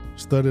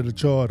 Study the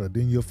charter.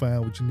 Then you'll find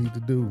what you need to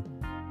do.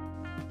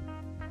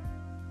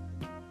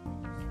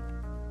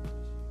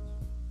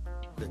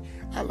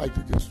 I'd like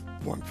to just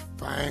one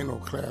final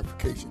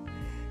clarification,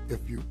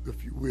 if you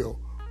will,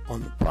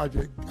 on the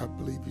project. I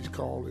believe he's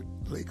called it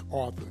Lake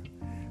Arthur,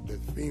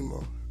 that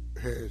FEMA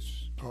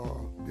has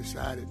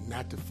decided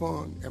not to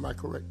fund. Am I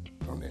correct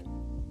on that?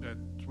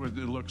 That's what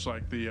it looks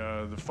like.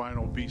 The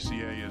final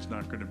BCA is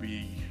not going to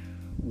be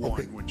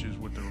one, which is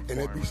what the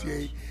requirement and that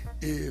BCA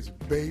is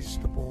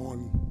based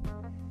upon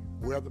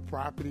where the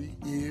property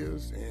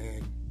is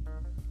and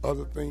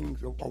other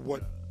things, or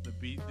what? The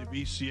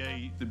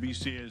BCA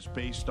is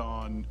based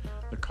on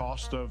the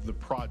cost of the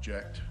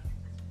project,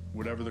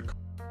 whatever the.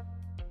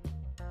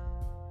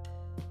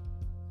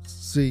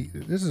 See,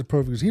 this is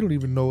perfect because he don't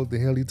even know what the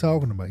hell he's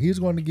talking about. He's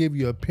going to give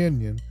you an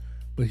opinion,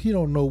 but he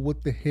don't know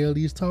what the hell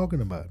he's talking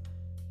about.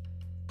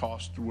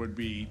 Cost would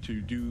be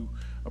to do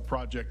a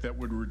project that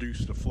would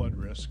reduce the flood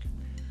risk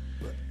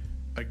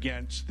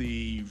against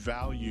the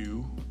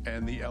value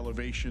and the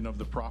elevation of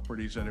the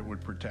properties that it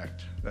would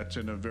protect. That's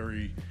in a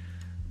very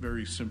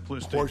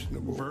simplistic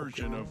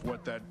version of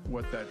what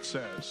that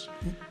says.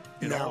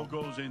 It all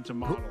goes into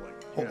modeling.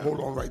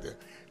 Hold on right there.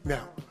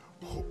 Now,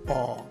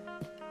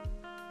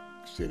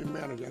 city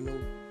manager, I know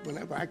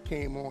whenever I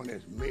came on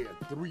as mayor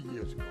 3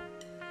 years ago,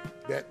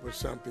 that was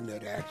something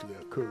that actually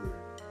occurred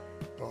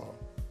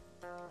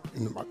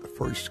in about the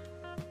first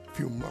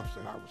few months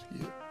that I was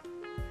here.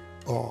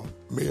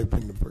 May have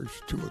been the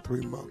first 2 or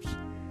 3 months.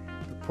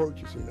 The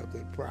purchasing of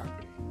that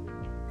property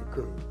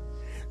occurred.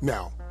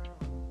 Now,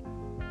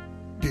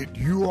 did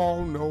you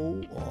all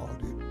know, or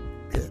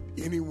had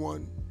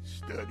anyone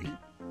studied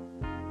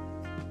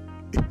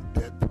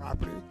that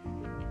property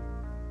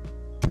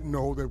to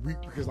know that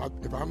because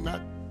if I'm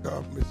not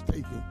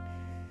mistaken,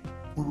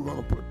 we were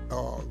going to put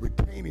a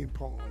retaining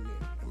pond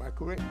there. Am I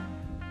correct?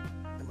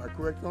 Am I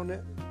correct on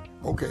that?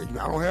 Okay,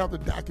 now I don't have the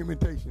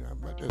documentation.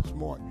 I'm not that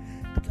smart.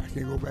 I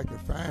can't go back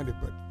and find it,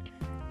 but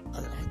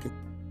I can.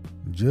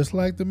 Just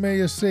like the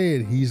mayor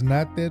said, he's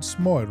not that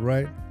smart,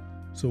 right?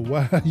 So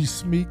why are you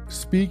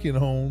speaking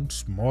on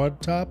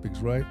smart topics,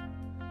 right?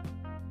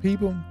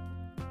 People,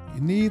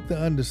 You need to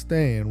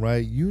understand,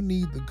 right? You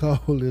need to call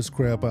this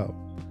crap out.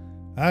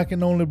 I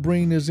can only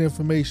bring this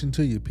information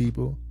to you,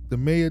 people. The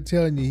mayor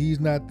telling you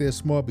he's not that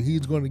smart, but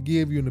he's going to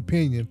give you an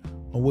opinion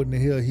on what in the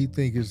hell he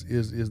think is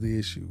the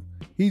issue.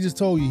 He just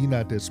told you he's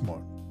not that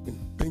smart.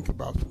 And think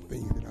about some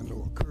things that I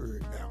know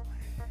occurred now.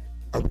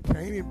 A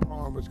retaining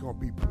pond was going to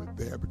be put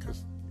there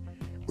because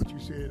what you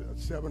said,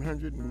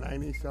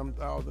 $790-some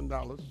thousand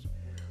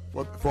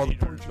for the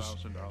purchase.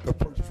 The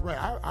purchase,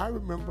 right? I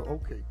remember.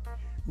 Okay,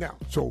 now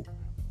so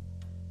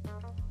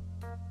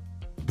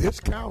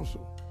this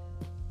council,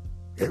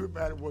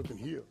 everybody wasn't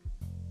here,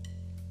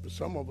 but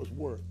some of us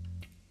were.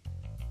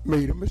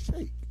 Made a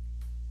mistake.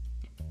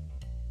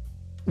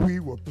 We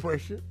were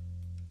pressured.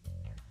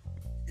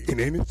 And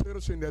any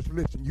citizen that's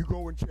listening, you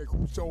go and check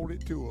who sold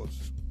it to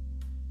us.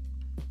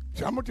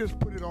 So I'm going to just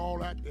put it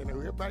all out there.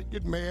 Everybody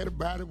get mad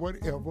about it,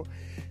 whatever.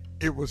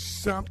 It was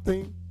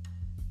something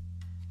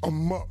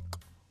amok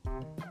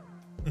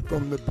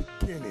from the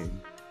beginning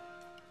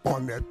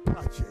on that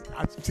project.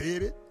 I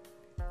said it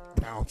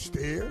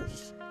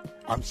downstairs.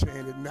 I'm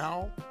saying it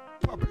now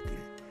publicly.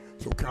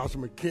 So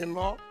Councilman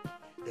Kinlaw,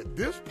 at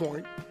this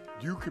point,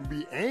 you can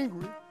be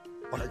angry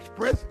or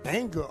express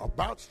anger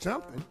about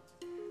something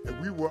that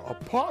we were a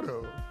part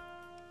of,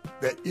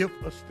 that if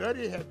a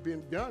study had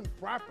been done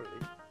properly,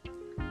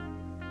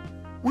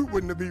 we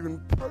wouldn't have even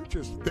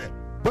purchased that.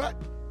 But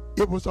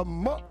it was a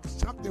muck.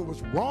 Something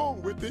was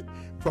wrong with it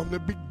from the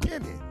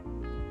beginning.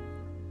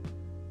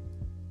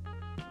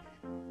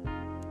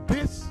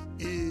 This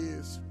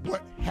is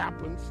what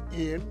happens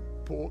in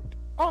Port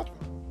Arthur.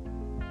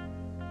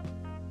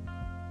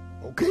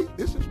 Okay,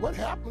 this is what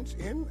happens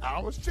in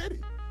our city.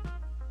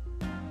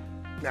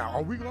 Now,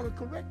 are we going to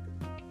correct it?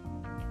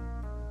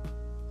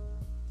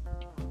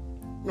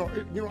 No,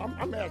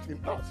 I'm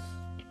asking us.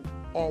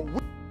 Are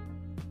we?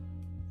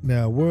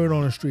 Now, word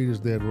on the street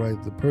is that,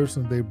 right, the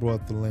person they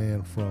brought the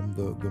land from,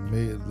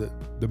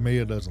 the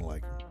mayor doesn't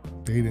like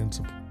him. They didn't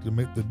support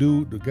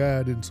the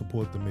guy didn't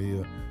support the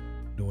mayor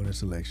during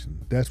this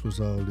election. That's what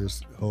all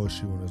this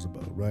horseshoeing is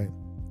about, right?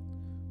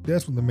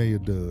 That's what the mayor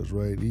does,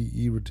 right?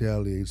 He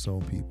retaliates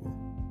on people.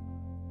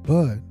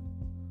 But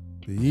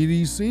the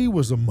EDC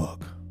was a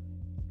muck.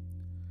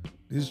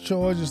 This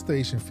charging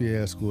station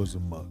fiasco is a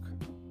muck.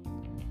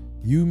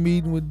 You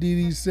meeting with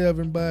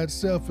DD7 by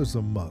itself is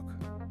a muck.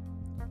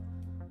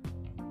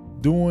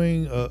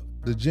 Doing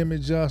the Jimmy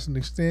Johnson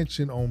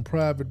extension on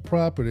private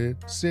property,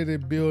 city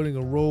building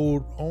a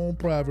road on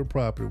private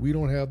property, we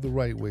don't have the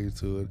right way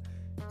to it,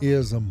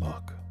 is a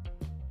muck.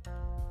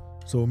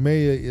 So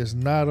mayor, is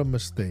not a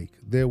mistake.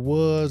 There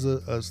was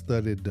a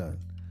study done.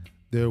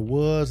 They had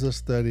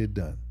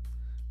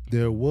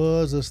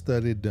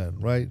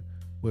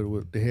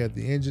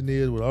the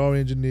engineers, with our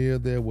engineer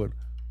there, with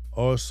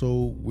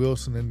also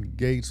Wilson and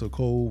Gates or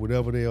Cole,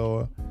 whatever they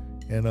are,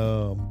 and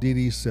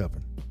DD7.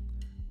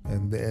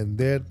 And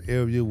that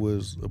area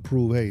was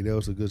approved. Hey, that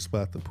was a good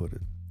spot to put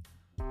it.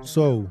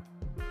 So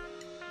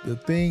the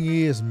thing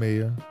is,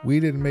 Mayor,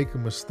 we didn't make a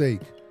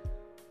mistake.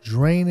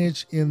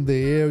 Drainage in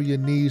the area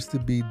needs to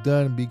be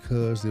done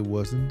because it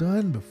wasn't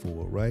done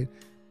before, right?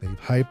 They've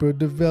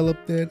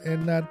hyper-developed it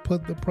and not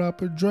put the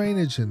proper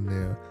drainage in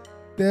there.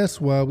 That's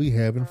why we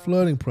having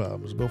flooding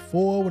problems.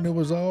 Before, when it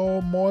was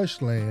all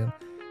marshland,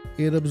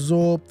 it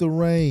absorbed the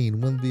rain.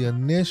 When the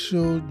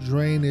initial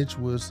drainage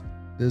was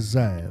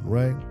designed,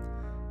 right,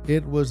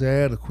 it was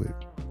adequate.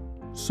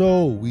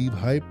 So we've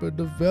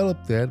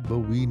hyper-developed that, but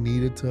we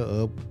needed to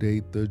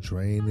update the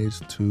drainage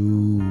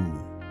too.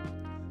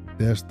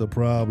 That's the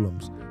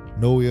problems.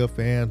 No ifs,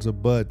 ands, or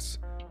buts.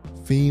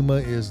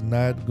 FEMA is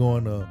not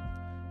going to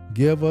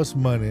give us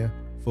money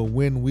for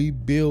when we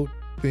build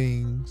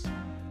things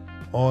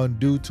on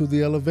due to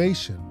the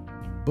elevation.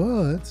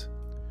 But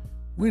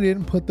we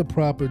didn't put the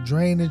proper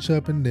drainage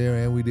up in there,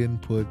 and we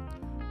didn't put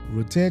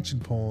retention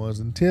ponds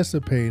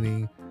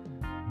anticipating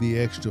the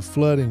extra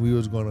flooding we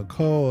was going to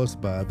cause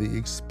by the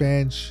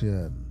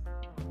expansion.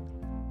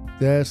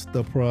 That's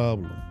the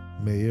problem,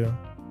 Mayor.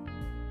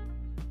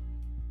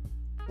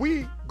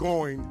 We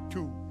going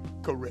to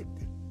correct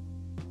it.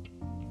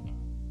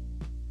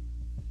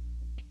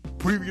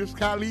 Previous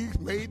colleagues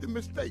made the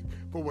mistake.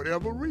 For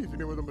whatever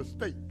reason, it was a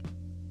mistake.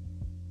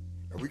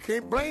 And we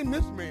can't blame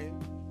this man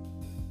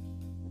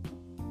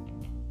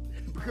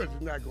because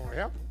it's not going to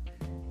happen.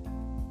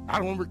 I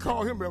don't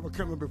recall him ever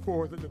coming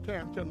before us at the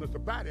time telling us to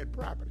buy that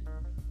property.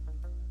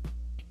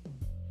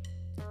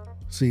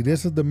 See,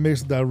 this is the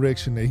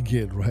misdirection they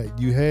get, right?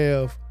 You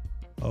have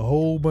a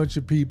whole bunch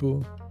of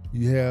people.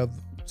 You have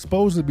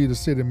supposed to be the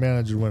city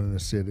manager running the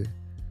city.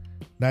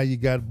 Now you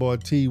got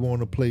Barty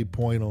want to play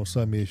point on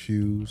some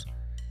issues.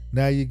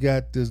 Now you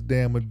got this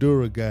damn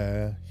Maduro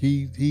guy.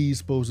 He's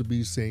supposed to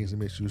be saying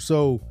some issues.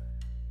 So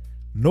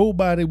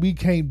we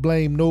can't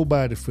blame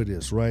nobody for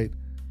this, right?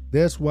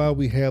 That's why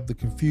we have the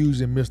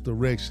confusion,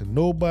 misdirection.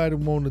 Nobody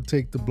want to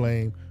take the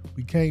blame.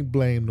 We can't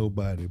blame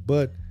nobody.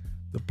 But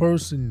the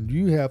person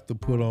you have to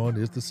put on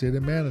is the city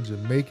manager.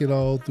 Make it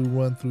all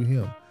run through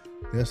him.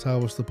 That's how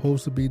it's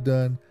supposed to be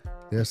done.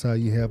 That's how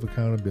you have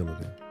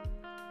accountability.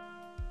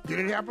 Did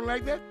it happen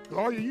like that?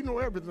 Lawyer, you know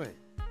everything.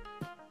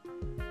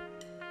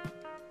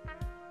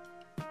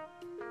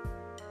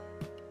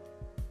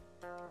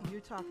 You're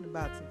talking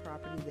about some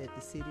property that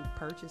the city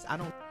purchased. I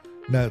don't.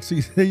 Now,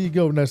 see, there you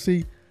go. Now,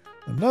 see,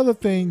 another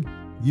thing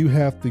you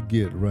have to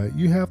get, right?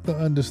 You have to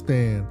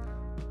understand,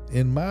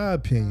 in my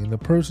opinion, the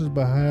persons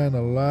behind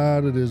a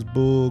lot of this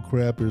bull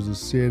crap is the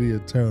city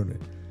attorney.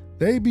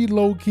 They be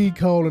low-key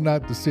calling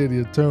out the city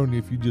attorney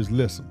if you just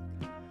listen.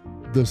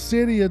 The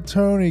city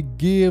attorney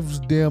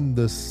gives them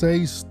the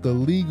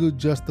legal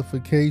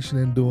justification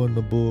in doing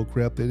the bull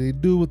crap that they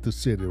do with the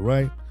city,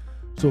 right?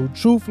 So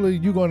truthfully,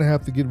 you're going to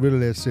have to get rid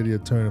of that city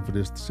attorney for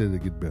this city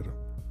to get better.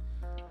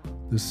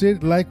 The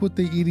city, like with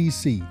the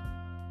EDC,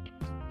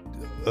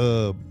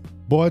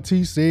 Boy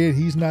T said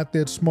he's not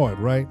that smart,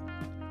 right?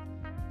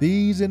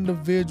 These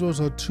individuals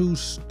are too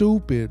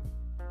stupid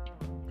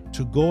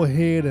to go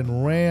ahead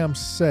and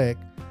ransack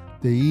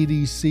the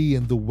EDC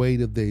in the way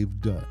that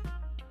they've done.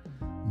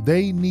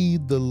 They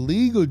need the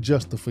legal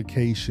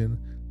justification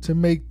to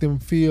make them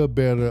feel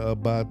better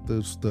about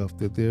the stuff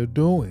that they're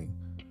doing.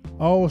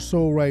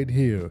 Also right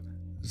here,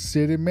 the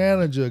city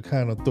manager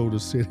kind of throw the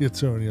city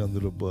attorney under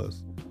the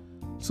bus.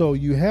 So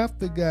you have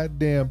to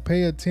goddamn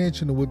pay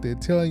attention to what they're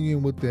telling you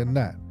and what they're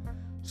not.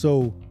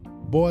 So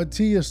Boy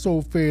T is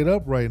so fed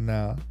up right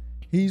now,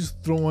 he's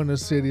throwing the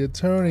city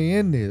attorney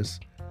in this,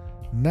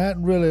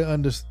 not really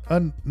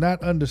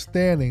not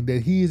understanding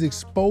that he's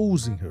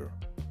exposing her.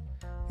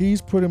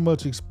 He's pretty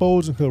much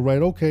exposing her,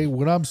 right? Okay,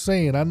 what I'm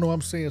saying, I know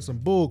I'm saying some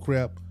bull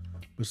crap,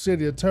 but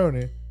city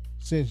attorney,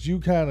 since you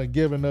kind of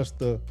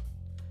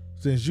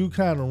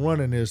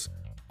running this,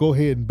 go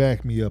ahead and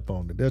back me up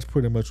on it. That's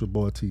pretty much what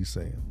Boy T's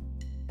saying.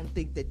 I don't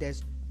think that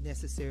that's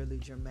necessarily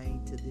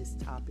germane to this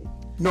topic.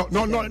 No.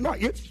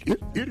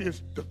 It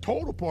is the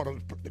total part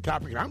of the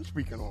topic I'm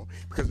speaking on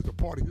because it's a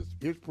part of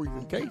his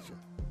presentation.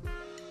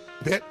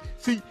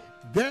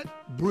 That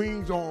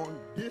brings on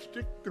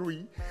District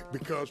 3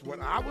 because what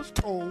I was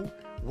told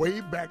way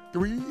back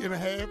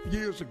 3.5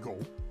 years ago,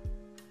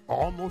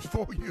 almost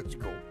 4 years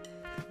ago,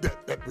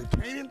 that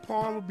retaining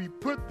pond would be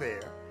put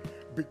there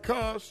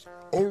because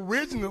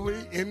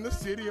originally in the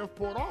city of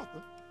Port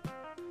Arthur,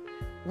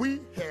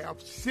 we have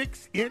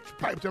 6-inch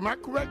pipes. Am I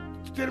correct,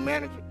 city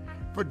manager?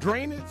 For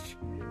drainage,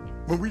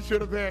 when we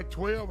should have had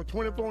 12 or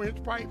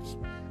 24-inch pipes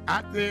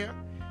out there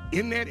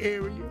in that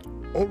area.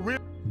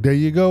 There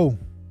you go.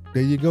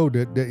 That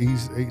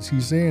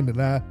he's saying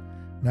that.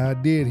 Now I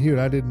did hear it.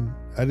 I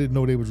didn't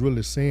know they was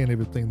really saying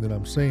everything that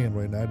I'm saying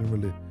right now. I didn't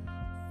really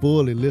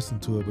fully listen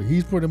to it, but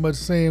he's pretty much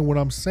saying what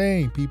I'm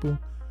saying, people.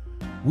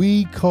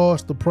 We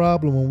caused the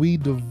problem when we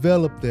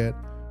developed that.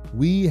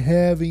 We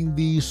having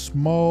these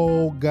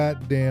small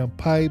goddamn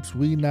pipes,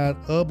 we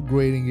not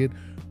upgrading it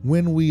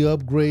when we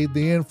upgrade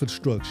the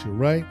infrastructure,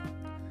 right?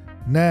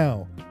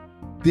 Now,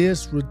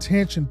 this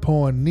retention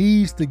pond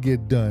needs to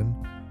get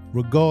done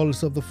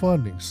regardless of the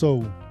funding.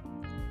 So,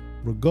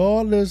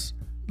 regardless,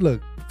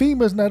 look,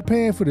 FEMA's not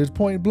paying for this,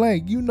 point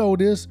blank. You know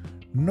this.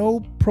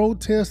 No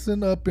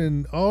protesting up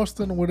in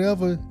Austin or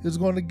whatever is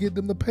going to get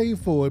them to pay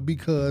for it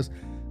because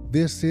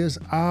this is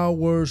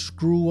our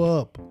screw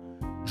up.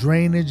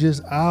 Drainage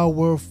is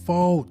our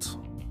fault.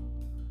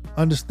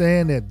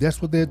 Understand that.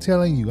 That's what they're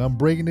telling you. I'm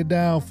breaking it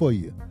down for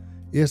you.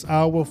 It's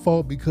our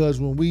fault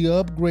because when we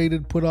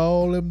upgraded, put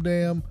all them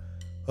damn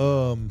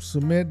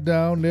cement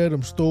down there,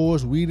 them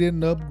stores, we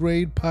didn't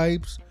upgrade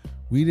pipes.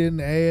 We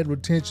didn't add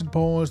retention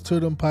ponds to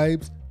them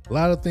pipes. A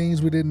lot of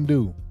things we didn't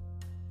do.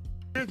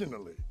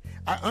 Originally,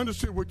 I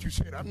understood what you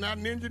said. I'm not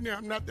an engineer.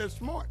 I'm not that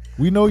smart.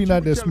 We know you're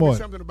not that smart. You were telling me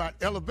something about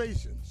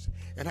elevations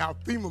and how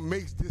FEMA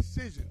makes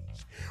decisions.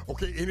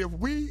 Okay, and if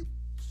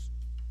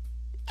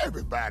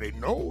everybody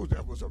knows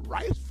that was a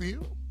rice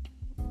field.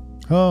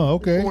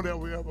 Okay. Before there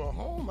was ever a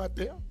home out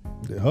there.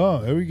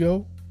 There we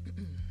go.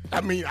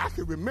 I mean, I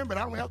can remember it.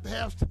 I don't have to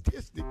have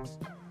statistics.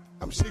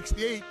 I'm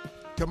 68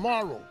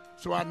 tomorrow,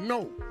 so I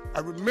know. I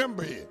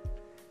remember it.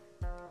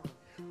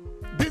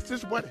 This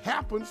is what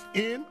happens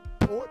in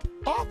Port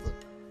Arthur.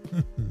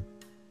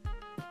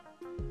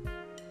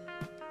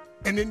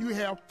 And then you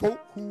have folk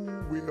who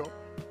will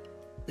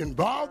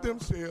involve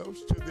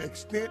themselves to the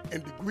extent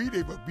and degree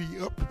they will be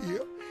up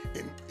here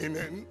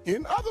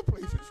in other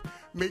places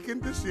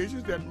making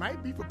decisions that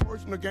might be for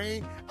personal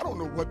gain. I don't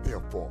know what they're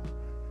for,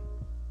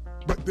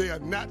 but they are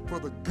not for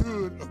the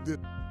good of this.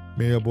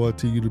 Mayor Boy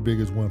T, you the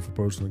biggest one for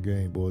personal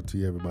gain, Boy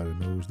T. Everybody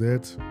knows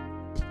that.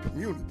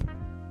 Community.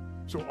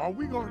 So are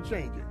we going to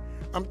change it?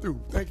 I'm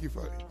through. Thank you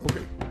for it.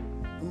 Okay,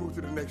 we'll move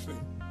to the next thing.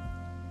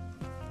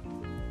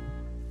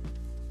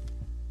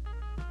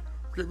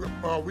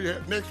 Okay,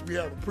 next we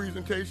have a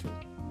presentation.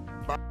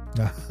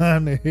 How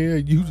in the hell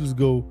you just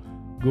go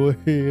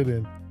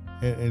ahead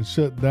and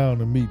shut down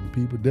the meeting,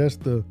 people? That's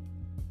the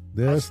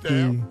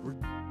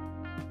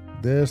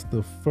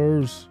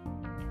first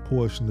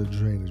portion of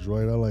drainage,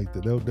 right? I like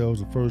that. That was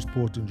the first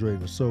portion of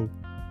drainage. So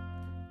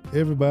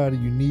everybody,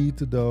 you need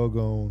to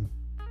doggone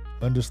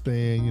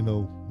understand,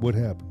 what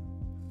happened.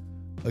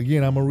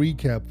 Again, I'm gonna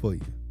recap for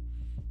you.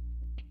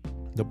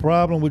 The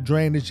problem with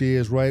drainage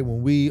is, right,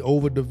 when we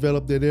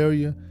overdevelop that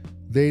area,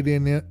 they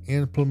didn't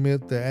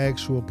implement the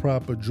actual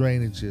proper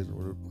drainages.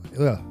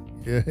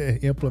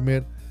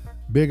 Implement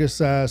bigger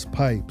size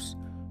pipes,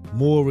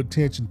 more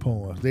retention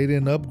ponds. They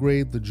didn't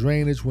upgrade the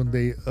drainage when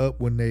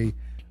they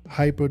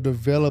hyper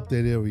developed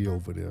that area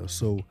over there.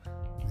 So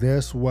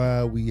that's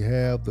why we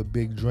have the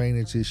big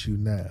drainage issue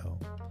now.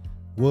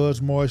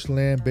 Was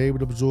marshland be able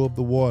to absorb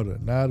the water?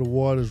 Now the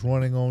water is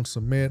running on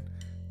cement,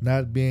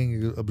 not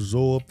being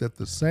absorbed at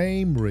the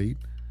same rate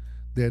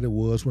that it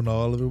was when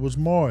all of it was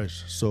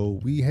marsh. So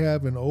we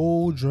have an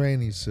old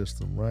drainage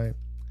system, right?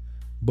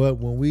 But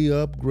when we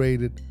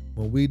upgraded,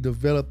 when we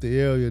developed the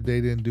area, they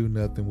didn't do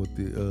nothing with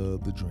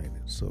the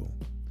drainage. So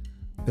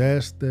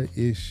that's the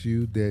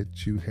issue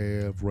that you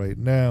have right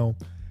now.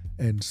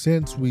 And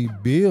since we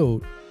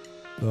build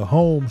the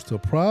homes to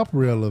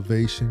proper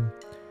elevation,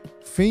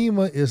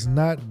 FEMA is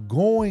not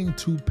going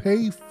to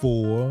pay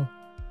for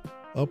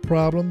a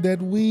problem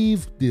that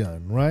we've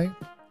done, right?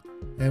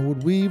 And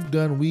what we've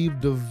done, we've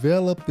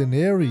developed an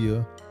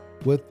area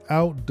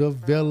without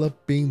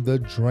developing the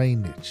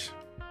drainage.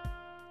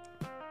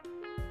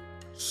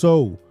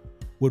 So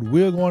what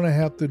we're going to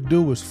have to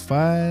do is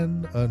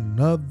find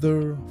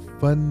another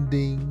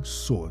funding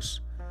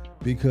source,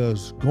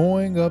 because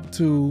going up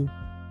to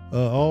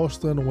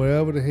Austin,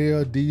 wherever the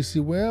hell,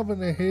 DC, wherever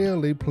the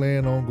hell they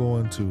plan on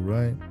going to,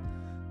 right?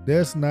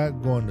 That's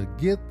not going to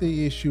get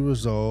the issue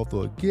resolved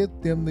or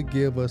get them to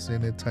give us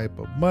any type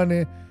of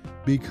money,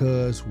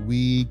 because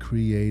we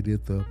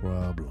created the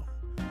problem.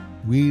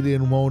 We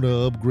didn't want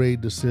to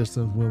upgrade the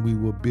systems when we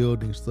were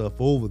building stuff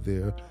over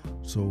there,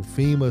 so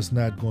FEMA's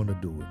not going to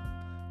do it.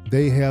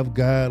 They have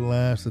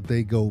guidelines that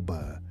they go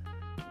by.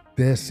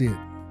 That's it.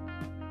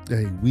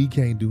 Hey, we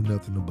can't do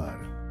nothing about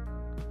it.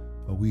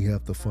 But we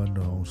have to fund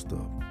our own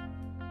stuff.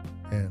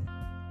 And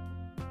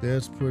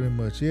that's pretty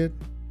much it.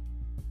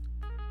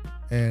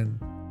 And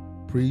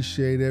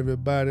appreciate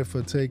everybody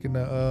for taking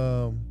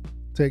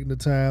the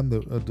time to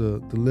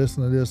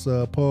listen to this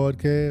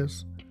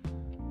podcast.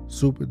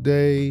 Super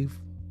Dave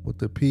with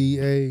the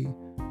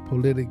PA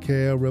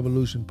Political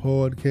Revolution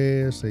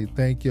podcast. Say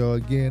thank y'all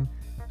again.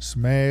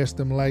 Smash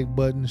them like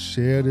buttons,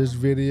 share this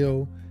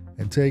video,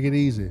 and take it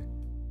easy.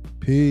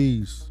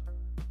 Peace.